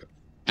value.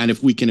 And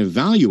if we can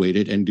evaluate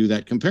it and do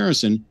that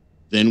comparison,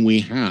 then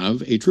we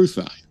have a truth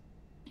value.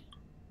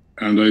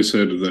 And I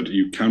said that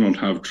you cannot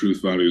have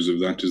truth values if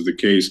that is the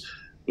case.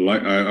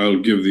 Like I'll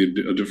give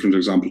a different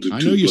example to 2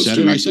 plus 2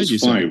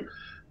 equals 5.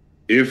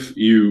 If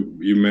you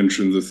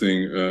mentioned the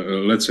thing,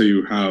 let's say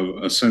you have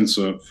a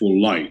sensor for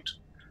light,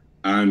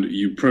 and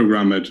you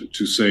program it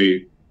to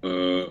say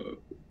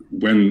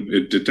when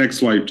it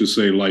detects light to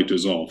say light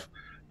is off,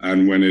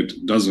 and when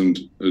it doesn't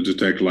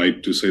detect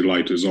light to say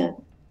light is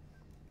on.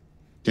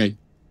 Okay.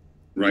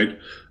 Right.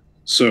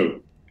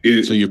 So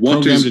you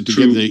programmed it to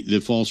give the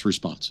false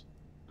response.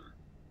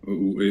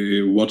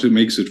 What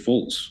makes it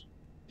false?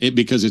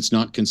 Because it's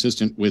not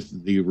consistent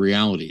with the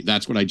reality.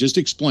 That's what I just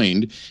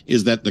explained,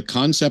 is that the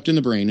concept in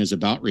the brain is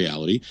about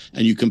reality,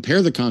 and you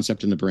compare the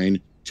concept in the brain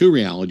to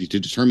reality to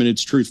determine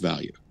its truth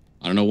value.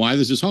 I don't know why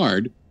this is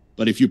hard,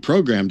 but if you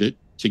programmed it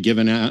to give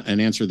an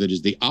answer that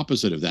is the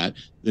opposite of that,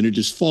 then it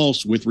is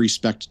false with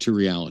respect to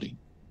reality.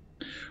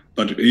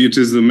 But it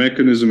is the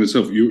mechanism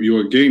itself. You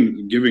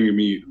again giving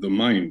me the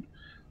mind.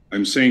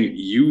 I'm saying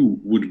you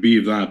would be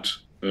that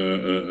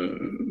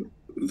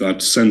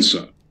that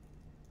sensor.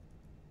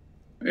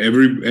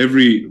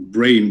 Every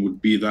brain would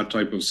be that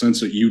type of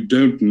sensor. You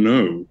don't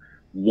know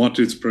what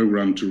it's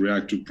programmed to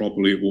react to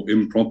properly or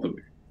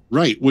improperly.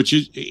 Right, which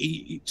is,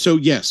 so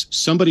yes,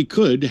 somebody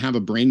could have a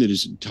brain that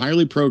is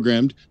entirely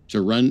programmed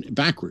to run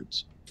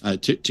backwards,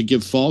 to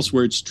give false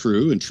where it's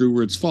true and true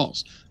where it's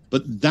false.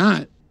 But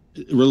that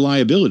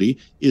reliability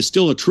is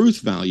still a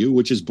truth value,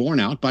 which is borne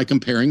out by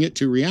comparing it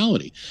to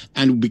reality.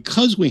 And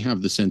because we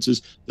have the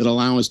senses that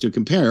allow us to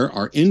compare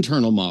our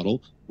internal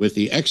model with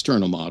the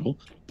external model,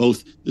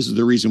 this is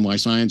the reason why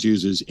science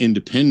uses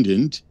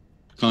independent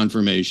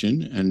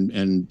confirmation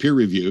and peer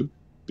review.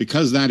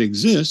 Because that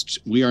exists,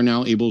 we are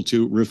now able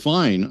to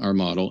refine our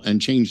model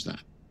and change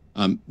that.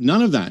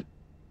 None of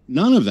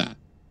that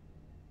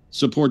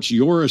supports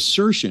your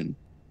assertion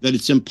that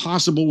it's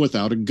impossible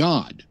without a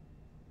God.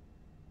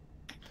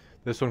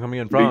 This one coming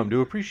in from,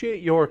 do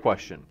appreciate your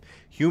question.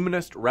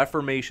 Humanist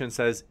Reformation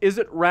says, is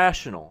it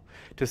rational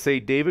to say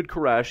David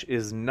Koresh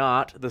is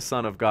not the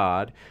Son of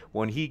God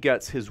when he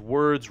gets his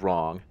words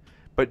wrong,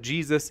 but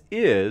Jesus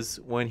is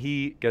when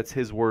he gets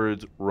his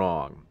words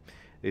wrong?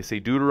 They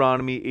say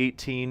Deuteronomy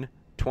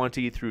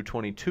 18:20 through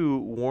 22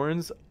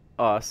 warns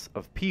us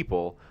of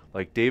people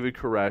like David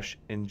Koresh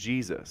and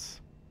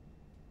Jesus.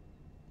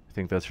 I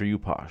think that's for you,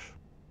 Posh.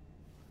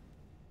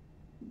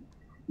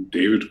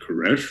 David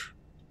Koresh?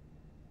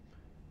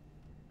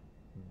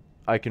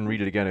 I can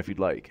read it again if you'd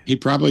like. He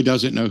probably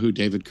doesn't know who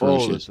David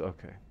Koresh is.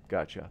 Okay,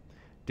 gotcha.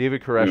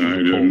 David Koresh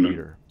is a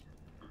co-leader.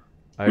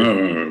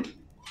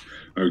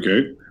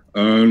 Okay.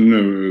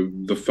 No,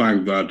 the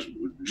fact that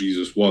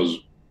Jesus was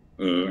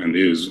and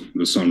is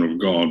the Son of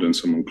God, and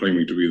someone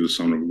claiming to be the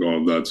Son of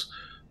God, that's,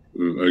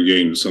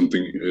 again,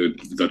 something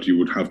that you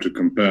would have to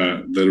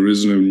compare. There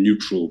is no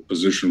neutral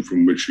position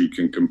from which you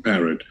can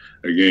compare it.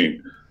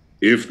 Again,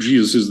 if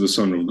Jesus is the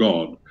Son of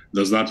God,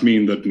 does that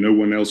mean that no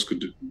one else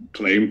could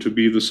claim to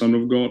be the Son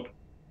of God?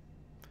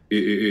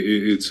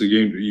 It's,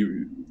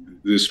 again,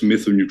 this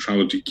myth of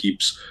neutrality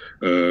keeps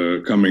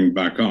coming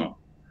back up.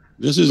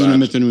 This isn't a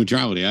myth of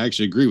neutrality. I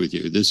actually agree with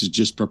you. This is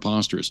just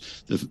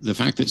preposterous. The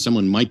fact that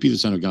someone might be the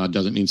Son of God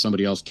doesn't mean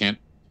somebody else can't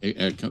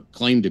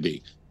claim to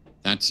be.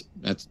 That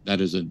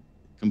is a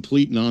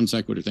complete non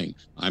sequitur thing.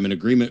 I'm in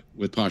agreement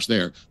with Posh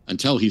there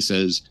until he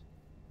says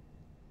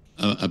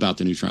about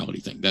the neutrality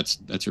thing.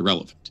 That's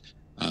irrelevant.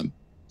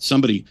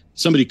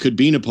 Somebody could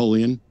be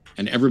Napoleon,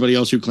 and everybody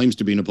else who claims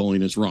to be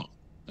Napoleon is wrong.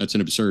 That's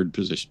an absurd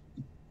position.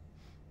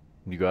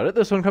 You got it.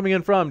 This one coming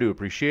in from, do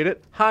appreciate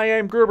it. Hi,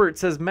 I'm Gerbert.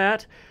 Says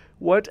Matt,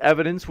 what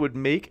evidence would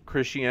make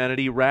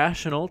Christianity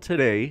rational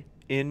today,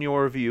 in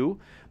your view,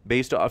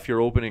 based off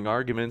your opening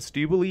arguments? Do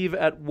you believe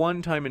at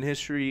one time in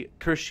history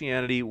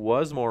Christianity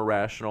was more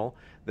rational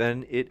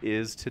than it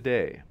is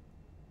today?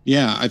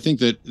 Yeah, I think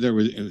that there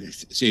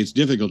was. See, it's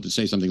difficult to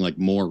say something like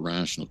more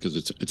rational because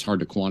it's hard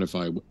to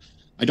quantify.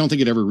 I don't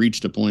think it ever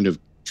reached a point of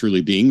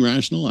truly being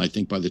rational. I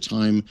think by the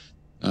time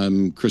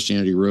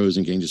Christianity rose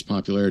and gained its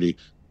popularity,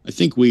 I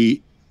think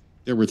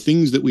there were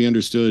things that we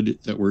understood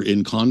that were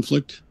in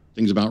conflict,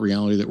 things about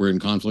reality that were in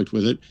conflict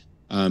with it.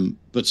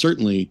 But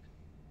certainly,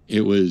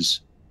 it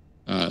was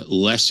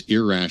less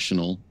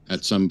irrational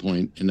at some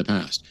point in the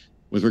past.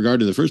 With regard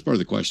to the first part of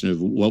the question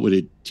of what would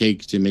it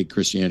take to make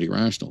Christianity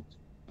rational,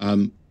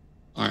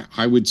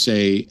 I would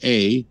say,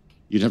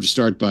 you'd have to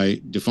start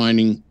by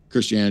defining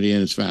Christianity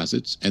and its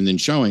facets, and then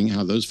showing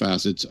how those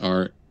facets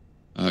are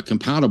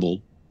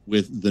compatible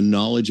with the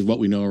knowledge of what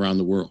we know around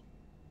the world.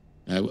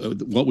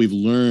 What we've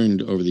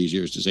learned over these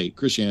years to say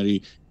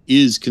Christianity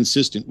is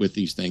consistent with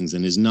these things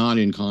and is not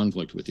in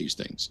conflict with these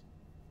things.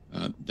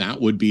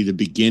 That would be the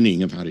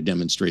beginning of how to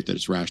demonstrate that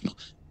it's rational.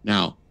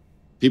 Now,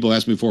 people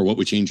ask me before, what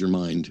would change your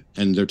mind?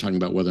 And they're talking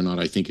about whether or not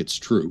I think it's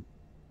true.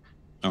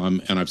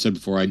 And I've said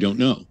before, I don't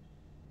know.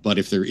 But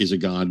if there is a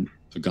God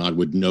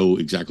would know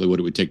exactly what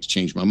it would take to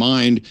change my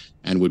mind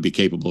and would be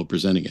capable of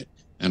presenting it.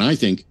 And I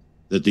think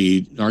that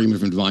the argument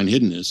from divine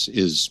hiddenness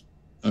is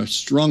a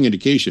strong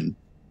indication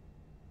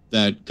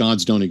that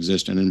gods don't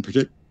exist, and in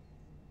particular,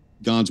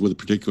 gods with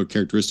particular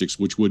characteristics,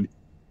 which would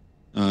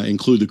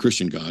include the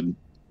Christian God,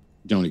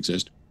 don't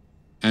exist.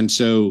 And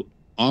so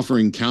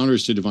offering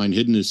counters to divine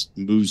hiddenness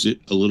moves it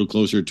a little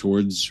closer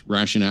towards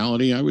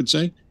rationality, I would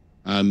say.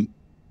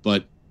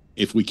 But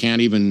if we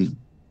can't even,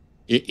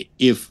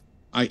 if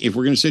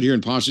we're going to sit here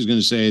and Posh is going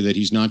to say that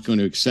he's not going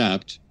to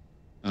accept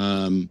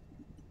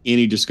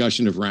any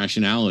discussion of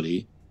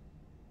rationality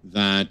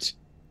that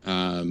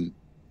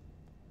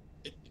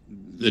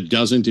that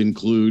doesn't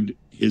include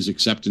his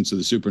acceptance of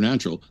the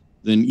supernatural,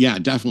 then yeah,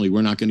 definitely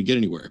we're not going to get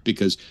anywhere,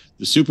 because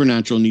the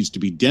supernatural needs to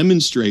be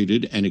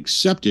demonstrated and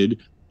accepted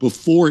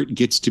before it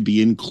gets to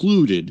be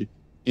included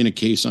in a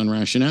case on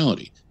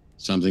rationality,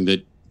 something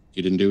that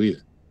he didn't do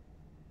either.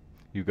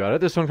 You got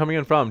it. This one coming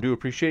in from, do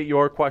appreciate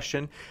your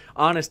question.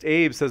 Honest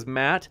Abe says,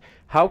 Matt,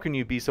 how can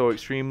you be so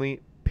extremely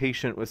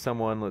patient with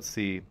someone, let's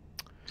see,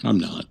 I'm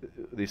not,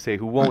 they say,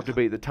 who won't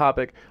debate the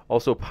topic?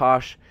 Also,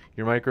 Posh,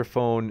 your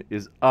microphone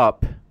is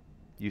up.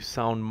 You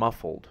sound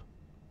muffled.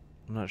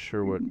 I'm not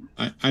sure what.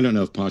 I don't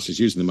know if Posh is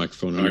using the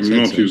microphone. I'm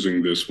not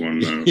using this one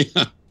now.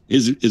 Yeah,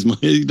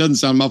 it doesn't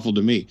sound muffled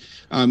to me.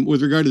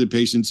 With regard to the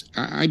patience,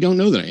 I don't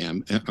know that I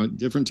am. At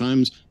different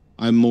times,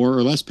 I'm more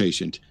or less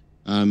patient.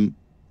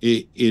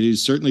 It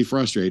is certainly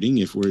frustrating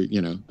if we're,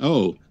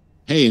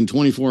 hey, in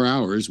 24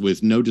 hours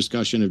with no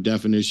discussion of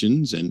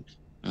definitions and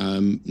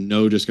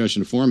no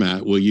discussion of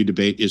format, will you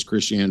debate, is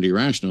Christianity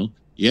rational?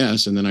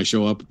 Yes. And then I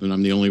show up and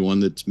I'm the only one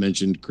that's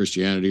mentioned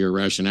Christianity or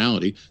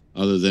rationality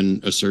other than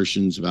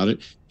assertions about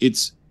it.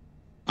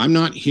 I'm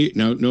not here.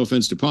 No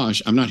offense to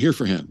Posh. I'm not here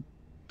for him.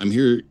 I'm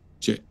here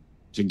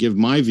to give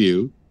my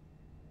view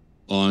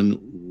on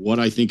what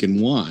I think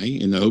and why,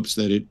 in the hopes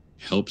that it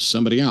helps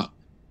somebody out.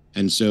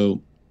 And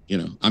so,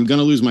 I'm going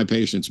to lose my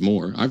patience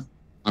more. I've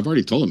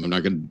already told him I'm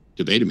not going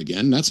to debate him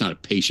again. That's not a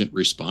patient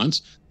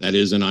response. That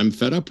is an I'm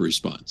fed up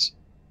response.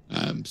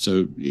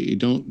 So you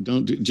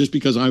don't just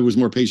because I was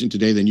more patient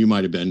today than you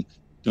might have been,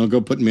 don't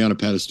go putting me on a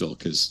pedestal,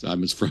 because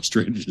I'm as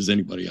frustrated as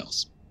anybody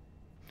else.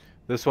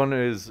 This one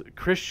is,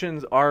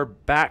 Christians are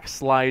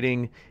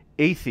backsliding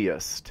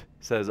atheist.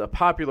 Says, a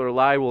popular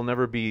lie will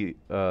never be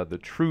the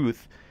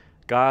truth.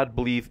 God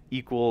belief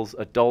equals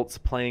adults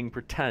playing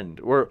pretend.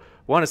 Or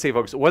want to say,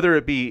 folks, whether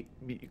it be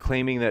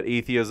claiming that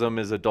atheism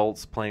is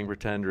adults playing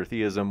pretend or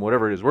theism,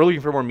 whatever it is, we're looking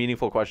for more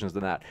meaningful questions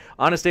than that.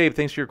 Honest Abe,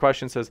 thanks for your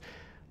question. Says,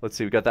 let's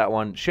see, we got that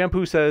one.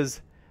 Shampoo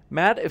says,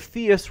 Matt, if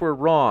theists were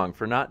wrong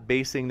for not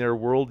basing their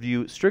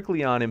worldview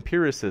strictly on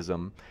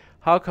empiricism,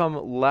 how come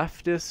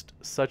leftists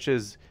such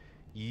as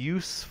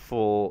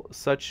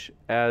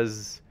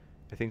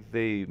I think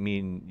they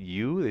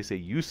mean they say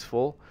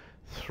useful,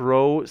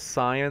 throw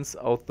science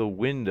out the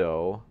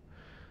window?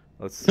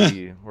 Let's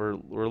see.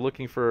 we're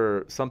looking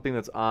for something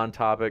that's on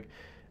topic.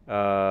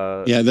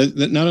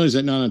 That not only is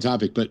that not on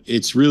topic, but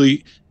it's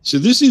really, so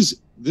this is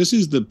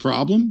the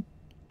problem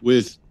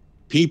with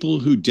people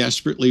who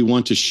desperately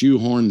want to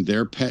shoehorn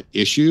their pet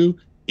issue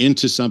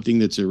into something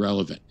that's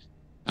irrelevant.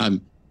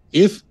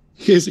 If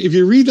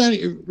you read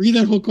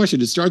that whole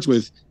question, it starts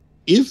with,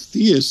 if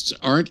theists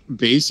aren't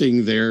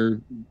basing their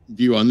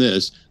view on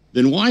this,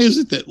 then why is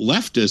it that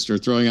leftists are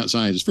throwing out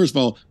science? First of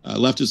all,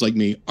 leftists like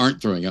me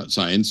aren't throwing out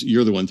science.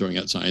 You're the one throwing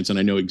out science, and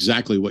I know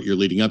exactly what you're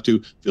leading up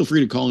to. Feel free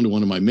to call into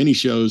one of my mini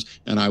shows,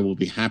 and I will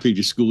be happy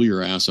to school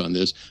your ass on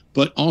this.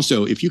 But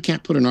also, if you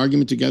can't put an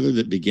argument together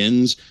that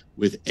begins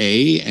with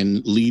A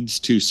and leads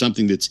to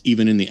something that's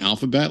even in the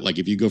alphabet, like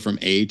if you go from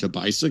A to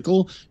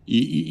bicycle,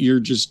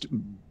 you're just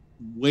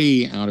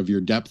way out of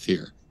your depth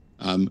here.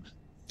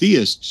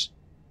 Theists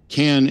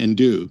can and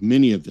do,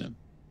 many of them,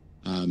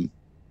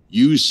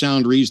 use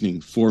sound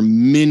reasoning for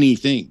many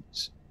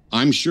things.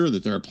 I'm sure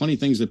that there are plenty of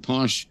things that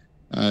Posh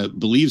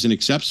believes and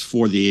accepts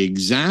for the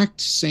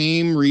exact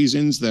same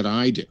reasons that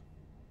I do.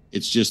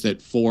 It's just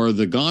that for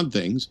the God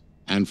things,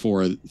 And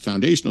for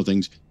foundational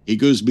things, he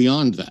goes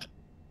beyond that.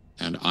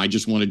 And I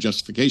just want a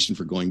justification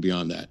for going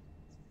beyond that.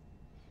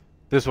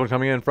 This one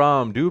coming in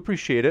from, do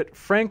appreciate it,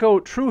 Franco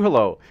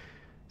Trujillo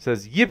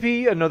says,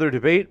 yippee, another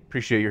debate.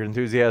 Appreciate your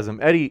enthusiasm.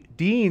 Eddie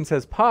Dean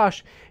says,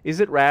 Posh, is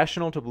it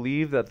rational to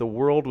believe that the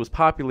world was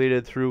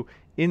populated through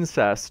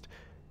incest?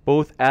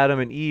 Both Adam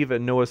and Eve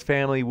and Noah's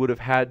family would have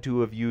had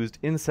to have used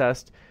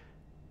incest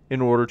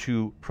in order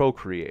to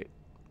procreate.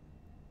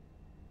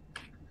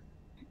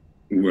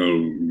 Well,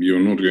 you're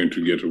not going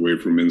to get away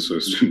from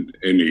incest in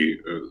any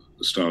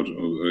start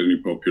of any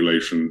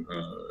population,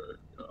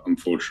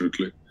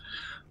 unfortunately.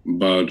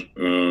 But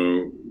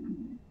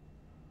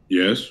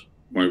yes,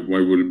 why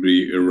would it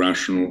be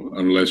irrational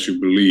unless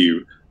you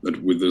believe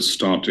that with the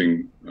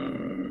starting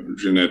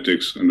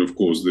genetics, and of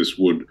course this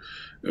would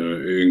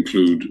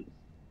include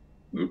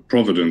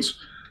providence,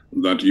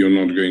 that you're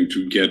going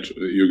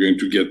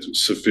to get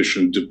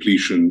sufficient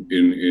depletion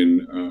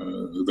in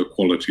the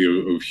quality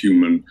of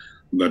human,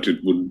 that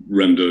it would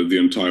render the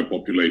entire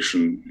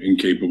population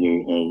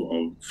incapable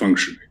of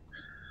functioning.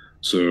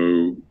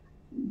 So,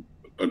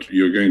 but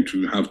you're going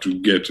to have to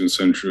get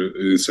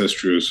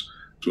incestuous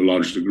to a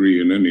large degree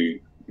in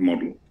any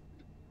model.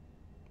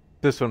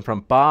 This one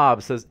from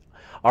Bob says,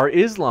 are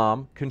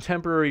Islam,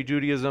 contemporary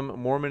Judaism,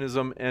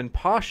 Mormonism, and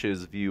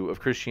Posh's view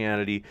of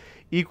Christianity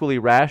equally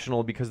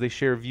rational because they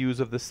share views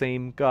of the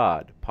same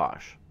God,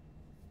 Posh?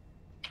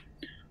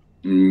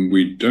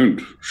 We don't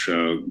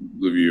share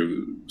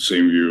the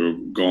same view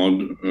of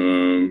God.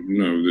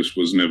 No, this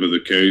was never the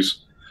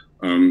case.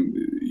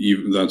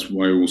 That's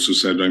why I also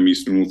said I'm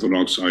Eastern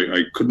Orthodox.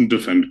 I couldn't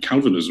defend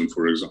Calvinism,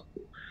 for example.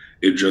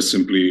 It just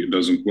simply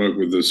doesn't work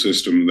with the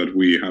system that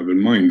we have in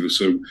mind.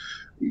 So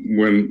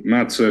when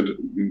Matt said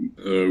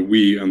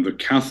we and the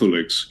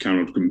Catholics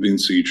cannot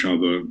convince each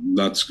other,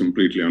 that's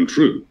completely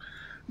untrue,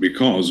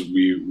 because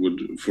we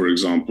would, for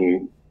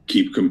example,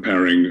 keep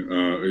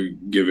comparing,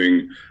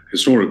 giving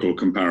historical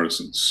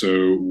comparisons.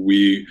 So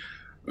we,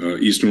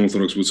 Eastern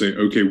Orthodox, would say,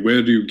 okay,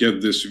 where do you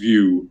get this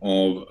view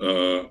of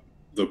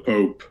the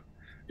Pope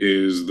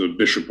is the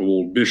bishop of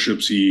all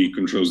bishops, he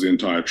controls the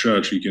entire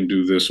church, he can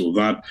do this or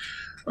that,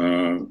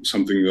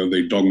 something that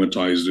they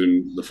dogmatized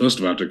in the First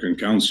Vatican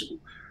Council.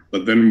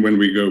 But then when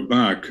we go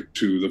back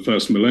to the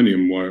first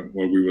millennium, where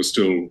we were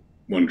still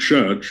one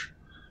church,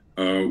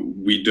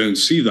 we don't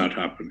see that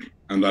happening.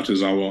 And that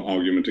is our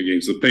argument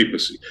against the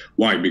papacy.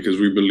 Why? Because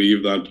we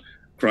believe that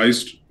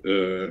Christ,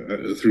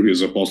 through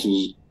his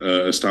apostles,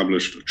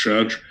 established a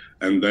church,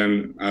 and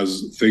then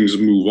as things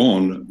move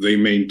on, they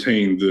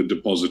maintain the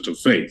deposit of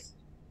faith.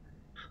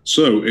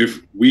 So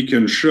if we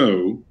can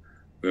show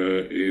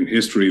in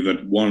history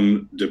that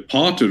one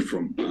departed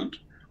from that,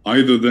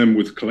 either them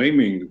with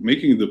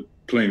making the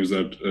claims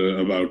that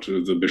about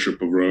the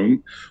Bishop of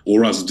Rome,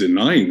 or us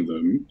denying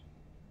them,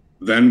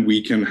 then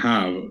we can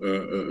have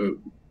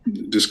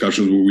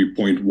discussions where we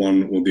point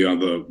one or the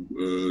other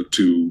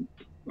to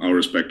our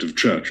respective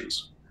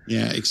churches.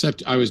 Yeah,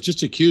 except I was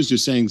just accused of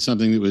saying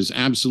something that was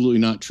absolutely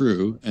not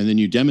true, and then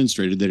you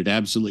demonstrated that it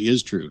absolutely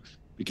is true,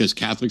 because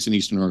Catholics and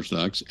Eastern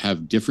Orthodox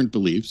have different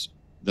beliefs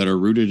that are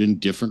rooted in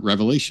different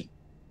revelation.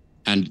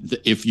 And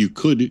if you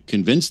could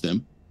convince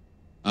them,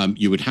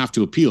 you would have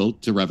to appeal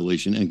to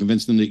revelation and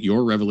convince them that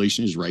your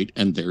revelation is right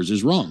and theirs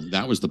is wrong.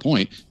 That was the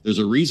point. There's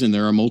a reason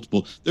there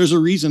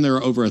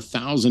are over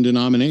 1,000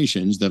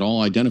 denominations that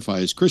all identify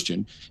as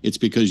Christian. It's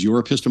because your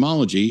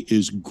epistemology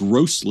is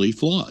grossly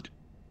flawed.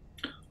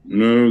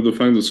 No, the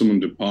fact that someone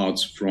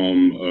departs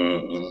from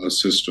a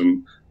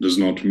system does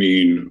not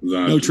mean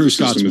that no true the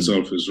system Scotsman.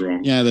 Itself is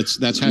wrong. Yeah, that's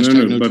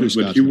hashtag no true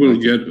Scotsman. But you will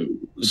get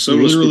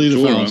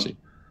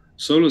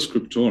sola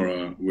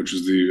scriptura, which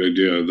is the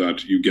idea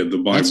that you get the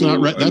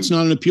Bible. That's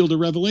not an appeal to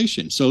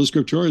revelation. Sola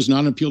scriptura is not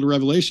an appeal to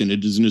revelation.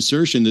 It is an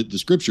assertion that the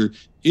scripture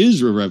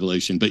is a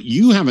revelation, but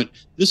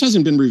this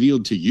hasn't been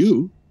revealed to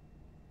you.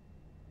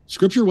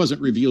 Scripture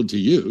wasn't revealed to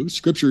you.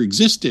 Scripture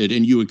existed,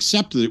 and you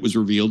accept that it was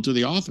revealed to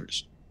the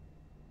authors.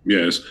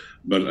 Yes,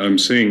 but I'm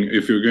saying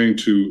if you're going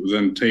to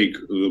then take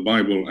the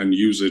Bible and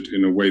use it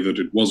in a way that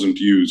it wasn't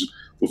used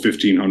for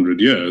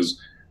 1,500 years,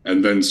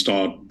 and then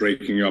start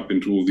breaking up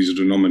into all these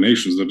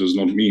denominations, that does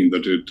not mean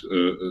that it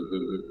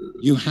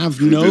you have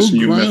no this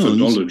new grounds.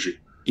 Methodology.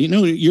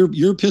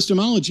 Your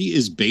epistemology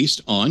is based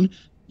on,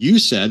 you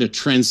said a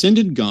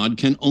transcendent God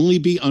can only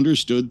be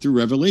understood through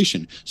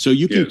revelation. So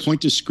you can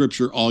point to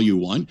scripture all you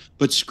want,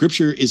 but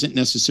scripture isn't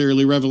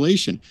necessarily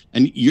revelation.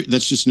 And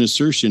that's just an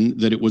assertion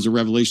that it was a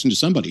revelation to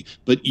somebody.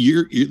 But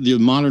the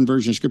modern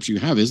version of scripture you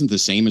have isn't the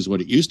same as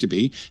what it used to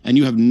be. And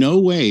you have no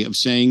way of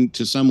saying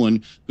to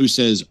someone who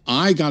says,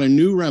 I got a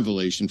new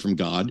revelation from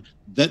God,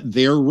 that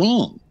they're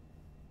wrong,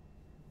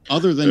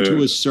 other than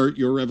to assert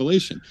your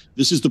revelation.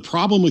 This is the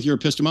problem with your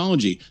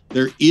epistemology.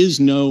 There is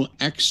no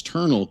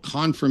external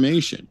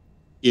confirmation.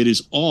 It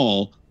is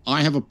all,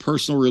 I have a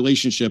personal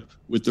relationship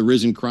with the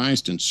risen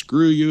Christ, and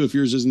screw you if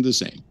yours isn't the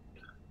same.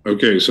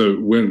 Okay, so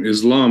when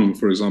Islam,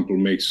 for example,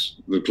 makes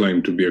the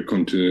claim to be a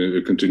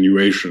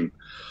continuation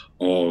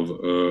of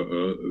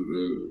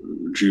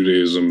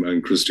Judaism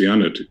and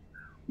Christianity,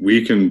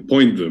 we can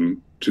point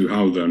them to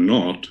how they're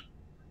not,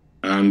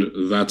 and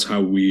that's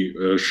how we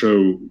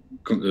show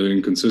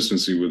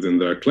inconsistency within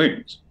their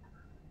claims.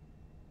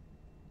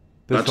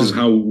 That is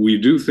how we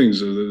do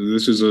things.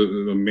 This is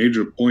a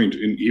major point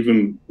in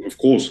even, of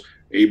course,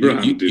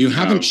 Abraham you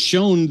haven't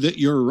shown that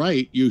you're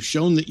right. You've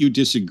shown that you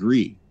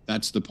disagree.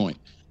 That's the point.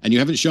 And you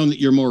haven't shown that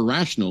you're more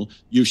rational.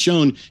 You've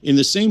shown in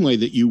the same way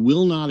that you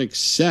will not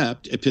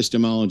accept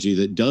epistemology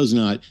that does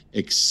not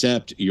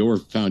accept your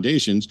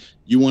foundations.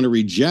 You want to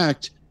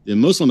reject the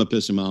Muslim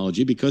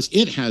epistemology because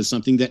it has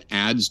something that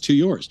adds to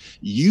yours.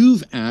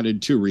 You've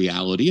added to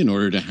reality in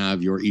order to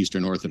have your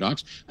Eastern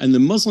Orthodox, and the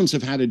Muslims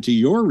have added to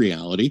your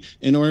reality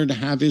in order to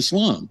have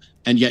Islam.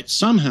 And yet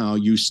somehow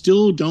you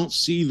still don't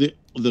see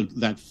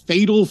that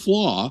fatal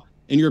flaw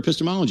in your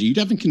epistemology. You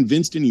haven't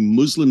convinced any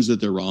Muslims that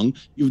they're wrong.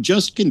 You've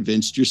just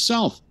convinced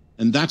yourself.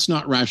 And that's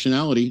not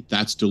rationality,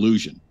 that's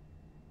delusion.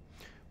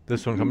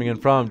 This one coming in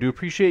from, do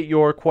appreciate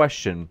your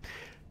question.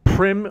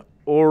 Prim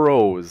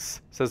Oroz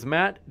says,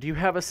 Matt, do you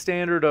have a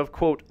standard of,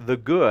 quote, the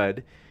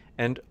good,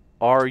 and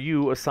are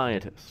you a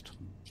scientist?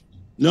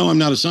 No, I'm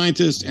not a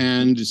scientist,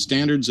 and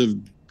standards of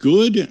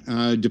good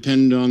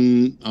depend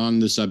on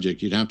the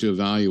subject. You'd have to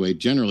evaluate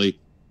generally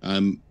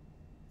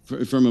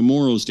from a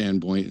moral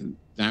standpoint,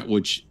 that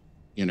which,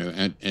 you know,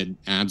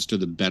 adds to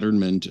the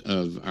betterment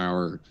of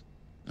our,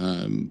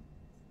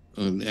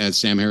 as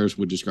Sam Harris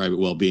would describe it,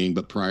 well-being.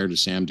 But prior to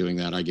Sam doing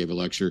that, I gave a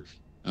lecture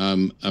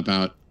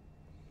about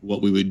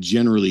what we would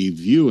generally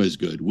view as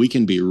good. We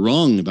can be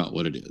wrong about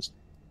what it is.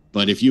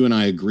 But if you and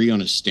I agree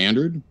on a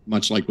standard,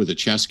 much like with a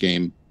chess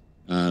game,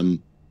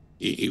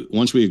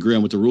 once we agree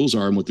on what the rules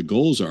are and what the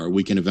goals are,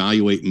 we can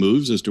evaluate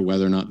moves as to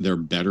whether or not they're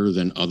better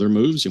than other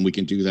moves, and we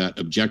can do that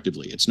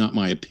objectively. It's not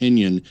my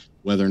opinion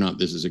whether or not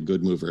this is a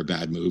good move or a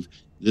bad move.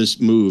 This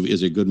move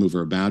is a good move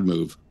or a bad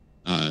move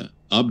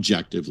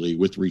objectively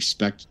with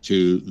respect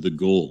to the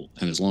goal.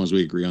 And as long as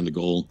we agree on the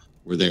goal,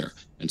 we're there.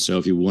 And so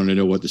if you want to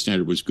know what the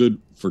standard was good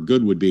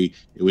would be,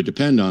 it would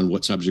depend on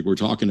what subject we're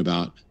talking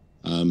about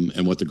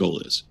and what the goal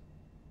is.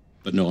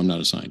 But no, I'm not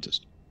a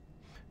scientist.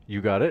 You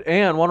got it.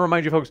 And want to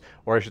remind you folks,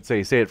 or I should say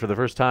it for the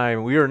first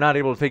time, we are not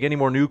able to take any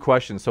more new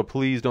questions, so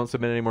please don't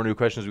submit any more new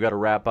questions. We've got to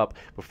wrap up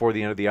before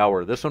the end of the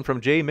hour. This one from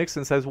Jay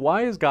Mixon says,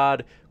 why is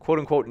God, quote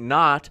unquote,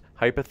 not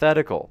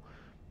hypothetical?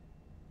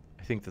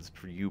 I think that's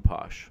for you,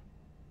 Posh.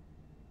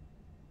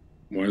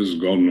 Why is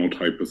God not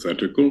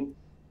hypothetical?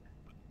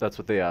 That's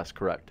what they asked,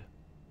 correct.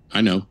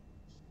 I know.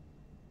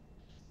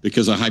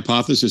 Because a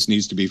hypothesis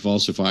needs to be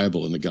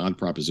falsifiable, and the God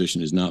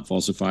proposition is not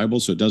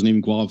falsifiable, so it doesn't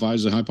even qualify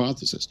as a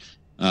hypothesis.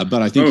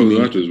 But I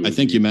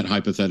think you meant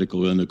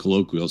hypothetical in the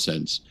colloquial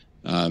sense,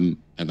 and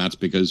that's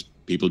because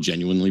people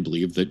genuinely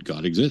believe that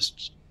God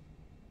exists.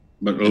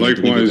 But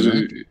likewise,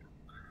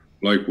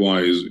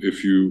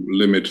 if you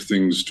limit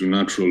things to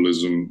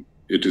naturalism,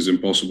 it is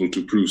impossible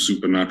to prove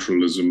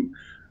supernaturalism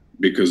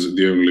because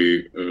the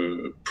only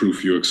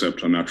proof you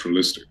accept are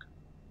naturalistic.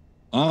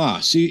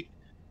 See,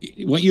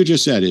 what you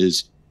just said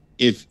is,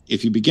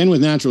 if you begin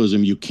with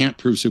naturalism, you can't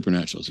prove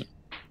supernaturalism.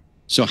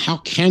 So how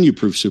can you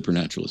prove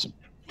supernaturalism?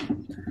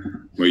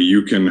 Well,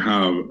 you can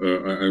have,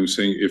 I'm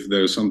saying if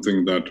there's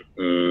something that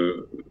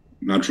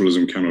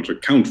naturalism cannot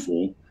account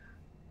for,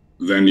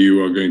 then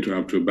you are going to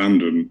have to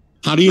abandon.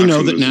 How do you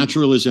know that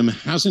naturalism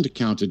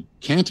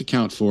can't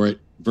account for it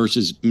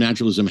versus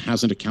naturalism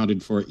hasn't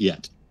accounted for it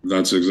yet?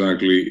 That's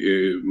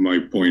exactly my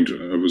point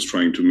I was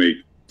trying to make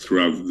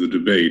throughout the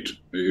debate.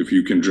 If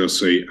you can just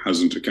say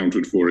hasn't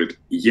accounted for it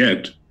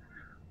yet,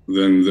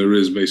 then there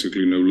is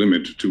basically no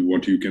limit to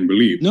what you can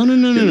believe. No.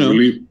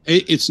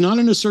 It's not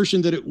an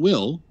assertion that it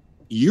will.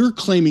 You're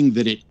claiming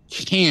that it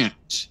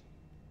can't.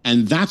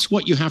 And that's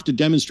what you have to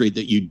demonstrate,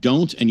 that you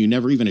don't and you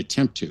never even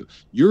attempt to.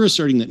 You're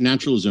asserting that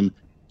naturalism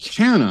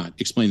cannot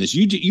explain this.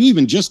 You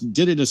even just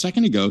did it a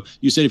second ago.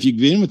 You said if you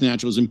begin with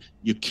naturalism,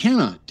 you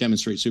cannot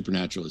demonstrate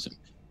supernaturalism.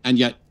 And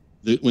yet,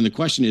 when the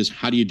question is,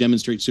 how do you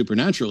demonstrate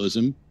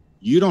supernaturalism,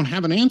 you don't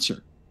have an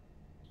answer.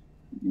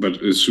 But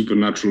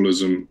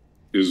supernaturalism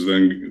is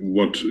then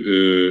what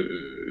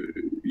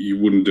you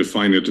wouldn't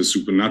define it as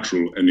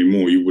supernatural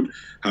anymore. You would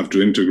have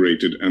to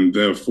integrate it, and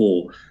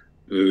therefore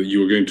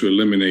you're going to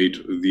eliminate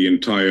the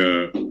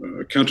entire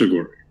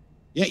category.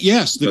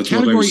 Yes, the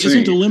category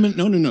isn't eliminated.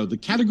 No. The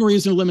category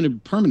isn't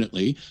eliminated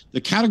permanently.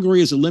 The category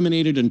is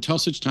eliminated until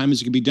such time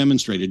as it can be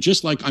demonstrated.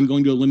 Just like I'm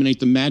going to eliminate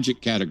the magic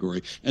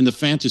category and the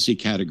fantasy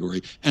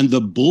category and the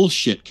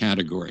bullshit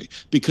category,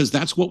 because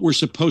that's what we're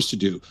supposed to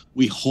do.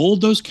 We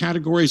hold those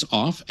categories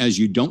off as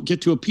you don't get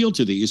to appeal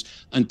to these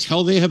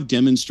until they have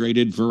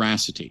demonstrated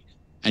veracity.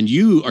 And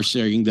you are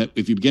saying that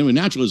if you begin with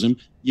naturalism,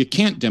 you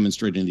can't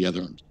demonstrate any of the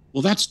other ones.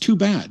 Well, that's too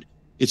bad.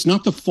 It's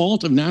not the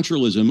fault of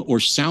naturalism or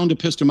sound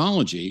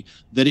epistemology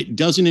that it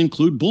doesn't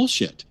include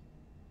bullshit.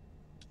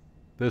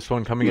 This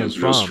one coming in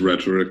from... It's just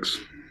rhetorics.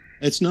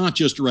 It's not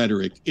just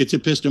rhetoric. It's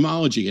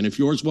epistemology. And if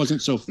yours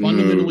wasn't so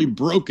fundamentally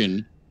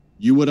broken,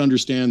 you would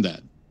understand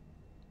that.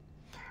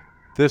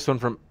 This one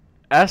from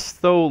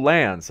Estho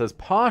Land says,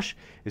 Posh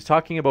is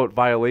talking about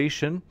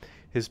violation.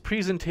 His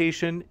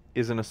presentation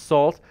is an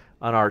assault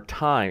on our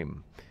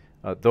time.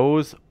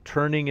 Those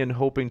turning and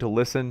hoping to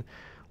listen.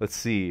 Let's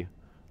see.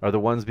 Are the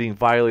ones being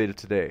violated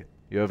today?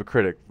 You have a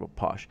critic,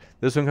 Posh.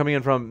 This one coming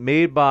in from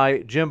Made by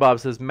Jim Bob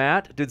says,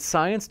 Matt, did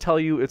science tell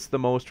you it's the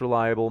most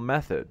reliable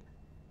method?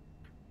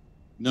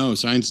 No,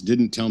 science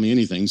didn't tell me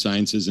anything.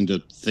 Science isn't a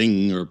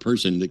thing or a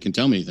person that can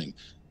tell me anything.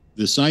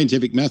 The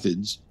scientific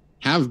methods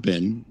have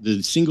been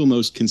the single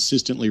most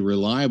consistently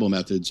reliable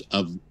methods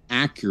of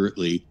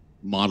accurately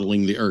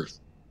modeling the Earth.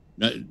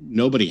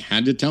 Nobody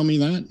had to tell me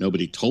that.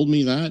 Nobody told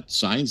me that.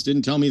 Science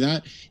didn't tell me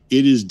that.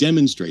 It is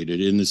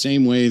demonstrated in the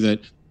same way that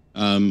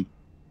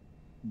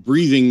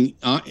breathing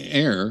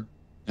air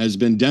has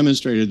been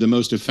demonstrated the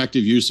most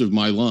effective use of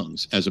my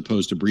lungs as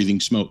opposed to breathing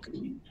smoke.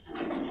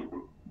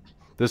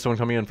 This one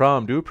coming in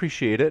from, do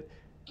appreciate it,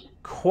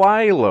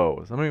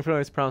 Quilo. I don't even know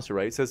if I pronounced it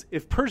right. It says,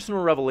 if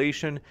personal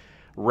revelation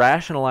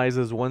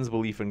rationalizes one's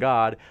belief in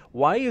God,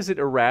 why is it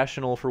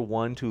irrational for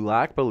one to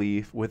lack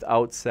belief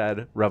without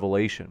said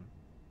revelation?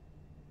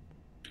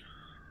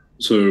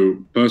 So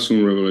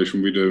personal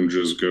revelation, we don't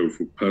just go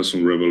for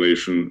personal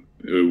revelation.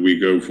 We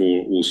go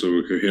for also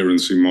a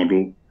coherency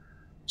model.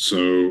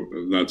 So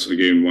that's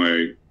again why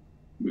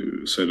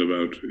I said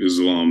about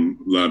Islam,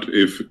 that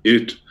if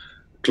it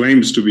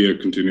claims to be a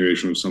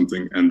continuation of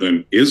something and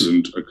then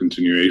isn't a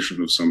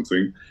continuation of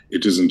something,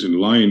 it isn't in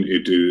line,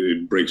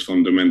 it breaks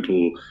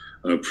fundamental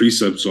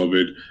precepts of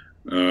it,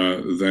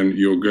 then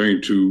you're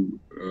going to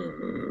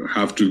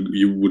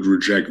you would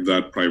reject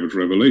that private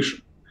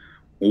revelation.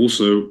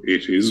 Also,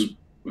 it is,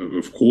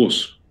 of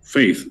course,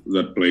 faith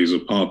that plays a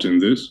part in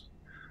this,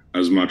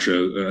 as much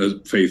as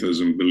faith as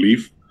in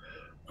belief,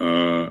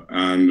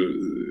 and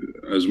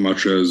as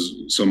much as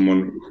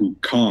someone who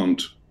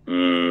can't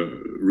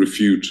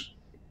refute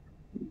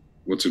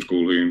what's it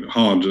called in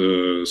hard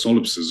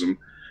solipsism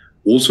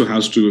also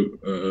has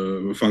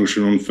to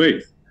function on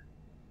faith.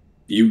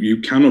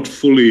 You cannot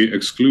fully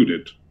exclude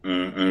it,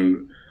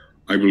 and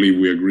I believe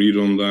we agreed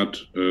on that,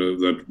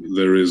 that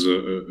there is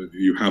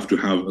you have to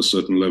have a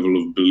certain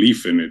level of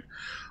belief in it,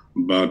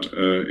 but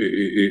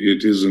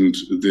it isn't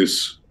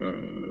this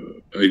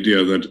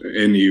idea that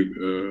any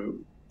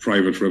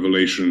private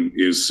revelation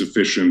is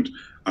sufficient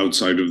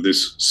outside of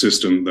this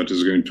system that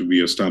is going to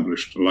be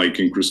established. Like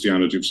in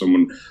Christianity, if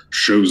someone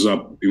shows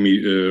up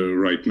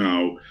right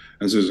now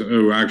and says,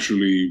 oh,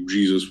 actually,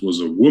 Jesus was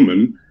a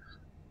woman,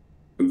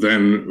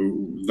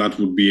 then that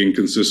would be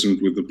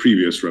inconsistent with the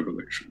previous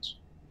revelations.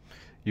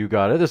 You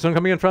got it. This one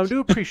coming in from, do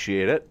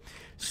appreciate it.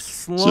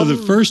 So the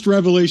first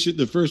revelation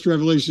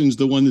is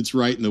the one that's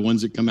right, and the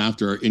ones that come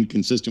after are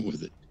inconsistent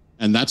with it.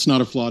 And that's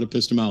not a flawed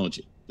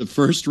epistemology. The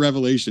first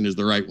revelation is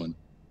the right one.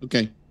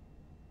 Okay.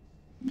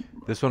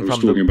 This one I was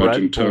from talking the about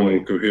Bread internal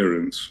Boy.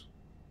 coherence.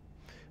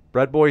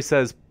 Bread Boy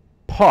says,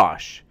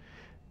 Posh,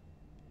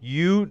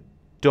 you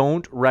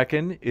don't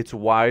reckon it's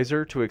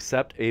wiser to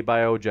accept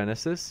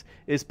abiogenesis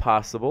is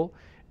possible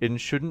and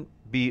shouldn't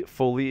be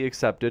fully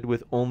accepted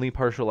with only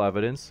partial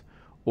evidence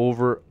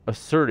over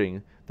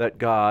asserting that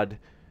God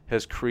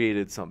has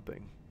created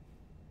something?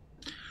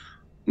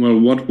 Well,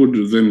 what would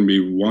then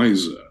be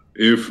wiser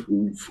if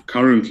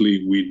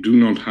currently we do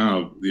not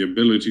have the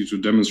ability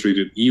to demonstrate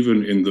it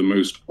even in the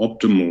most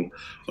optimal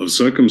of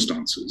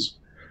circumstances,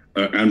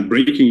 and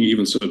breaking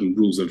even certain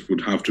rules that would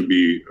have to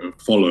be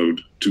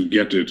followed to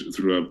get it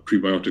through a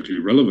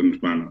prebiotically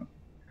relevant manner,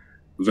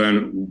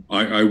 then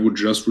I would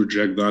just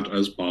reject that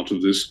as part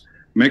of this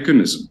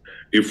mechanism.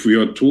 If we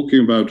are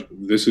talking about,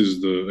 this is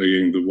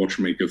again the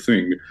watchmaker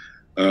thing,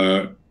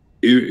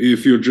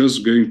 if you're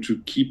just going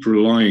to keep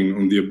relying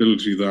on the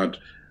ability that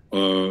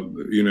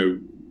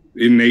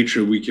in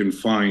nature we can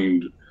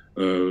find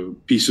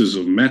pieces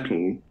of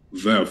metal,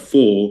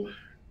 therefore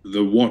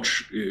the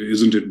watch,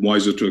 isn't it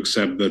wiser to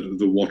accept that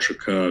the watch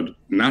occurred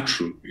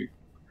naturally?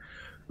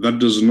 That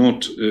does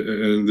not,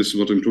 and this is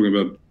what I'm talking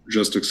about,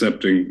 just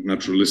accepting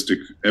naturalistic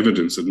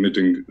evidence,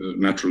 admitting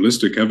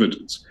naturalistic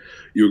evidence.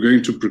 You're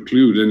going to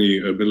preclude any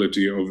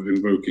ability of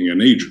invoking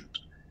an agent.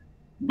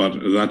 But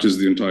that is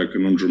the entire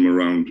conundrum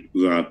around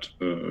that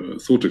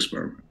thought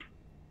experiment.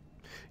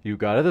 You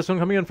got it. This one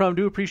coming in from,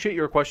 do appreciate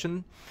your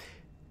question.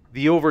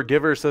 The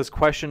Overgiver says,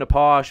 question to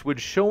Posh, would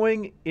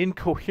showing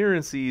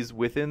incoherencies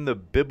within the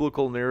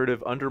biblical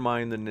narrative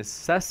undermine the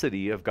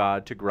necessity of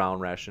God to ground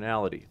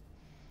rationality?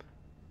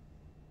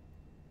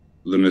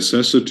 The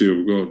necessity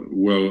of God,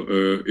 well,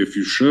 if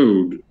you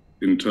showed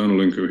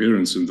internal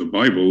incoherence in the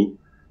Bible,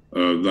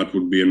 that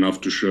would be enough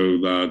to show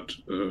that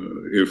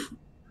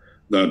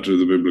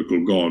the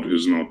biblical God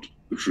is not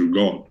the true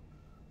God.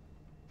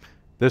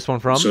 This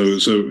one from? So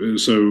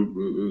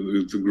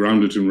to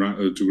ground it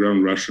to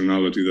ground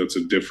rationality, that's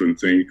a different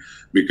thing,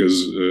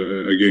 because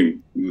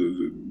again,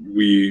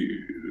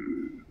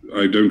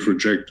 I don't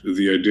reject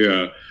the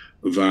idea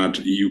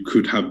that you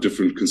could have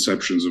different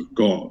conceptions of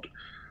God,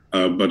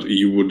 but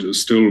you would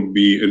still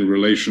be in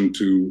relation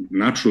to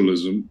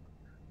naturalism.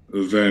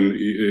 Then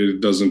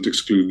it doesn't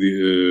exclude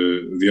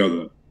the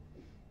other.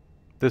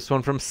 This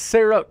one from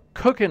Sarah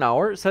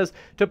Cookenauer says,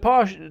 to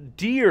Posh,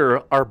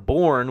 deer are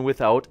born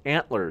without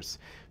antlers.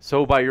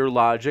 So by your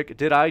logic,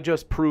 did I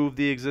just prove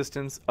the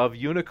existence of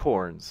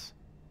unicorns?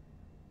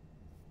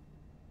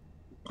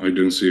 I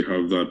don't see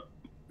how that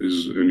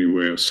is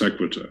anywhere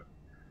sequitur.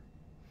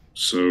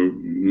 So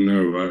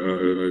no,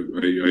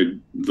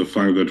 the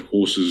fact that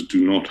horses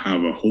do not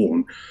have a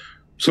horn.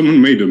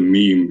 Someone made a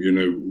meme.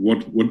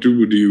 What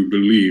do you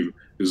believe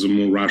is a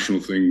more rational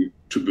thing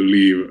to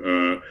believe?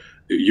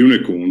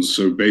 Unicorns.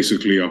 So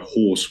basically, a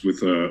horse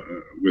with a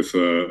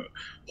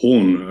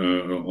horn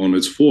on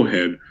its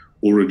forehead,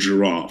 or a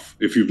giraffe.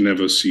 If you've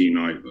never seen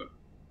either.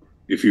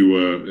 If you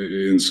were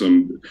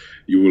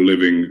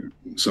living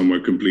somewhere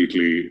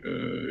completely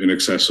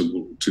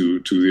inaccessible to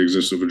the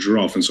existence of a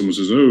giraffe, and someone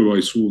says, "Oh,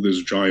 I saw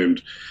this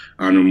giant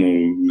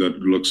animal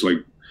that looks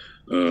like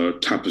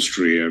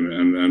tapestry and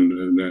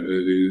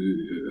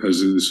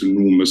has this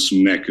enormous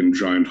neck and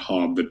giant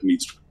heart that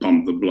needs to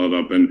pump the blood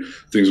up," and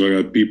things like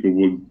that.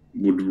 People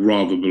would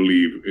rather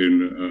believe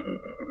in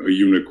a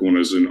unicorn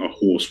as in a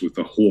horse with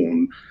a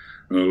horn,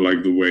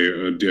 like the way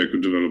a deer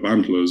could develop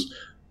antlers,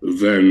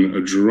 than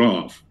a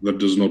giraffe. That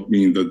does not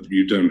mean that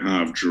you don't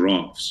have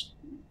giraffes.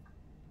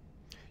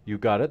 You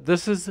got it.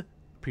 This is,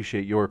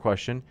 appreciate your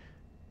question,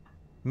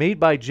 made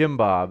by Jim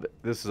Bob.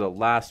 This is a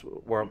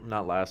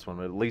not last one,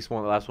 but at least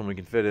one, the last one we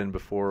can fit in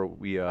before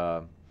we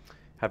have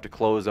to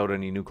close out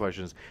any new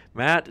questions.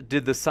 Matt,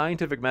 did the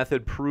scientific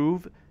method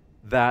prove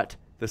that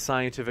the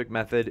scientific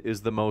method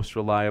is the most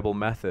reliable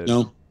method?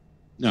 No.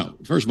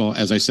 First of all,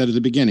 as I said at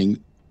the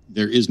beginning,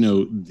 there is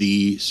no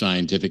the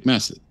scientific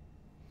method.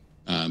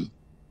 And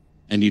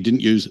you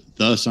didn't use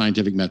the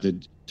scientific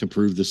method to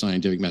prove the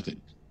scientific method.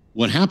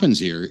 What happens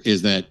here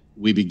is that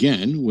we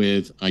begin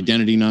with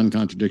identity,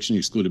 non-contradiction,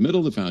 excluded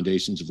middle, the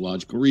foundations of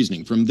logical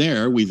reasoning. From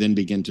there, we then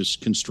begin to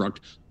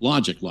construct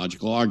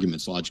logical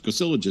arguments, logical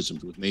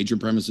syllogisms with major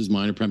premises,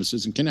 minor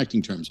premises, and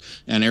connecting terms.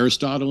 And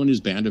Aristotle and his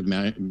band of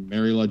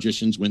merry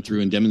logicians went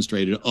through and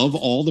demonstrated of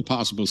all the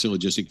possible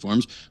syllogistic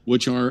forms,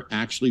 which are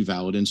actually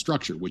valid in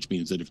structure, which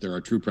means that if there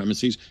are true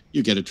premises,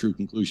 you get a true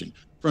conclusion.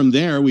 From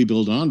there, we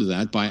build onto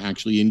that by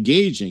actually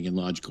engaging in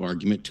logical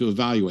argument to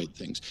evaluate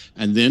things.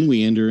 And then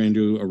we enter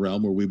into a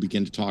realm where we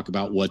begin to talk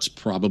about what's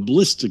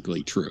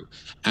probabilistically true.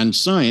 And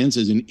science,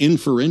 as an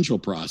inferential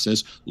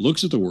process,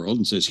 looks at the world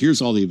and says,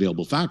 here's all the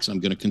available facts.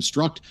 I'm going to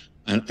construct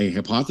a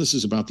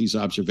hypothesis about these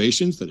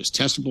observations that is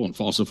testable and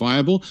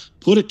falsifiable,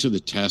 put it to the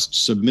test,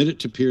 submit it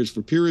to peers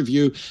for peer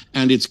review,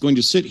 and it's going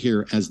to sit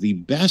here as the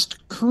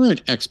best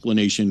current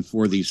explanation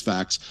for these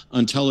facts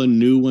until a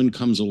new one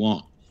comes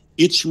along.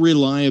 Its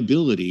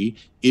reliability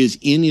is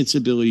in its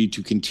ability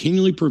to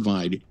continually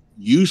provide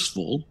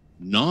useful,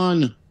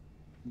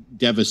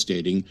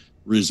 non-devastating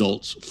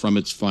results from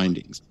its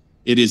findings.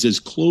 It is as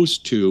close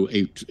to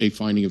a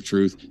finding of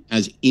truth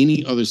as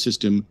any other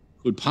system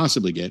could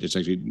possibly get. It's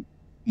actually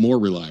more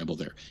reliable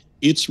there.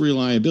 Its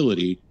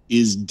reliability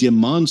is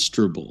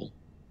demonstrable,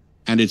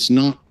 and it's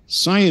not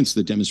science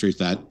that demonstrates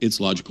that.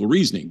 It's logical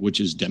reasoning, which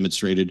is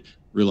demonstrated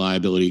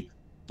reliability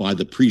by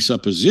the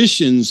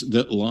presuppositions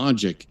that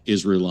logic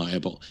is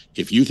reliable.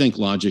 If you think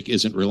logic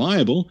isn't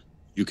reliable,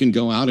 you can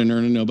go out and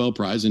earn a Nobel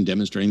Prize in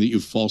demonstrating that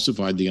you've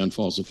falsified the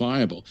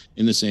unfalsifiable,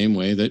 in the same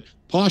way that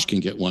Posh can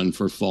get one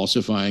for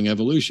falsifying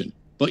evolution.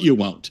 But you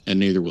won't, and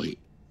neither will he.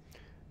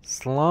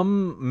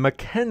 Slum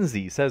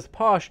Mackenzie says,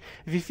 Posh,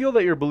 if you feel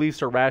that your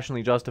beliefs are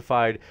rationally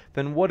justified,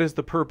 then what is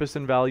the purpose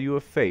and value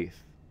of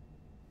faith?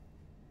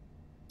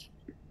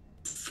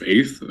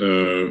 Faith?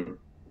 Well,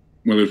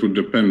 it would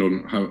depend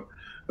on how...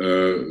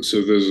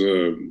 so there's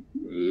a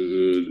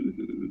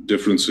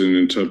difference in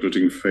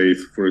interpreting faith,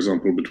 for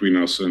example, between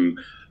us and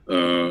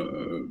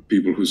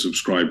people who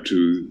subscribe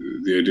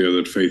to the idea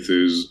that faith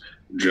is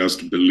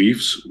just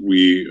beliefs.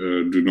 We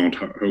do not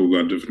hold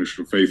that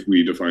definition of faith.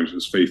 We define it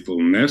as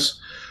faithfulness.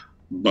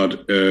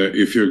 But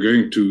if you're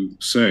going to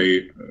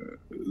say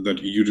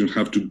that you don't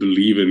have to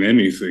believe in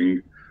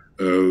anything,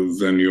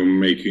 then you're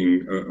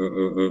making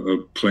a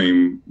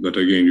claim that,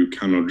 again, you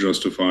cannot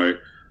justify,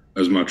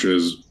 as much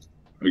as,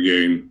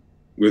 again,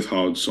 with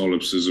hard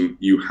solipsism,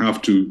 you have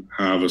to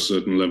have a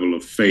certain level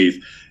of faith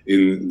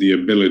in the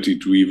ability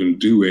to even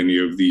do any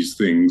of these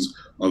things.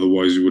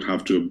 Otherwise, you would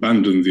have to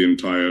abandon the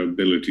entire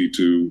ability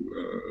to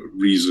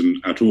reason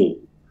at all.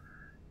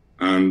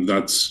 And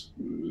that's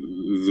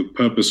the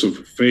purpose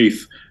of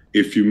faith,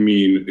 if you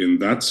mean in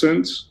that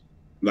sense.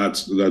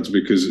 That's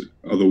because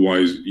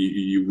otherwise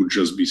you would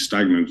just be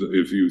stagnant.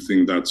 If you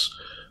think that's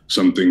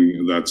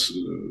something that's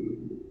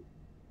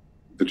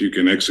that you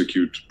can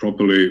execute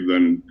properly,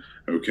 then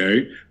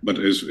okay. But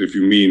if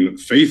you mean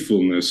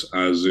faithfulness,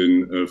 as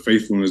in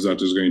faithfulness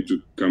that is going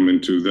to come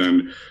into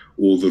then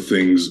all the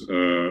things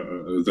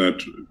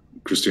that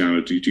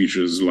Christianity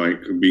teaches,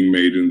 like being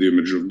made in the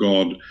image of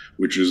God,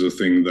 which is a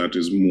thing that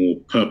is more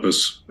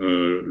purpose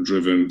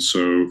driven.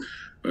 So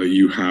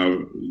you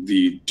have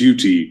the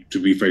duty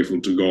to be faithful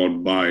to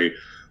God by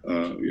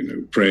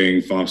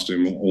praying,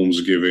 fasting,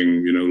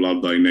 almsgiving,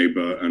 love thy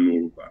neighbor, and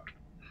all of that.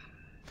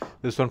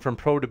 This one from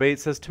Pro Debate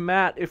says, to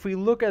Matt, if we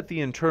look at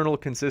the internal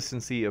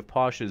consistency of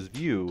Posh's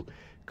view,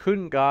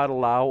 couldn't God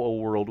allow a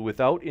world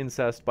without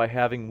incest by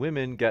having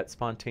women get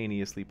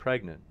spontaneously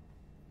pregnant?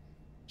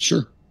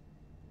 Sure.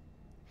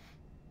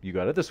 You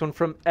got it. This one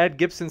from Ed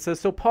Gibson says,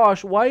 so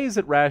Posh, why is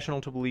it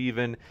rational to believe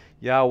in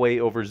Yahweh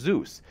over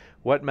Zeus?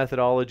 What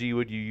methodology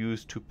would you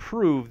use to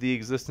prove the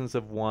existence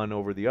of one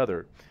over the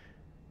other?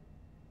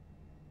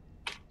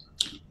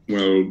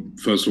 Well,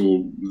 first of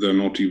all, they're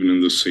not even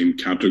in the same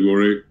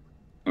category.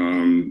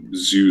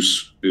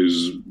 Zeus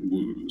is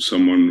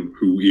someone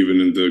who, even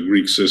in the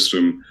Greek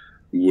system,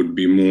 would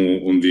be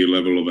more on the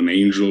level of an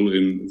angel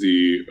in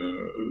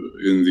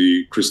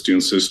the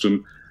Christian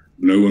system.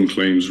 No one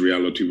claims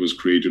reality was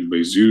created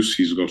by Zeus.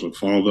 He's got a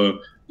father,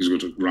 he's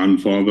got a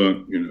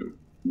grandfather,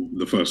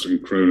 the first in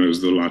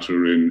Kronos, the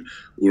latter in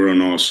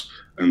Uranos,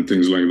 and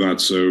things like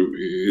that. So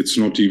it's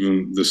not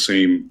even the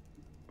same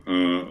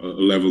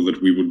level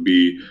that we would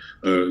be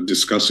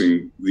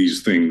discussing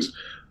these things.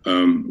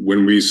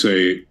 When we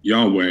say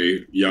Yahweh,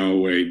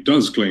 Yahweh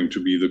does claim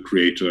to be the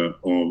creator of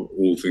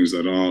all things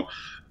that are.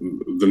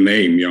 The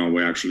name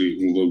Yahweh, actually,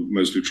 although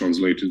mostly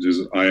translated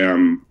is I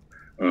am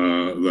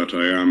that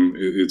I am,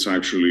 it's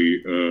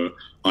actually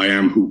I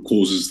am who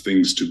causes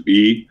things to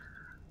be.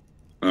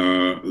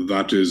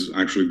 That is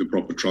actually the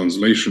proper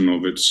translation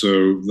of it.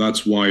 So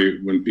that's why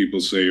when people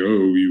say,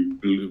 oh,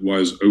 why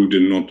is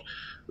Odin not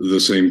the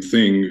same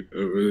thing?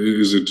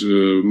 Is it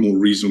more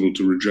reasonable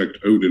to reject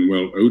Odin?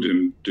 Well,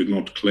 Odin did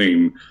not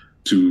claim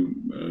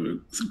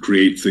to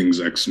create things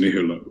ex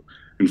nihilo.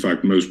 In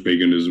fact, most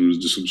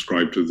paganisms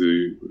subscribe to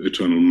the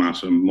eternal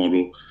matter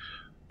model.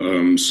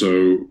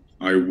 So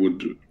I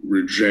would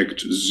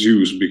reject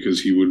Zeus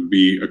because he would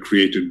be a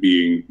created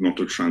being, not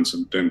a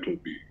transcendental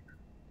being.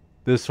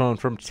 This one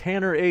from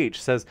Tanner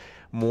H says,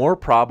 more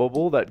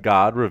probable that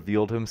God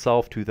revealed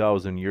himself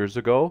 2,000 years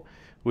ago,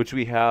 which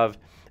we have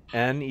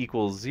n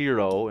equals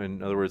 0,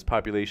 in other words,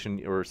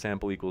 population or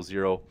sample equals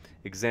 0,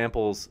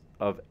 examples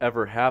of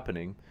ever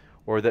happening,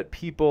 or that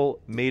people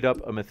made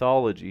up a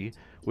mythology,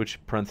 which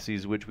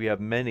we have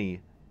many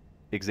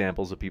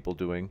examples of people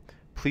doing.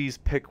 Please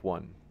pick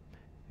one.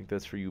 I think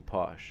that's for you,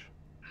 Posh.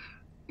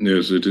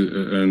 Yes, it is,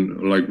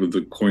 and like with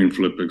the coin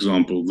flip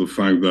example, the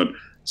fact that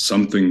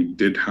something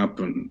did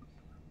happen,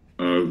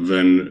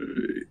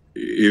 then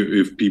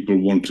if people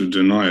want to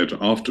deny it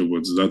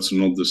afterwards, that's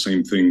not the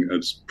same thing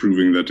as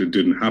proving that it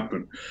didn't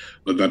happen.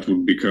 But that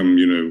would become,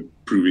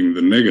 proving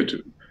the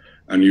negative.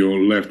 And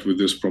you're left with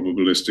this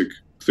probabilistic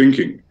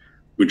thinking,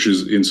 which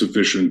is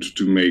insufficient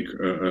to make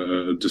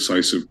a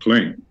decisive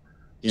claim.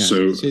 Yeah.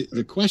 So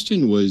the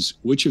question was,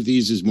 which of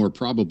these is more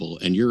probable?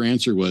 And your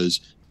answer was,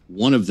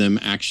 one of them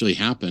actually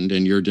happened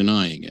and you're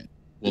denying it.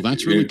 Well,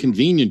 that's really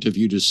convenient of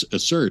you to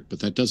assert, but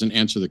that doesn't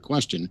answer the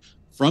question.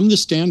 From the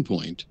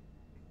standpoint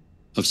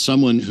of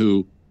someone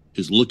who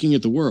is looking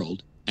at the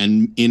world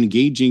and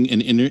engaging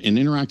and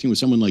interacting with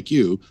someone like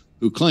you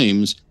who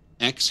claims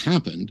X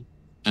happened,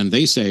 and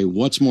they say,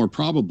 what's more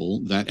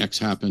probable, that X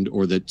happened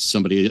or that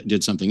somebody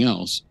did something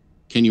else?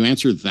 Can you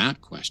answer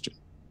that question?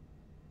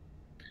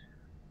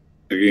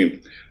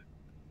 Again,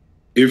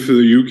 if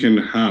you can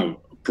have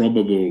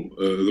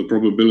the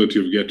probability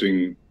of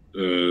getting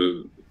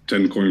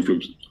 10 coin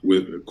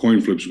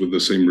flips with the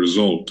same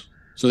result.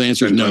 So the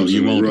answer is no,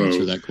 you won't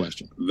answer that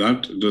question.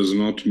 That does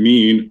not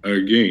mean,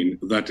 again,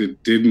 that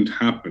it didn't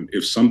happen.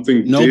 If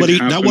something did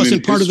happen, that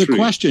wasn't part of the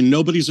question.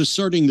 Nobody's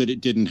asserting that it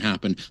didn't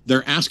happen.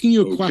 They're asking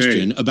you a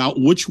question about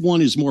which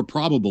one is more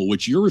probable,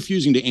 which you're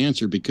refusing to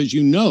answer because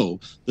you know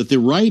that the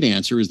right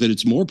answer is that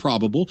it's more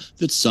probable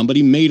that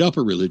somebody made up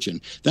a religion.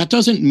 That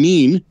doesn't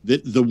mean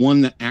that the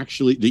one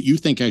that you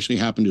think actually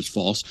happened is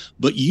false,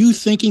 but you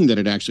thinking that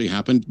it actually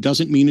happened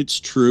doesn't mean it's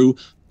true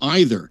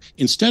either.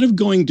 Instead of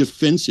going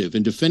defensive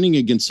and defending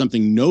against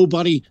something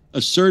nobody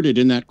asserted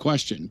in that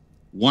question,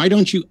 why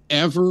don't you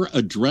ever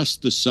address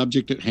the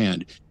subject at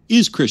hand?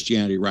 Is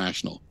Christianity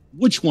rational?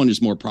 Which one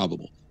is more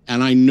probable?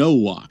 And I know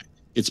why.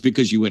 It's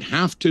because you would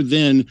have to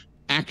then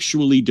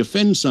actually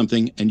defend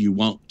something, and you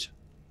won't.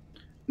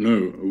 No,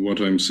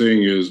 what I'm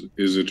saying is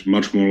it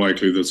much more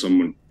likely that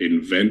someone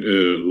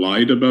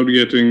lied about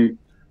getting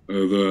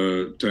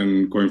the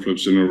 10 coin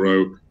flips in a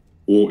row,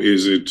 or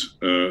is it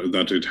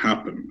that it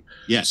happened?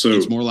 Yes, so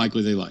it's more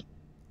likely they lied.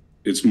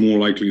 It's more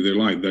likely they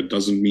lied. That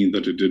doesn't mean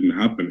that it didn't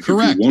happen.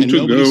 Correct, and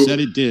nobody said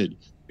it did.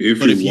 If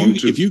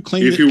you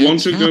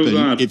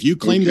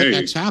claim that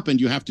X happened,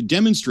 you have to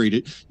demonstrate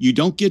it. You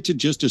don't get to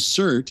just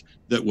assert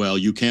that, well,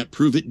 you can't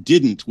prove it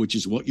didn't, which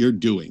is what you're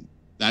doing.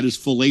 That is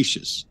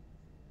fallacious.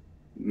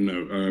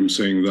 No, I'm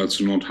saying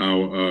that's not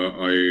how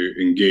I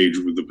engage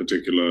with the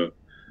particular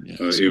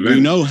event. We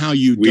know how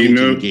you don't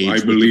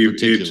engage with the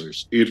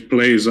particulars. It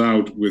plays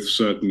out with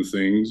certain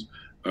things,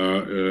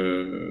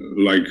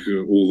 like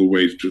all the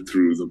way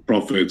through the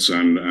prophets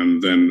and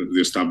then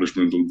the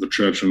establishment of the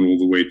church and all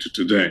the way to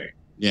today.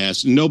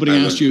 Yes, nobody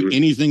asked you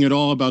anything at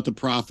all about the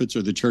prophets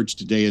or the church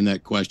today in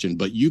that question,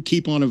 but you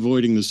keep on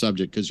avoiding the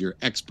subject because you're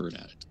expert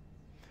at it.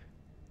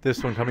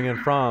 This one coming in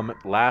from,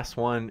 last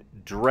one,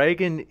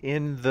 Dragon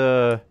in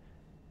the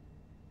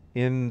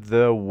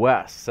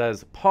West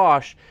says,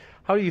 Posh,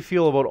 how do you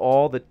feel about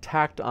all the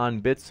tacked on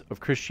bits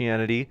of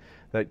Christianity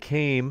that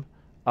came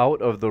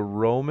out of the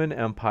Roman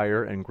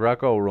Empire and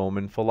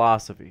Greco-Roman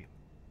philosophy?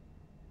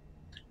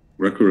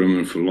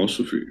 Greco-Roman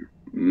philosophy.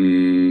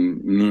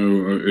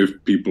 No,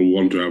 if people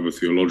want to have a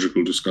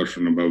theological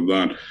discussion about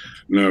that,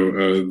 no,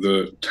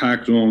 the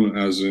tacked on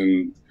as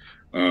in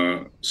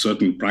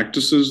certain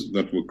practices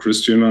that were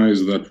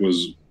Christianized, that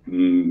was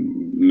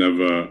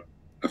never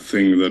a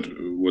thing that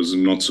was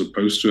not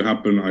supposed to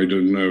happen. I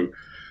don't know.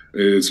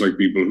 It's like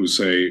people who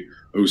say,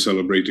 oh,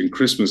 celebrating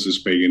Christmas is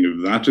pagan.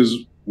 If that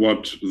is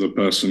what the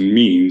person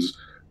means,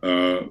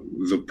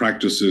 the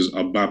practices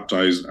are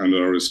baptized and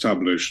are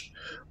established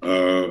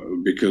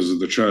because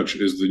the church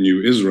is the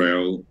new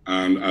Israel,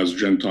 and as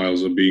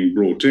Gentiles are being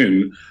brought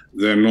in,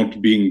 they're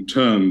not being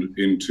turned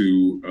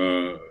into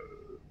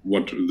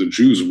what the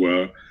Jews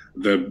were.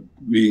 They're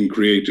being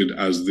created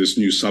as this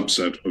new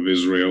subset of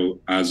Israel,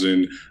 as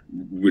in,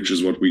 which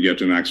is what we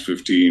get in Acts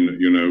 15,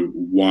 you know,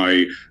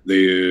 why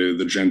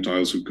the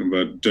Gentiles who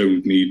convert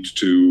don't need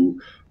to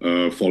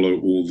follow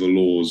all the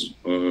laws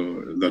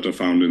that are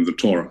found in the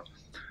Torah.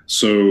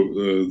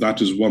 So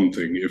that is one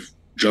thing, if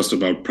just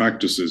about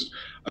practices.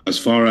 As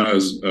far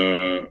as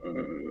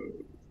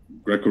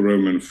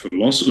Greco-Roman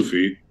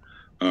philosophy,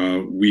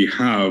 we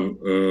have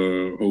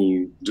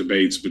whole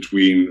debates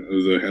between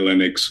the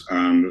Hellenics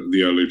and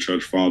the early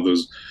church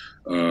fathers,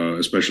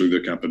 especially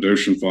the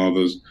Cappadocian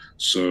fathers.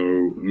 So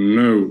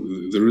no,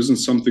 there isn't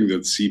something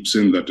that seeps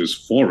in that is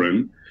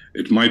foreign.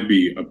 It might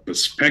be a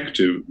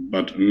perspective,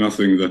 but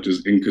nothing that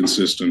is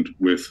inconsistent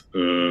with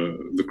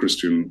the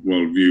Christian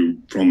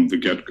worldview from the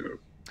get-go.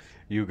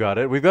 You got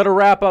it. We've got to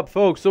wrap up,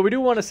 folks. So we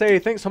do want to say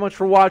thanks so much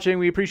for watching.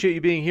 We appreciate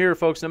you being here,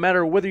 folks, no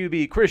matter whether you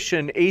be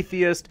Christian,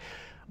 atheist,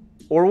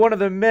 or one of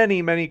the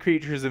many, many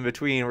creatures in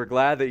between. We're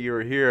glad that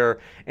you're here.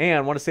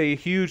 And want to say a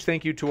huge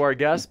thank you to our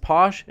guests,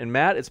 Posh and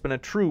Matt. It's been a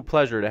true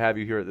pleasure to have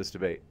you here at this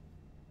debate.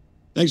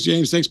 Thanks,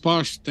 James. Thanks,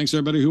 Posh. Thanks,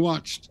 everybody who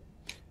watched.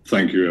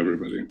 Thank you,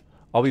 everybody.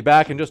 I'll be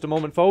back in just a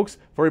moment, folks,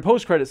 for a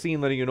post-credit scene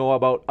letting you know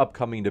about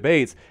upcoming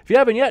debates. If you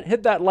haven't yet,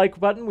 hit that like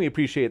button. We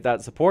appreciate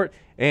that support.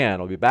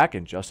 And I'll be back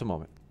in just a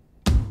moment.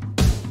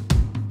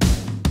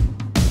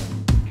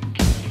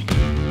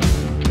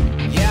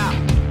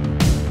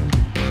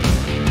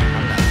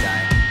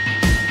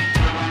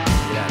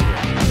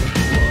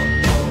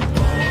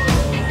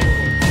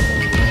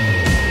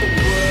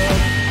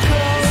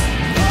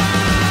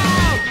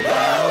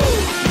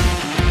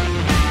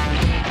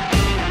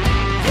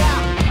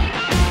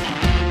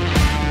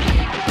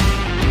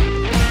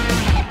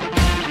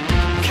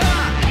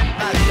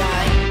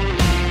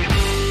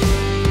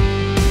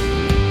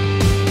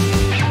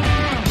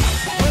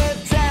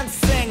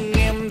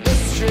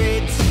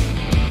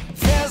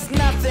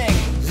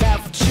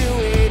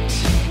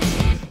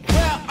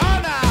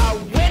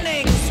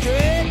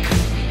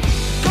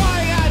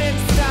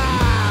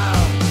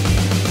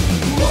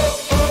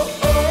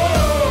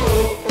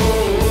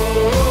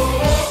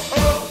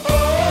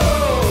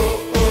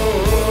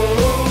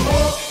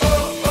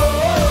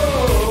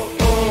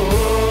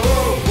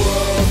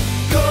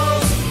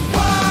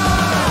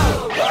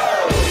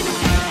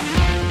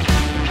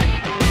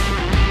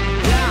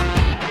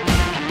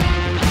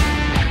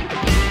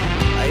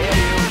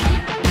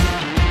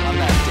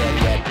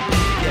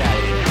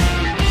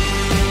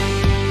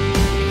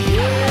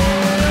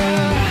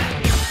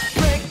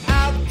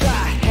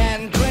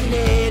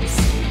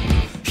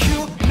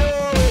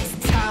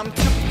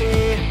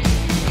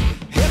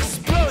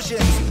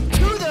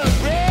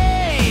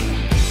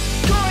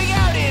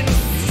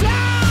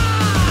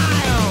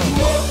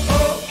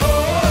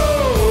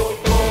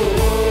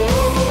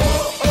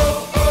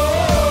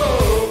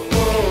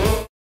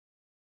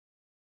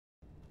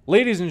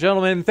 Ladies and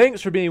gentlemen,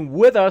 thanks for being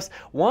with us.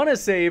 Want to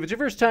say, if it's your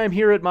first time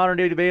here at Modern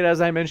Day Debate, as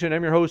I mentioned,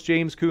 I'm your host,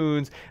 James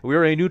Coons. We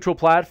are a neutral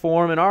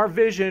platform, and our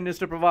vision is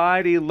to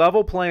provide a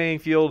level playing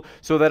field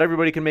so that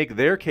everybody can make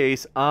their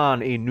case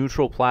on a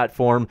neutral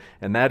platform,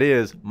 and that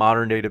is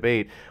Modern Day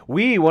Debate.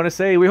 We want to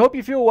say, we hope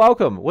you feel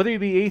welcome, whether you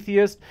be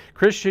atheist,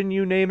 Christian,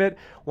 you name it.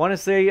 Want to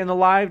say in the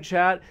live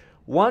chat,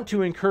 want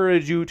to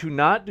encourage you to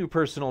not do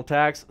personal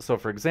attacks. So,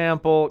 for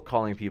example,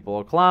 calling people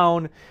a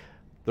clown.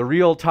 The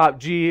real Top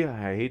G,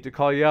 I hate to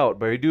call you out,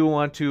 but I do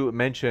want to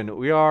mention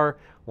we are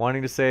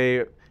wanting to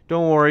say,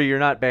 don't worry, you're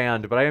not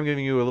banned, but I am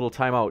giving you a little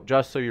timeout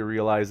just so you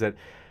realize that.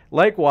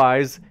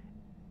 Likewise,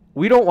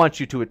 we don't want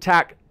you to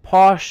attack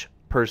Posh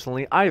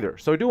personally either.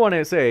 So I do want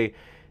to say,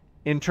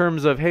 in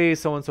terms of, hey,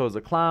 so-and-so is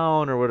a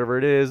clown or whatever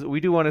it is, we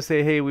do want to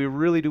say, hey, we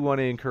really do want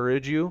to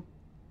encourage you.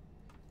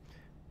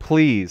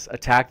 Please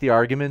attack the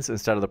arguments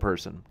instead of the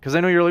person. Because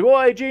I know you're like,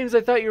 well, hey, James, I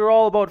thought you were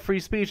all about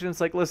free speech. And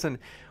it's like, listen,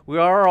 we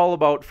are all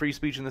about free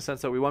speech in the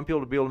sense that we want people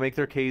to be able to make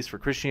their case for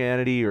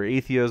Christianity or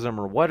atheism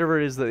or whatever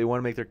it is that they want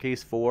to make their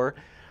case for.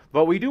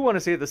 But we do want to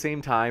say at the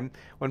same time,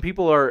 when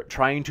people are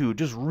trying to,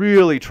 just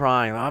really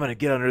trying, I'm going to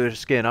get under their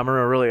skin, I'm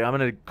going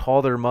to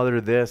call their mother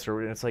this,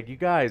 or it's like, you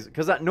guys,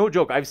 because no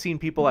joke, I've seen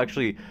people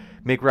actually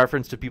make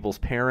reference to people's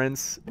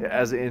parents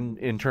as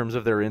in terms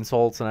of their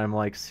insults, and I'm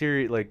like,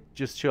 like,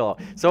 just chill.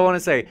 So I want to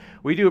say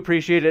we do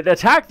appreciate it.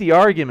 Attack the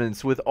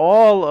arguments with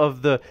all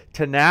of the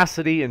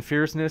tenacity and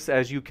fierceness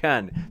as you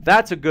can.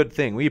 That's a good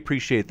thing. We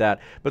appreciate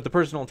that. But the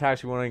personal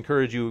attacks, we want to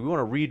encourage you. We want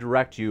to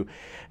redirect you,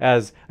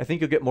 as I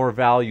think you'll get more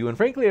value, and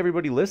frankly,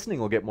 everybody listening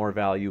will get more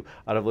value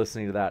out of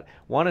listening to that.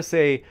 Want to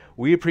say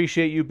we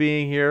appreciate you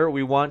being here.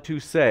 We want to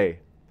say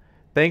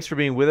thanks for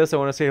being with us. I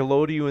want to say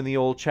hello to you in the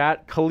old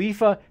chat.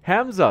 Khalifa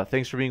Hamza,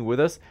 thanks for being with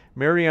us.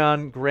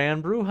 Marianne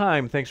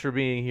Gran-Bruheim, thanks for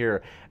being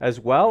here. As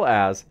well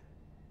as,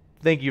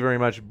 thank you very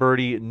much,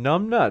 Birdie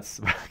Numbnuts.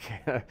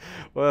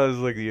 Well, this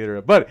is like the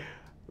internet. But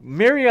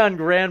Marianne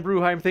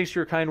Gran-Bruheim, thanks for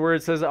your kind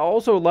words. Says, I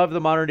also love the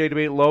Modern Day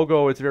Debate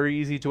logo. It's very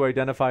easy to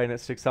identify and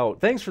it sticks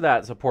out. Thanks for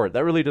that support.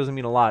 That really doesn't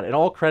mean a lot. And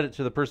all credit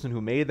to the person who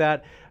made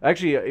that.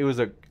 Actually, it was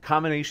a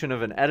combination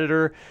of an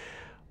editor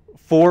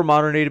for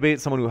Modern Day Debate,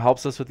 someone who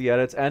helps us with the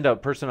edits, and a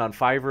person on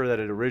Fiverr that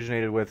it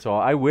originated with. So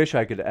I wish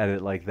I could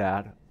edit like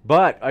that.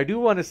 But I do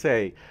want to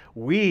say,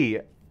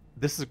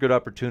 this is a good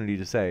opportunity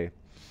to say,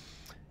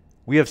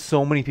 we have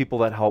so many people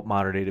that help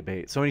Modern Day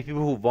Debate, so many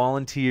people who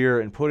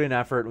volunteer and put in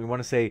effort. And we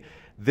want to say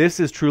this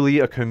is truly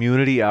a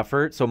community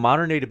effort. So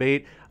Modern Day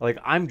Debate, like,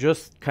 I'm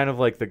just kind of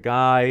like the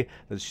guy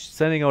that's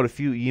sending out a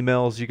few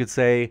emails, you could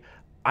say.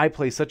 I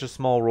play such a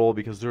small role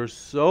because there's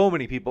so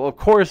many people. Of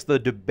course, the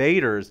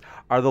debaters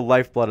are the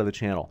lifeblood of the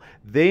channel.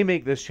 They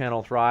make this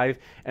channel thrive,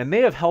 and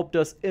they have helped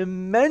us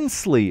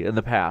immensely in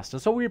the past.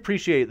 And so we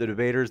appreciate the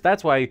debaters.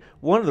 That's why,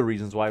 one of the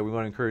reasons why we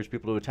want to encourage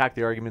people to attack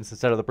the arguments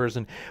instead of the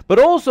person. But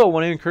also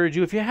want to encourage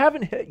you, if you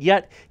haven't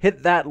yet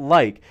hit that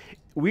like,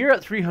 we are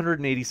at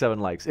 387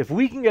 likes. If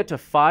we can get to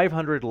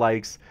 500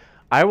 likes,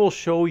 I will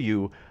show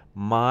you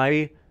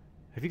have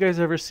you guys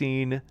ever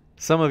seen...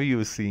 Some of you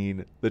have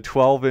seen the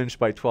 12-inch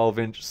by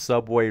 12-inch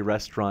Subway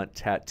restaurant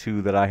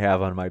tattoo that I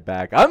have on my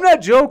back. I'm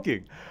not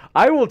joking.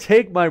 I will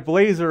take my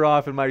blazer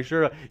off and my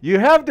shirt off. You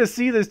have to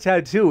see this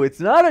tattoo. It's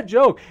not a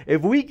joke.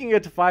 If we can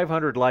get to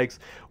 500 likes,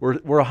 we're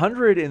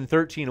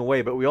 113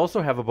 away, but we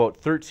also have about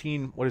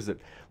 13, what is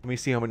it? Let me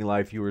see how many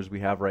live viewers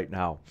we have right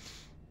now.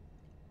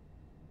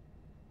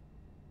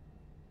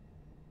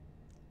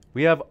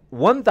 We have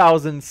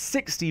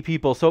 1,060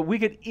 people, so we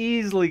could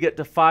easily get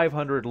to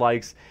 500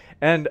 likes.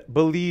 And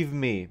believe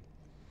me,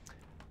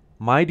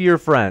 my dear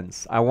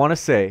friends, I want to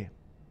say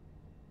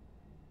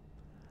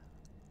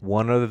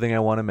one other thing I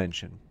want to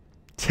mention.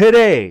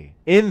 Today,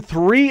 in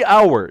 3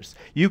 hours,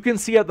 you can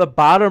see at the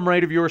bottom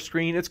right of your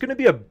screen, it's going to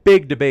be a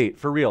big debate,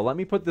 for real. Let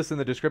me put this in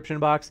the description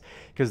box,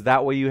 because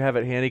that way you have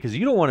it handy, because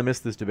you don't want to miss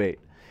this debate.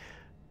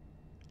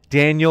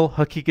 Daniel,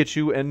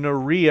 Hakikachu, and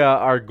Naria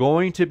are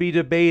going to be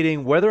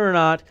debating whether or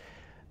not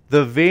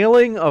the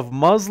veiling of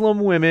Muslim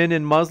women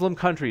in Muslim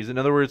countries, in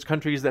other words,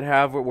 countries that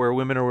have where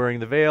women are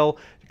wearing the veil,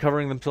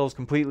 covering themselves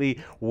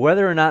completely,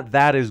 whether or not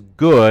that is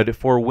good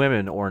for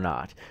women or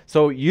not.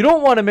 So you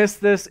don't want to miss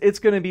this. It's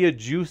going to be a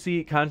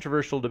juicy,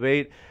 controversial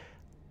debate.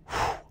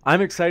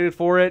 I'm excited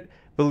for it.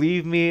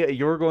 Believe me,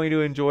 you're going to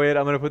enjoy it.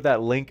 I'm going to put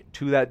that link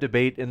to that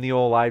debate in the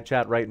old live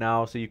chat right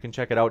now so you can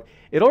check it out.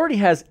 It already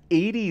has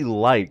 80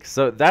 likes,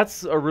 so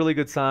that's a really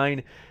good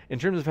sign. In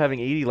terms of having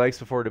 80 likes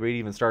before a debate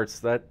even starts,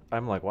 that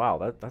I'm like,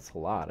 wow, that's a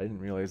lot. I didn't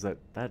realize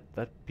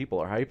that people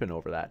are hyping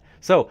over that.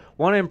 So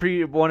want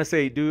to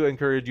say, do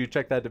encourage you,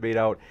 check that debate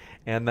out.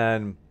 And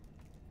then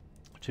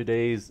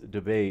today's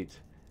debate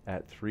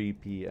at 3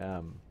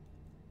 p.m.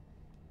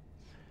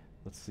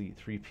 Let's see,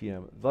 3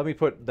 p.m. Let me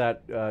put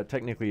that,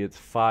 technically it's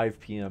 5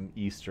 p.m.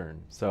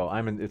 Eastern. So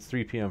it's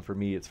 3 p.m. for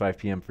me, it's 5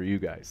 p.m. for you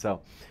guys. So,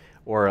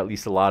 or at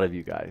least a lot of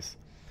you guys.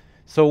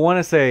 So want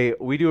to say,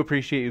 we do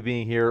appreciate you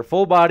being here.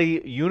 Full Body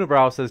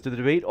Unibrow says, did the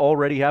debate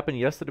already happen?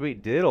 Yes, the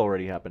debate did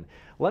already happen.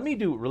 Let me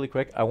do really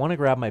quick. I want to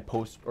grab my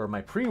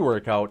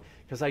pre-workout,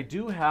 because I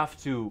do have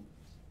to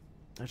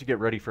get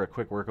ready for a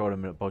quick workout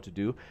I'm about to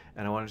do,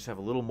 and I want to just have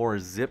a little more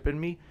zip in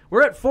me.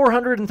 We're at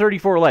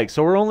 434 likes,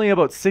 so we're only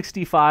about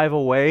 65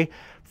 away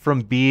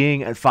from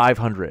being at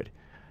 500.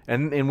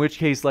 And in which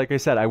case, like I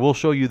said, I will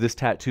show you this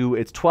tattoo.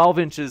 It's 12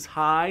 inches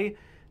high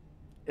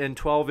and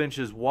 12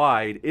 inches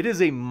wide. It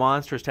is a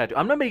monstrous tattoo.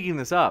 I'm not making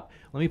this up.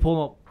 Let me pull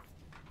them up.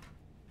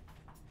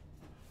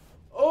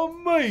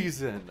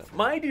 Amazing.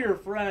 My dear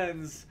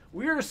friends,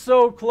 we are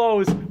so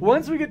close.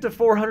 Once we get to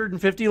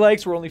 450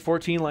 likes, we're only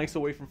 14 likes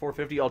away from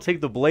 450. I'll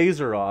take the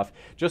blazer off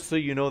just so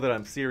you know that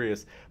I'm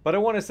serious. But I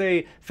want to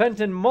say,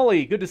 Fenton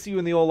Mully, good to see you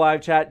in the old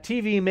live chat.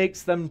 TV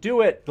makes them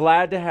do it.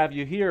 Glad to have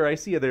you here. I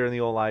see you there in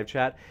the old live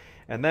chat.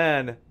 And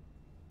then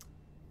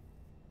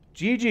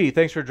Gigi,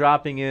 thanks for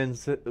dropping in,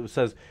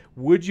 says,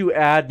 would you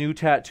add new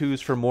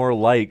tattoos for more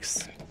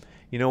likes?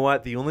 You know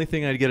what? The only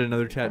thing I'd get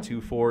another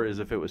tattoo for is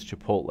if it was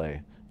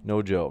Chipotle.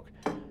 No joke.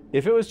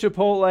 If it was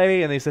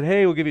Chipotle and they said,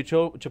 hey, we'll give you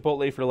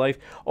Chipotle for life.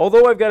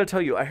 Although I've got to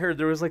tell you, I heard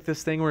there was like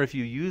this thing where if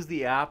you use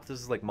the app, this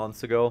is like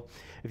months ago,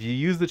 if you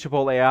use the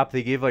Chipotle app,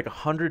 they gave like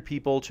 100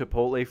 people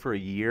Chipotle for a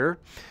year.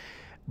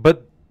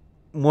 But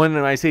when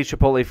I say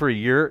Chipotle for a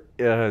year,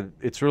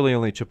 it's really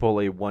only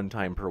Chipotle one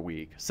time per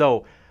week.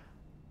 So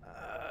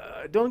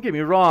don't get me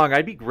wrong,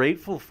 I'd be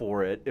grateful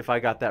for it if I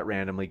got that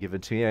randomly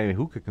given to me. I mean,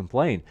 who could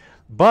complain?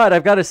 But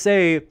I've got to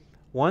say,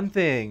 one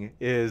thing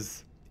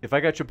is, if I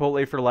got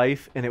Chipotle for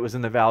life and it was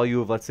in the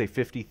value of, let's say,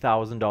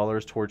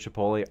 $50,000 toward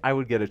Chipotle, I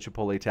would get a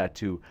Chipotle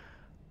tattoo,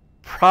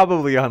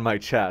 probably on my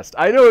chest.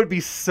 I know it'd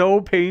be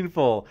so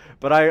painful,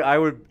 but I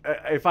would,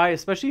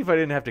 especially if I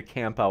didn't have to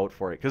camp out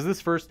for it. Because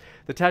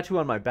the tattoo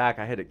on my back,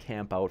 I had to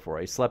camp out for.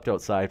 I slept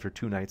outside for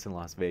 2 nights in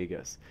Las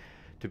Vegas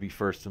to be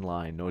first in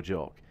line. No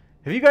joke.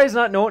 Have you guys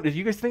not known? Did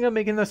you guys think I'm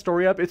making this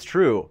story up? It's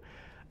true.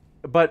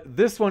 But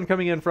this one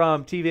coming in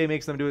from TVA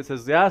Makes Them Do It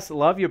says, yes,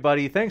 love you,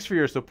 buddy. Thanks for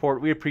your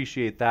support. We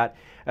appreciate that.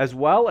 As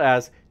well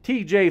as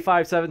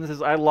TJ57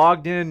 says, I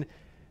logged in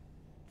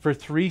for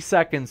 3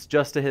 seconds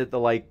just to hit the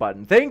like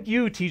button. Thank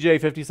you,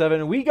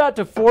 TJ57. We got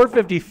to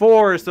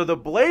 454, so the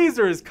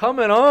blazer is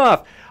coming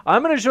off.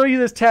 I'm going to show you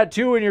this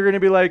tattoo, and you're going to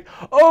be like,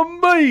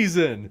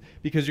 amazing!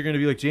 Because you're going to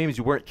be like, James,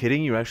 you weren't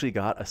kidding. You actually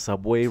got a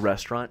Subway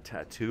restaurant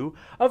tattoo?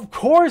 Of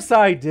course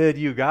I did,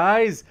 you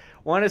guys.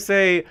 Want to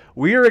say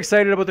we are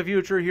excited about the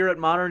future here at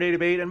Modern Day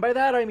Debate. And by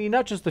that, I mean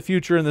not just the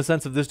future in the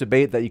sense of this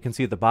debate that you can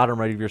see at the bottom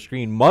right of your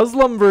screen.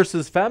 Muslim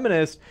versus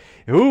feminist.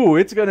 Ooh,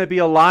 it's going to be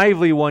a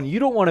lively one. You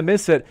don't want to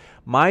miss it.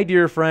 My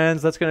dear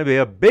friends, that's going to be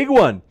a big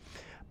one.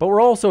 But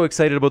we're also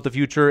excited about the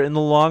future in the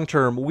long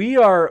term. We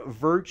are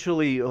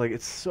virtually, like,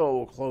 it's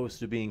so close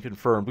to being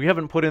confirmed. We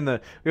haven't put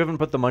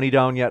the money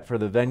down yet for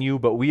the venue,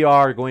 but we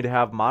are going to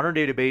have Modern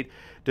Day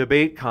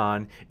Debate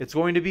Con. It's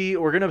going to be,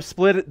 we're going to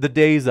split the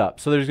days up.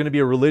 So there's going to be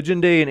a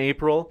religion day in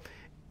April,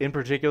 in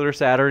particular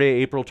Saturday,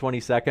 April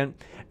 22nd.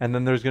 And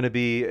then there's going to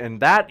be, and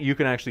that you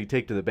can actually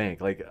take to the bank.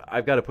 Like,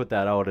 I've got to put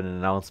that out in an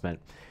announcement.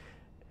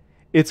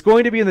 It's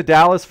going to be in the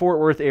Dallas-Fort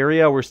Worth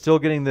area. We're still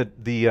getting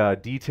the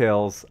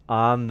details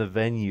on the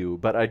venue,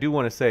 but I do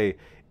want to say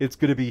it's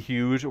going to be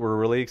huge. We're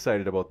really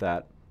excited about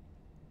that.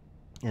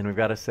 And we've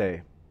got to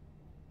say,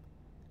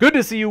 good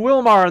to see you,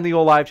 Wilmar, in the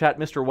old live chat.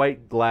 Mr.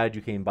 White, glad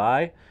you came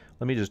by.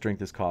 Let me just drink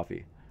this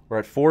coffee. We're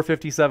at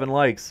 457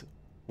 likes.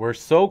 We're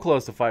so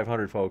close to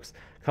 500, folks.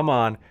 Come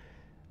on.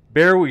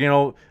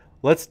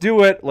 Let's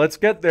do it. Let's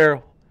get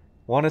there.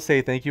 Want to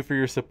say thank you for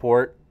your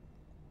support.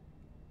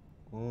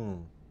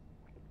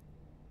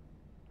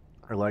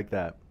 I like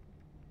that.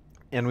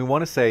 And we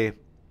want to say,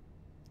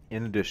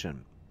 in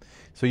addition,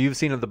 so you've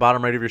seen at the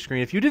bottom right of your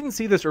screen, if you didn't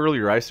see this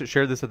earlier, I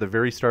shared this at the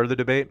very start of the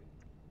debate.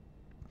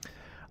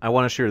 I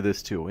want to share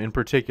this too. In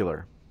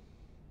particular,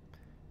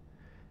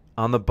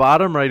 on the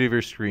bottom right of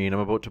your screen, I'm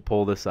about to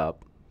pull this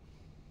up.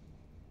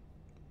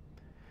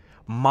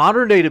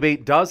 Modern Day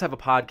Debate does have a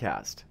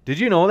podcast. Did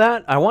you know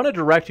that? I want to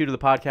direct you to the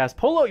podcast.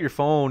 Pull out your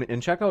phone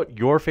and check out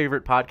your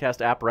favorite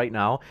podcast app right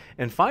now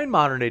and find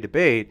Modern Day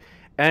Debate.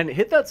 And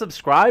hit that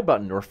subscribe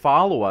button or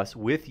follow us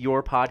with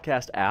your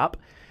podcast app,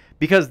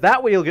 because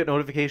that way you'll get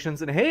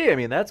notifications. And hey, I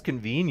mean, that's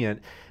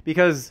convenient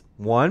because,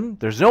 one,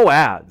 there's no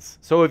ads.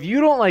 So if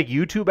you don't like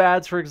YouTube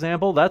ads, for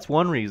example, that's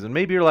one reason.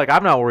 Maybe you're like,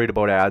 I'm not worried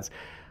about ads.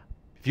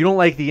 If you don't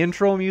like the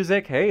intro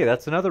music, hey,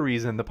 that's another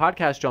reason. The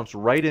podcast jumps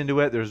right into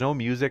it. There's no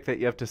music that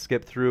you have to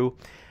skip through.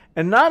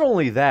 And not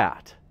only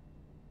that,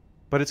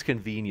 but it's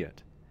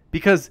convenient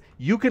because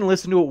you can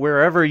listen to it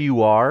wherever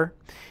you are.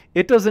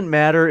 It doesn't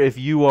matter if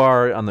you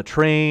are on the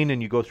train and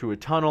you go through a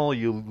tunnel,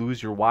 you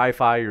lose your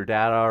Wi-Fi, your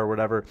data, or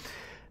whatever.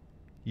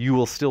 You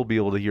will still be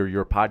able to hear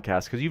your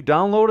podcast because you've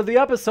downloaded the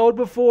episode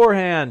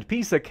beforehand.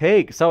 Piece of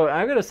cake. So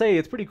I'm going to say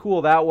it's pretty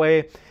cool that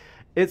way.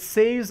 It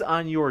saves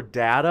on your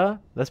data.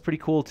 That's pretty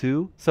cool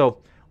too. So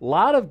a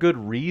lot of good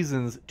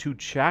reasons to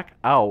check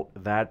out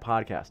that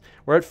podcast.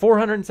 We're at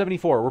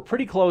 474. We're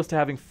pretty close to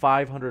having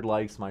 500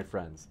 likes, my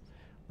friends.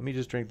 Let me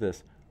just drink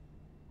this.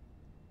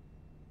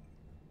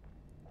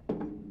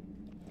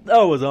 That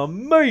was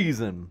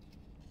amazing.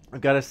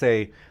 I've got to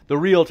say, the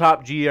real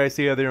top G I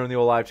see you there in the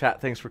old live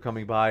chat. Thanks for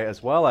coming by,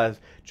 as well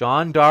as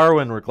John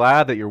Darwin. We're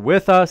glad that you're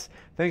with us.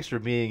 Thanks for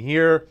being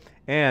here.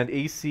 And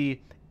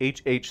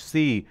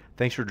ACHHC,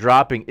 thanks for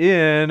dropping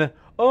in.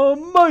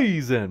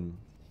 Amazing.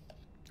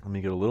 Let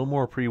me get a little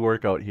more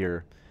pre-workout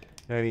here.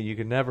 I mean, you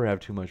can never have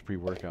too much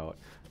pre-workout.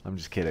 I'm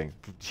just kidding.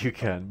 You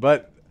can.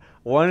 But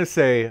I want to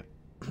say,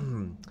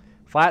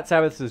 Flat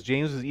Sabbath says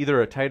James was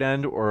either a tight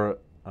end or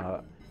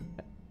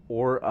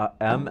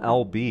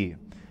MLB.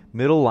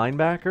 Middle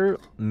linebacker?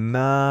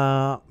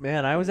 Nah.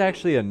 Man, I was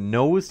actually a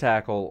nose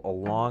tackle a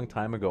long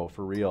time ago,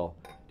 for real.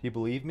 Do you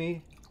believe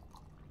me?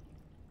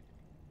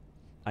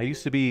 I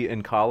used to be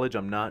in college.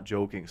 I'm not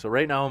joking. So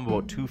right now I'm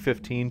about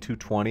 215,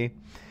 220.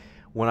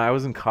 When I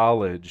was in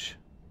college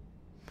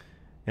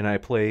and I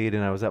played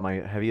and I was at my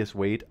heaviest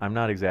weight, I'm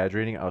not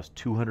exaggerating, I was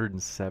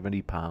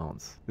 270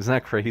 pounds. Isn't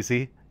that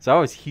crazy? So I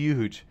was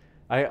huge.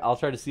 I'll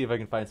try to see if I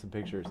can find some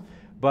pictures.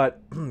 But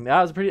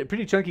I was a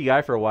pretty chunky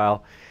guy for a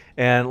while.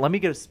 And let me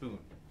get a spoon.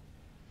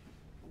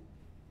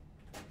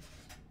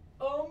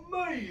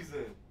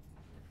 Amazing.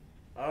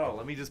 Oh,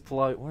 let me just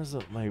pull out. Where's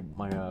my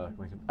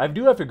I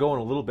do have to go in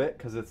a little bit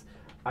because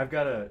I've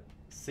got to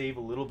save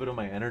a little bit of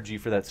my energy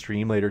for that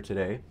stream later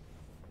today.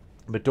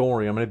 But don't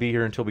worry, I'm going to be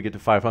here until we get to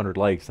 500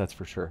 likes. That's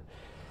for sure.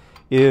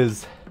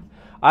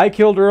 I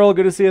Killed Earl.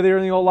 Good to see you there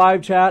in the old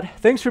live chat.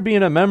 Thanks for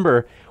being a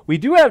member. We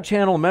do have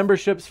channel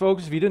memberships,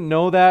 folks. If you didn't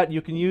know that,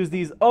 you can use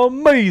these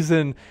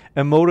amazing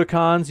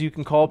emoticons. You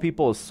can call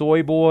people a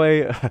soy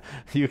boy.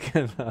 You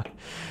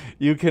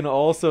can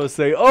also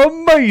say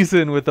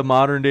amazing with the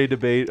modern day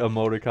debate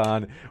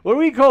emoticon. What do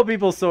we call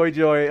people? Soy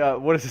joy.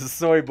 What is a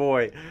soy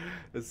boy?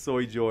 A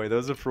soy joy. That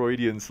was a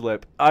Freudian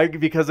slip.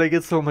 Because I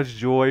get so much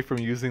joy from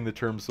using the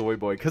term soy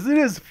boy, because it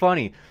is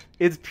funny.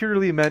 It's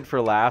purely meant for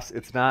laughs.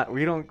 It's not.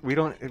 We don't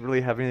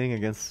really have anything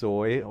against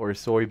soy or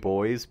soy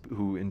boys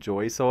who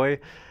enjoy soy.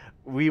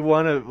 We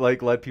want to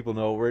like let people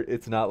know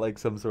it's not like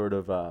some sort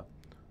of.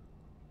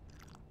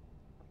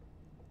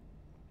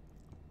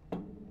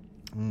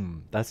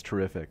 That's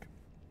terrific.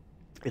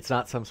 It's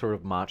not some sort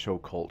of macho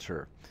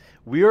culture.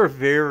 We are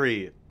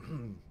very.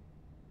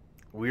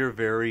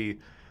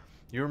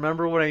 You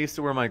remember when I used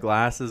to wear my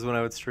glasses when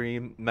I would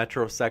stream?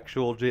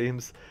 Metrosexual,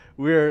 James.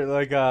 We're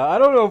like, I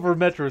don't know if we're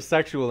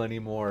metrosexual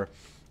anymore.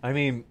 I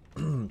mean,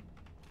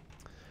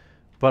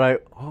 but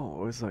it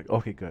was like,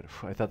 okay, good.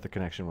 I thought the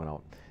connection went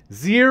out.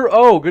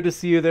 Zero, good to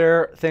see you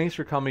there. Thanks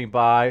for coming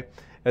by.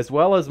 As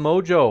well as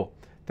Mojo,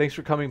 thanks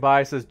for coming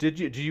by. Says, do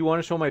you want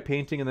to show my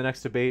painting in the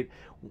next debate?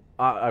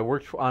 I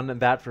worked on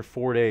that for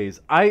 4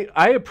 days. I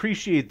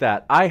appreciate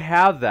that. I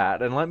have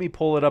that, and let me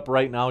pull it up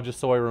right now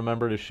just so I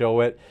remember to show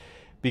it,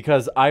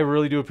 because I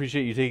really do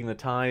appreciate you taking the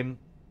time.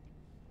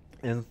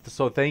 And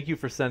so thank you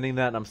for sending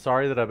that. And I'm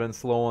sorry that I've been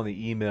slow on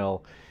the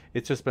email.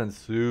 It's just been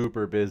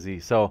super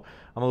busy. So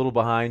I'm a little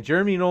behind.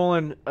 Jeremy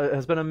Nolan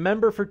has been a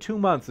member for 2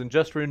 months and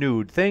just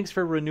renewed. Thanks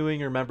for renewing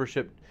your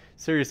membership.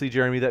 Seriously,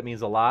 Jeremy, that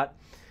means a lot.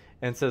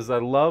 And says, I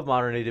love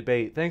modern day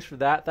debate. Thanks for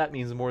that. That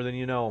means more than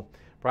you know.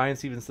 Brian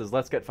Stevens says,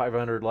 let's get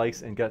 500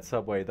 likes and get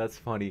Subway. That's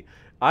funny.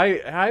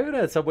 I haven't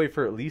had Subway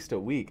for at least a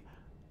week.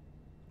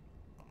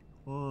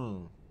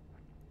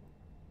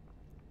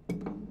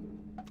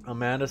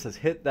 Amanda says,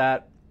 hit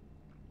that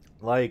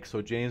like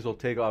so James will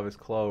take off his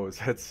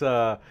clothes.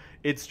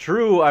 It's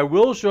true. I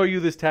will show you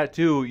this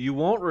tattoo. You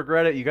won't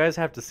regret it. You guys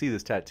have to see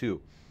this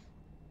tattoo.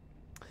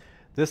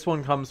 This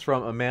one comes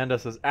from Amanda.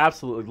 Says,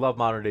 absolutely love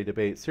modern day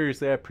debate.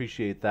 Seriously, I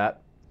appreciate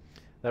that.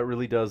 That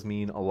really does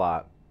mean a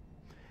lot.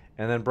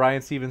 And then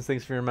Brian Stevens,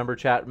 thanks for your member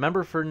chat.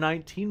 Member for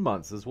 19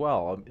 months as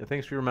well.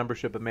 Thanks for your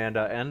membership,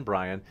 Amanda and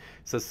Brian.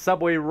 Says,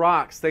 Subway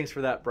rocks. Thanks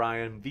for that,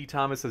 Brian. V.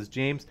 Thomas says,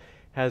 James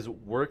has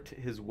worked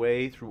his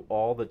way through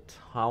all the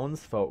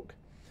townsfolk.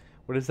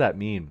 What does that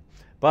mean?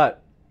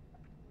 But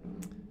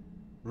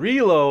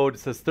Reload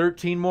says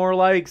 13 more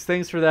likes.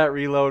 Thanks for that,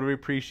 Reload. We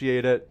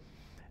appreciate it.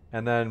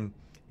 And then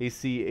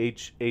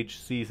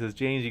ACHHC says,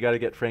 James, you got to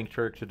get Frank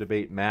Turk to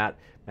debate Matt.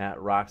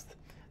 Matt rocks.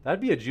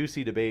 That'd be a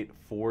juicy debate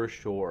for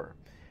sure.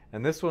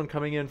 And this one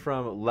coming in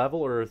from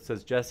Level Earth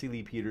says, Jesse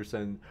Lee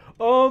Peterson.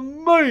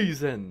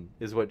 Amazing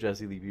is what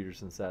Jesse Lee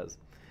Peterson says.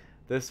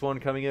 This one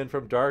coming in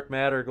from Dark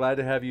Matter. Glad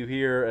to have you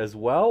here, as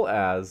well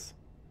as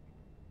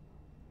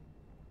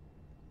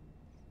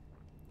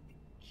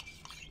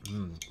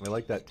I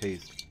like that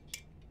taste.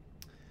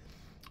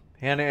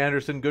 Hannah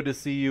Anderson, good to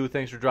see you.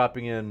 Thanks for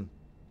dropping in.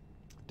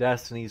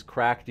 Destiny's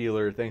Crack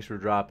Dealer, thanks for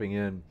dropping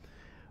in.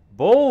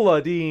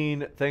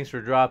 Boladine, thanks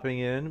for dropping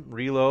in.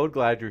 Reload,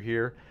 glad you're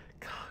here.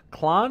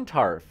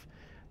 Clontarf,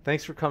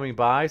 thanks for coming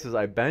by. Says,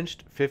 I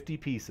benched 50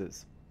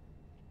 pieces.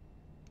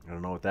 I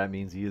don't know what that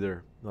means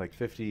either. Like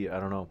 50, I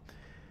don't know.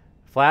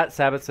 Flat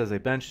Sabbath says, I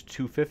benched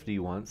 250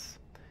 once.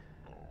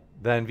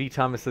 Then V.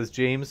 Thomas says,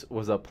 James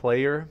was a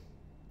player.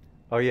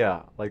 Oh,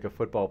 yeah, like a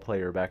football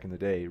player back in the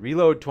day.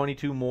 Reload,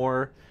 22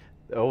 more.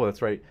 Oh,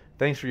 that's right.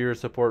 Thanks for your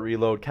support,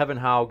 Reload. Kevin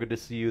Howe, good to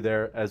see you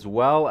there, as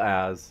well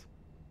as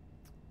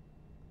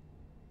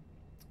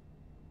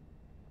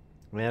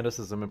Amanda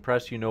says, I'm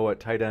impressed you know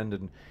what tight end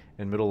and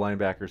middle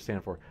linebacker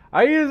stand for.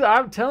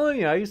 I'm telling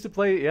you, I used to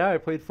play, I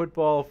played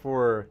football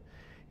for,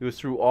 it was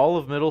through all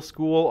of middle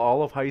school,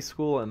 all of high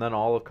school, and then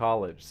all of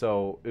college.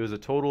 So it was a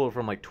total of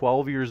from like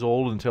 12 years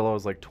old until I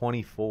was like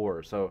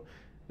 24. So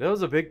that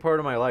was a big part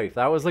of my life.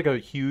 That was like a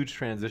huge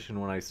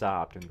transition when I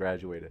stopped and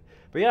graduated.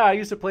 But yeah, I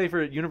used to play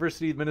for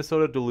University of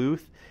Minnesota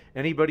Duluth.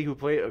 Anybody who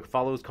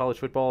follows college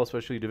football,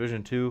 especially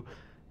Division II,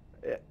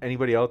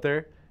 anybody out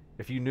there?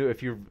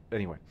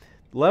 Anyway.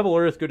 Level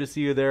Earth, good to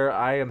see you there.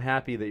 I am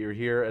happy that you're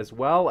here, as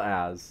well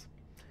as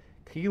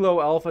Kilo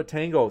Alpha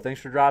Tango.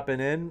 Thanks for dropping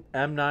in.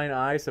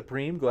 M9I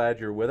Supreme, glad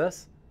you're with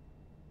us.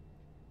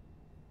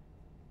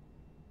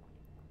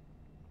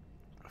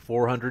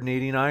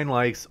 489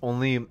 likes.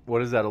 Only,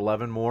 what is that,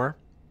 11 more?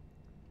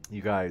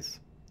 You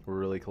guys, we're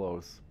really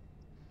close.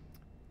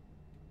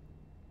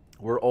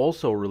 We're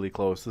also really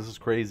close. This is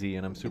crazy,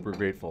 and I'm super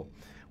grateful.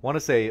 Want to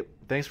say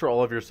thanks for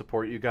all of your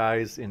support, you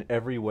guys, in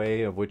every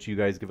way of which you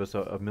guys give us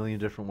a million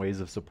different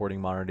ways of supporting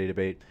Modern Day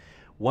Debate.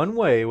 One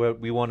way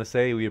we want to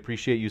say we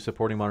appreciate you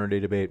supporting Modern Day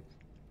Debate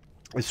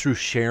is through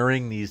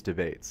sharing these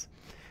debates.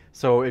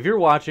 So if you're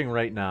watching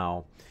right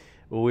now,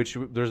 which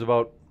there's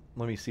about,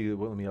 let me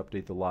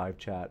update the live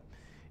chat,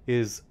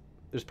 there's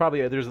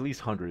at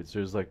least hundreds.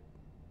 There's like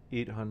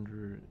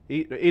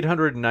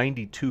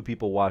 892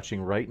 people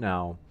watching right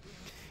now.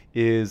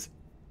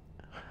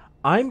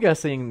 I'm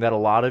guessing that a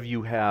lot of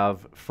you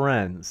have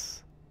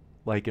friends,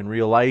 like in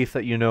real life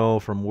that you know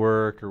from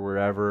work or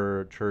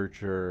wherever,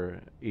 church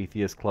or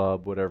atheist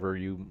club, whatever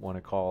you want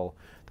to call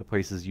the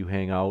places you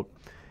hang out,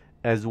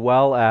 as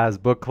well as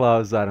book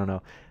clubs, I don't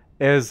know.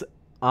 As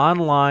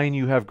online,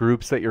 you have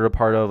groups that you're a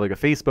part of, like a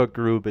Facebook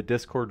group, a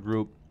Discord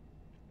group.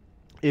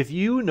 If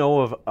you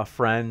know of a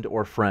friend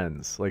or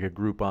friends, like a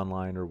group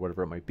online or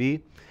whatever it might be,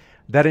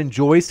 that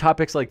enjoys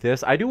topics like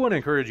this, I do want to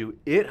encourage you.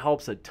 It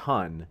helps a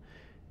ton.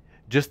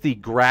 Just the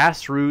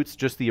grassroots,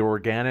 just the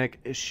organic,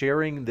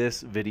 sharing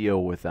this video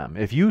with them.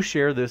 If you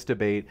share this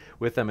debate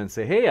with them and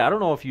say, hey, I don't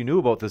know if you knew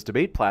about this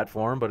debate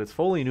platform, but it's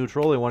fully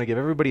neutral. They want to give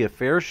everybody a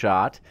fair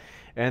shot.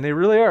 And they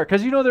really are.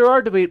 Because, you know, there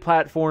are debate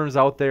platforms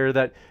out there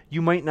that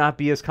you might not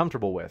be as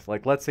comfortable with.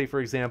 Like, let's say, for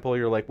example,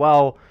 you're like,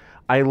 well,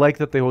 I like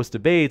that they host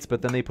debates,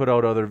 but then they put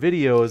out other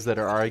videos that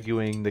are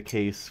arguing the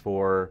case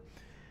for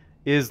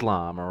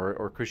Islam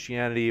or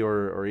Christianity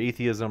or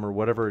atheism or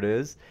whatever it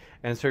is.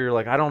 And so you're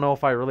like, I don't know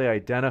if I really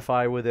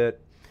identify with it.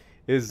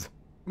 I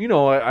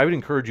would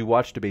encourage you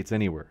watch debates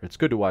anywhere. It's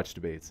good to watch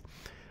debates.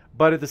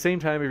 But at the same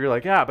time, if you're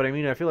like, yeah, but I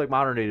mean, I feel like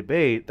modern day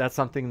debate, that's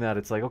something that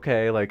it's like,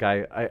 okay, like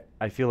I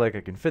feel like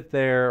I can fit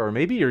there. Or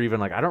maybe you're even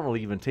like, I don't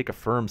really even take a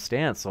firm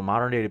stance. So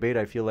modern day debate,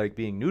 I feel like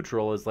being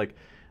neutral is like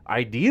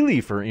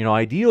ideal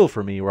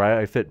for me, where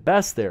I fit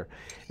best there,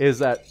 is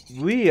that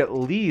we at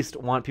least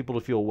want people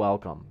to feel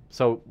welcome.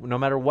 So no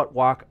matter what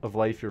walk of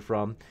life you're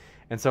from.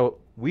 And so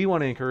we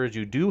want to encourage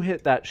you, do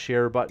hit that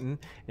share button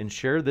and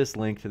share this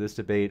link to this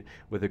debate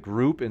with a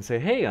group and say,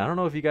 hey, I don't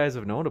know if you guys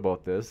have known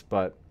about this,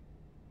 but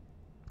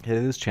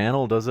this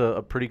channel does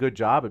a pretty good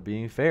job at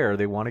being fair.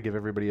 They want to give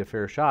everybody a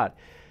fair shot.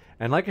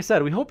 And like I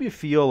said, we hope you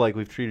feel like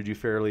we've treated you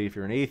fairly if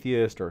you're an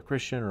atheist or a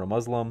Christian or a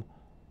Muslim.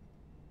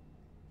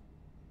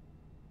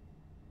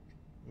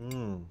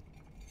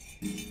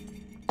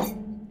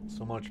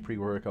 So much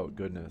pre-workout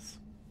goodness.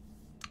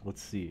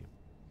 Let's see.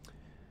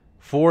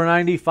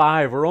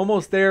 495. We're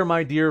almost there,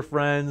 my dear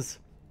friends.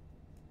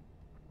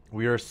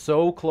 We are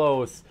so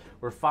close.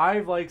 We're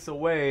 5 likes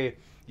away.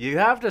 You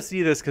have to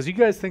see this because you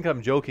guys think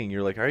I'm joking.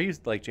 You're like, are you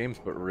like, James,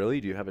 but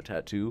really? Do you have a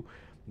tattoo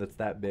that's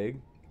that big?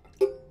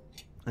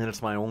 And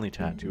it's my only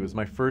tattoo. It's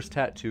my first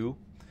tattoo.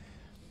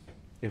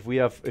 If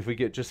we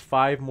get just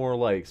 5 more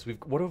likes,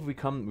 what have we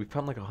come? We've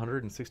come like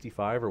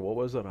 165, or what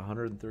was it?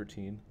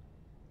 113.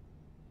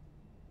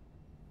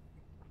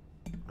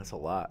 That's a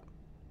lot.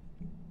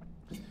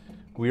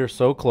 We are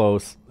so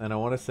close, and I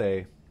want to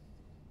say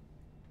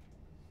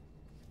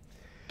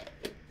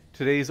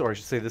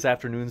this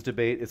afternoon's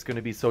debate, it's going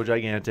to be so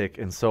gigantic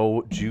and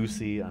so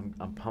juicy.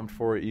 I'm pumped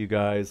for it, you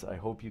guys. I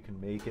hope you can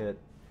make it.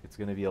 It's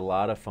going to be a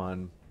lot of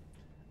fun.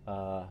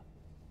 I'm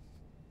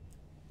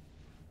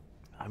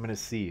going to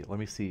see. Let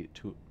me see.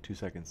 2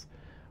 seconds.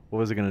 What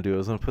was I going to do? I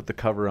was going to put the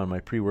cover on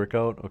my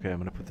pre-workout. Okay, I'm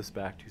going to put this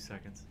back 2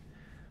 seconds.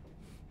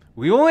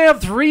 We only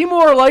have 3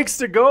 more likes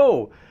to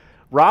go.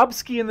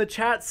 Robski in the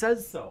chat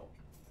says so.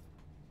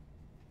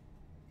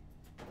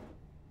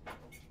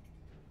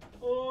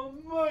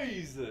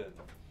 Amazing.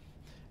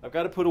 I've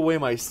got to put away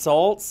my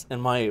salts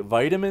and my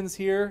vitamins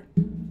here.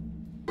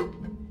 And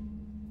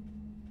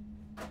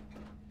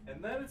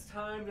then it's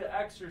time to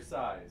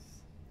exercise.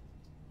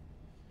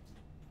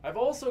 I've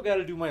also got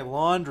to do my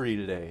laundry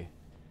today.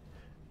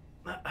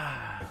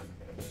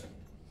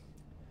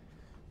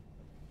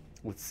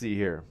 Let's see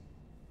here.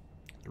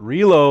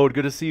 Reload,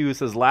 good to see you. It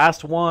says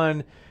last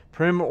one.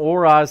 Prim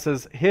Oraz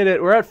says hit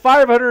it. We're at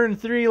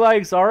 503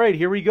 likes. All right,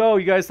 here we go.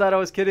 You guys thought I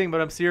was kidding,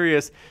 but I'm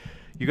serious.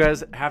 You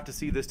guys have to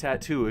see this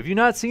tattoo. Have you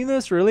not seen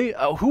this, really?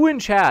 Who in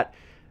chat?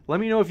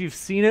 Let me know if you've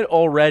seen it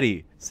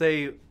already.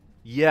 Say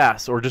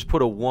yes, or just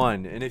put a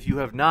 1. And if you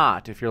have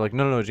not, if you're like,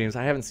 no, James,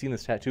 I haven't seen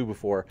this tattoo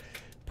before,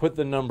 put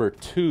the number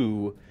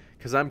 2,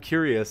 because I'm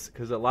curious,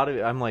 because a lot of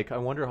it, I'm like, I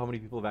wonder how many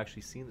people have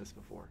actually seen this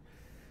before.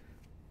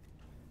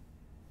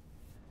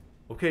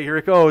 Okay, here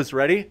it goes.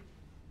 Ready?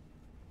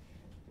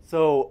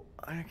 So,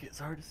 it's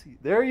hard to see.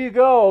 There you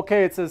go.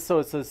 Okay, it says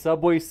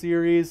Subway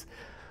Series.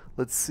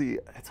 Let's see.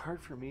 It's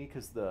hard for me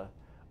because the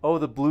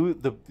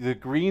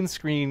green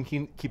screen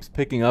keeps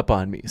picking up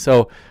on me.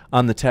 So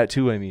on the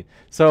tattoo, I mean.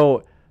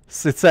 So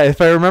it's,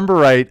 if I remember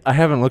right, I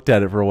haven't looked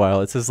at it for a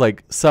while. It says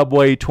like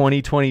Subway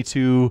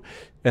 2022,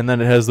 and then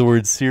it has the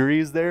word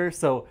series there.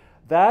 So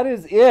that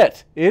is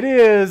it. It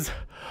is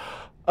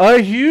a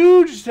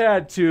huge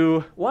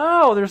tattoo.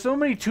 Wow, there's so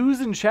many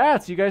 2s in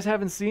chats. You guys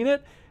haven't seen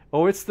it?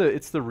 Oh, it's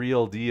the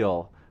real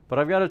deal. But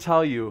I've got to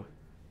tell you,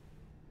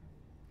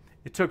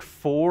 it took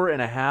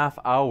 4.5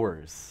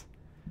 hours.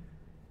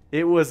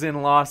 It was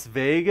in Las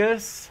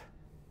Vegas.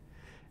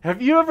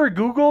 Have you ever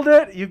Googled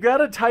it? You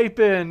gotta type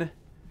in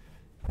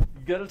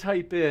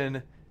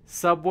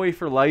Subway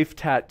for Life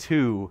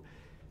tattoo,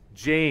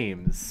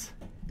 James,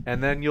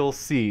 and then you'll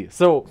see.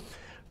 So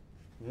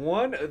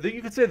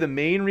you could say the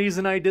main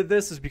reason I did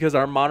this is because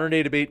our Modern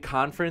Day Debate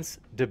conference,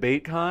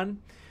 DebateCon,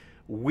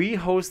 we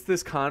host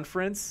this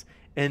conference.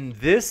 And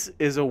this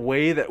is a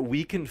way that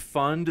we can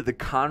fund the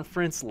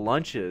conference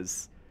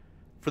lunches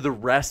for the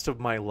rest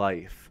of my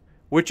life,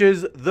 which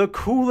is the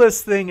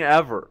coolest thing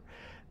ever.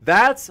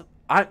 that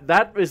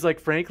is like,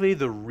 frankly,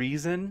 the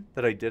reason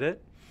that I did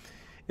it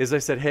is I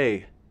said,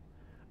 hey,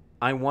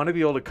 I want to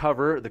be able to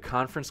cover the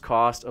conference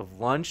cost of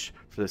lunch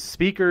for the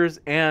speakers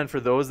and for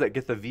those that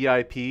get the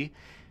VIP.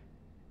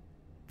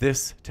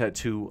 This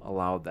tattoo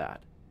allowed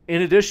that,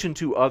 in addition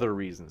to other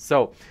reasons.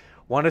 So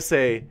want to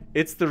say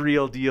it's the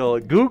real deal.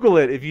 Google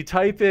it. If you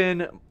type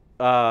in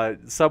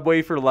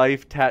Subway for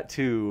Life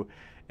tattoo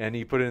and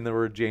you put in the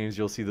word James,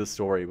 you'll see the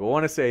story. But I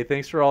want to say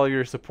thanks for all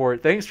your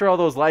support. Thanks for all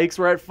those likes.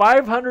 We're at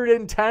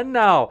 510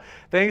 now.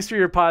 Thanks for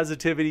your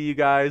positivity, you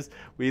guys.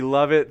 We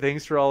love it.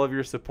 Thanks for all of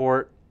your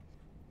support.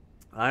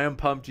 I am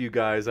pumped, you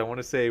guys. I want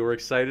to say we're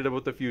excited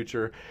about the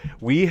future.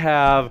 We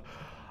have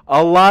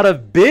a lot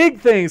of big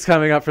things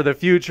coming up for the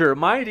future.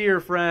 My dear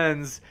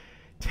friends,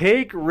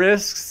 take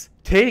risks.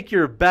 Take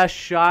your best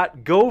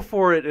shot. Go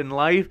for it in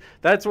life.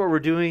 That's what we're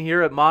doing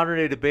here at Modern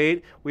Day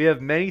Debate. We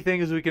have many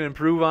things we can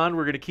improve on.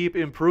 We're going to keep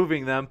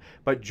improving them.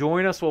 But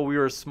join us while we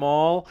are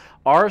small.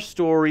 Our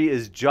story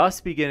is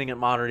just beginning at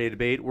Modern Day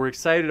Debate. We're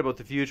excited about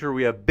the future.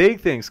 We have big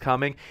things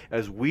coming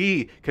as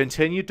we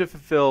continue to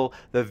fulfill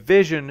the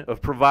vision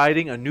of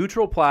providing a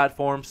neutral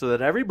platform so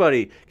that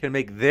everybody can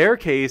make their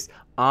case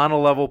on a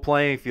level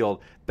playing field.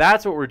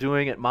 That's what we're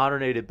doing at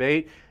Modern Day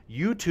Debate.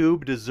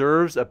 YouTube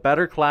deserves a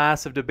better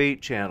class of debate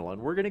channel,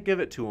 and we're going to give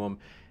it to them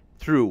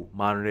through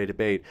Modern Day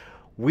Debate.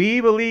 We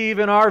believe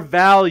in our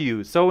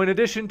values. So in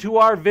addition to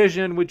our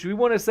vision, which we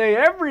want to say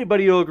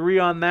everybody will agree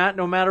on that,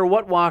 no matter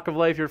what walk of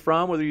life you're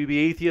from, whether you be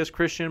atheist,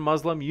 Christian,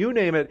 Muslim, you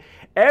name it,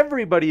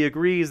 everybody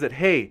agrees that,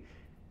 hey,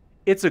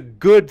 it's a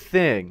good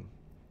thing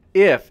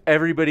if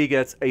everybody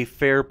gets a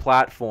fair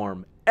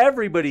platform.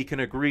 Everybody can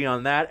agree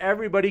on that.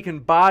 Everybody can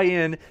buy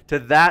in to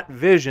that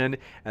vision,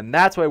 and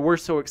that's why we're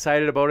so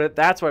excited about it.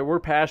 That's why we're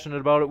passionate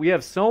about it. We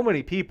have so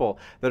many people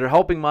that are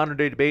helping Modern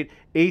Day Debate,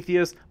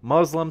 atheists,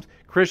 Muslims,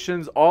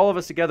 Christians, all of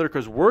us together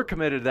because we're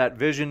committed to that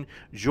vision.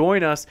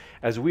 Join us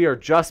as we are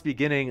just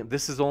beginning.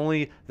 This is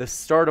only the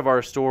start of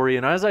our story,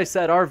 and as I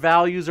said, our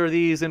values are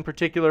these in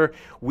particular.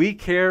 We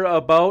care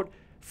about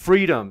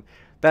freedom.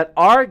 That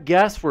our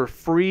guests were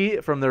free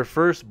from their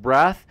first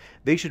breath.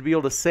 They should be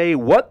able to say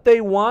what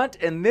they want,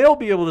 and they'll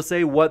be able to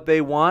say what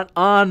they want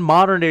on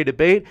Modern Day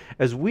Debate,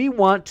 as we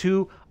want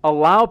to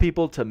allow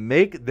people to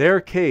make their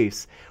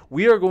case.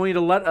 We are going to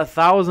let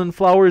 1,000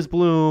 flowers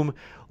bloom,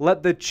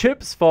 let the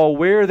chips fall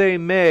where they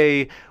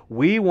may.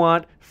 We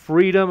want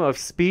freedom of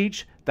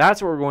speech.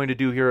 That's what we're going to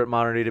do here at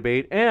Modern Day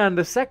Debate. And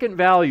the second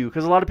value,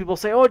 because a lot of people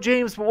say, oh,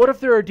 James, but what if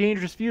there are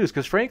dangerous views?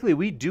 Because frankly,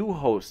 we do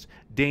host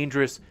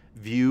dangerous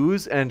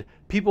views and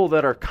people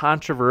that are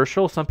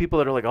controversial. Some people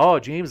that are like, oh,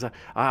 James,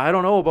 I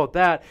don't know about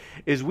that.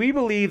 Is we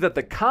believe that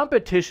the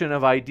competition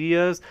of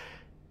ideas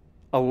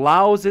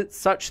allows it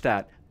such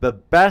that the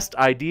best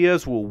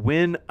ideas will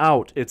win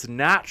out. It's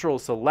natural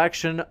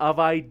selection of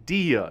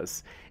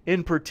ideas.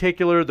 In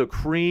particular, the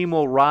cream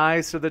will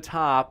rise to the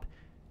top.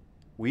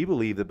 We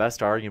believe the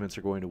best arguments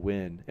are going to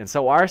win. And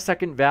so our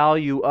second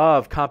value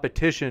of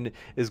competition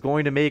is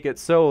going to make it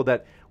so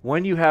that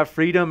when you have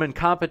freedom and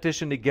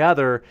competition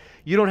together,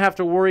 you don't have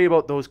to worry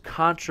about those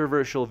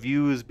controversial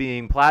views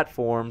being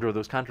platformed or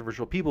those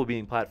controversial people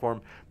being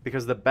platformed,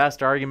 because the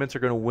best arguments are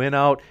going to win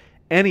out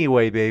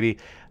anyway, baby.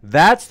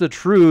 That's the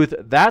truth.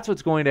 That's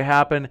what's going to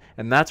happen.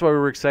 And that's why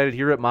we're excited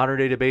here at Modern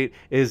Day Debate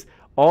is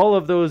all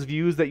of those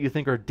views that you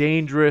think are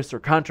dangerous or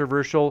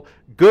controversial,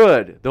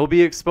 good. They'll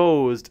be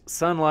exposed.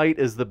 Sunlight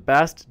is the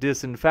best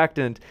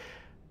disinfectant.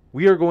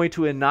 We are going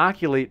to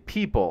inoculate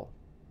people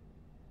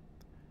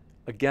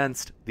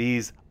against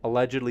these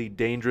allegedly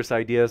dangerous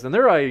ideas. And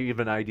there are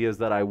even ideas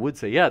that I would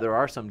say, yeah, there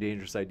are some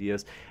dangerous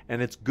ideas.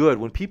 And it's good.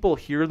 When people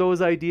hear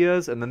those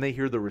ideas and then they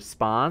hear the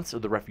response or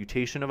the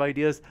refutation of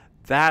ideas,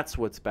 that's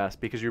what's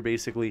best, because you're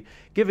basically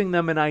giving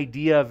them an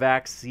idea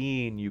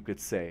vaccine, you could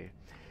say.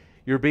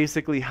 You're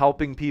basically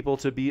helping people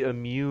to be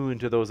immune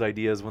to those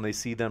ideas when they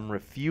see them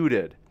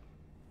refuted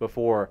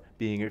before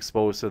being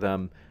exposed to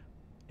them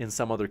in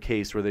some other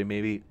case where they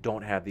maybe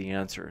don't have the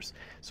answers.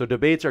 So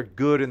debates are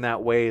good in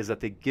that way, is that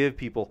they give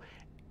people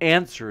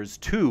answers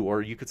to,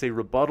 or you could say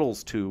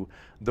rebuttals to,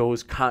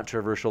 those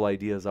controversial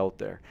ideas out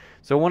there.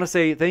 So I want to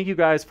say thank you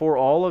guys for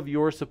all of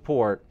your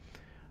support.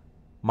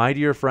 My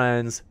dear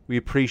friends, we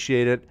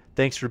appreciate it.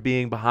 Thanks for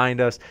being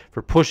behind us,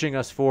 for pushing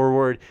us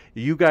forward.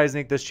 You guys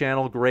make this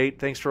channel great.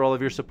 Thanks for all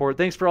of your support.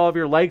 Thanks for all of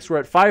your likes. We're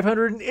at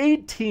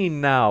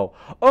 518 now.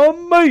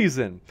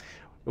 Amazing.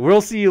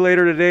 We'll see you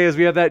later today as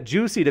we have that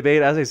juicy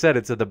debate. As I said,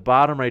 it's at the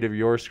bottom right of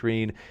your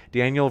screen.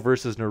 Daniel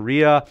versus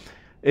Naria.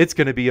 It's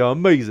going to be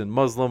amazing.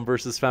 Muslim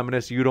versus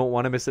feminist. You don't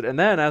want to miss it. And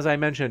then, as I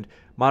mentioned,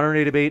 Modern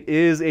Day Debate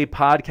is a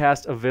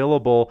podcast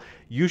available.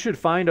 You should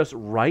find us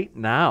right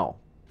now.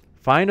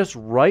 Find us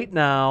right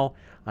now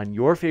on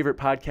your favorite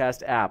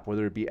podcast app,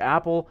 whether it be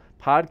Apple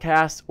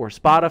Podcasts or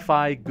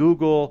Spotify,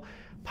 Google,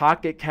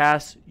 Pocket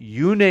Casts,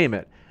 you name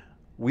it.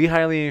 We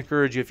highly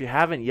encourage you, if you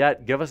haven't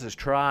yet, give us a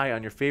try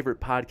on your favorite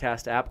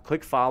podcast app.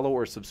 Click follow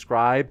or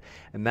subscribe,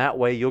 and that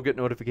way you'll get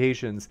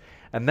notifications.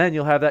 And then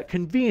you'll have that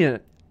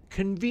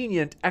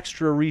convenient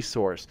extra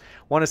resource.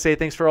 Want to say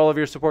thanks for all of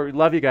your support. We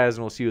love you guys,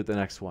 and we'll see you at the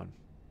next one.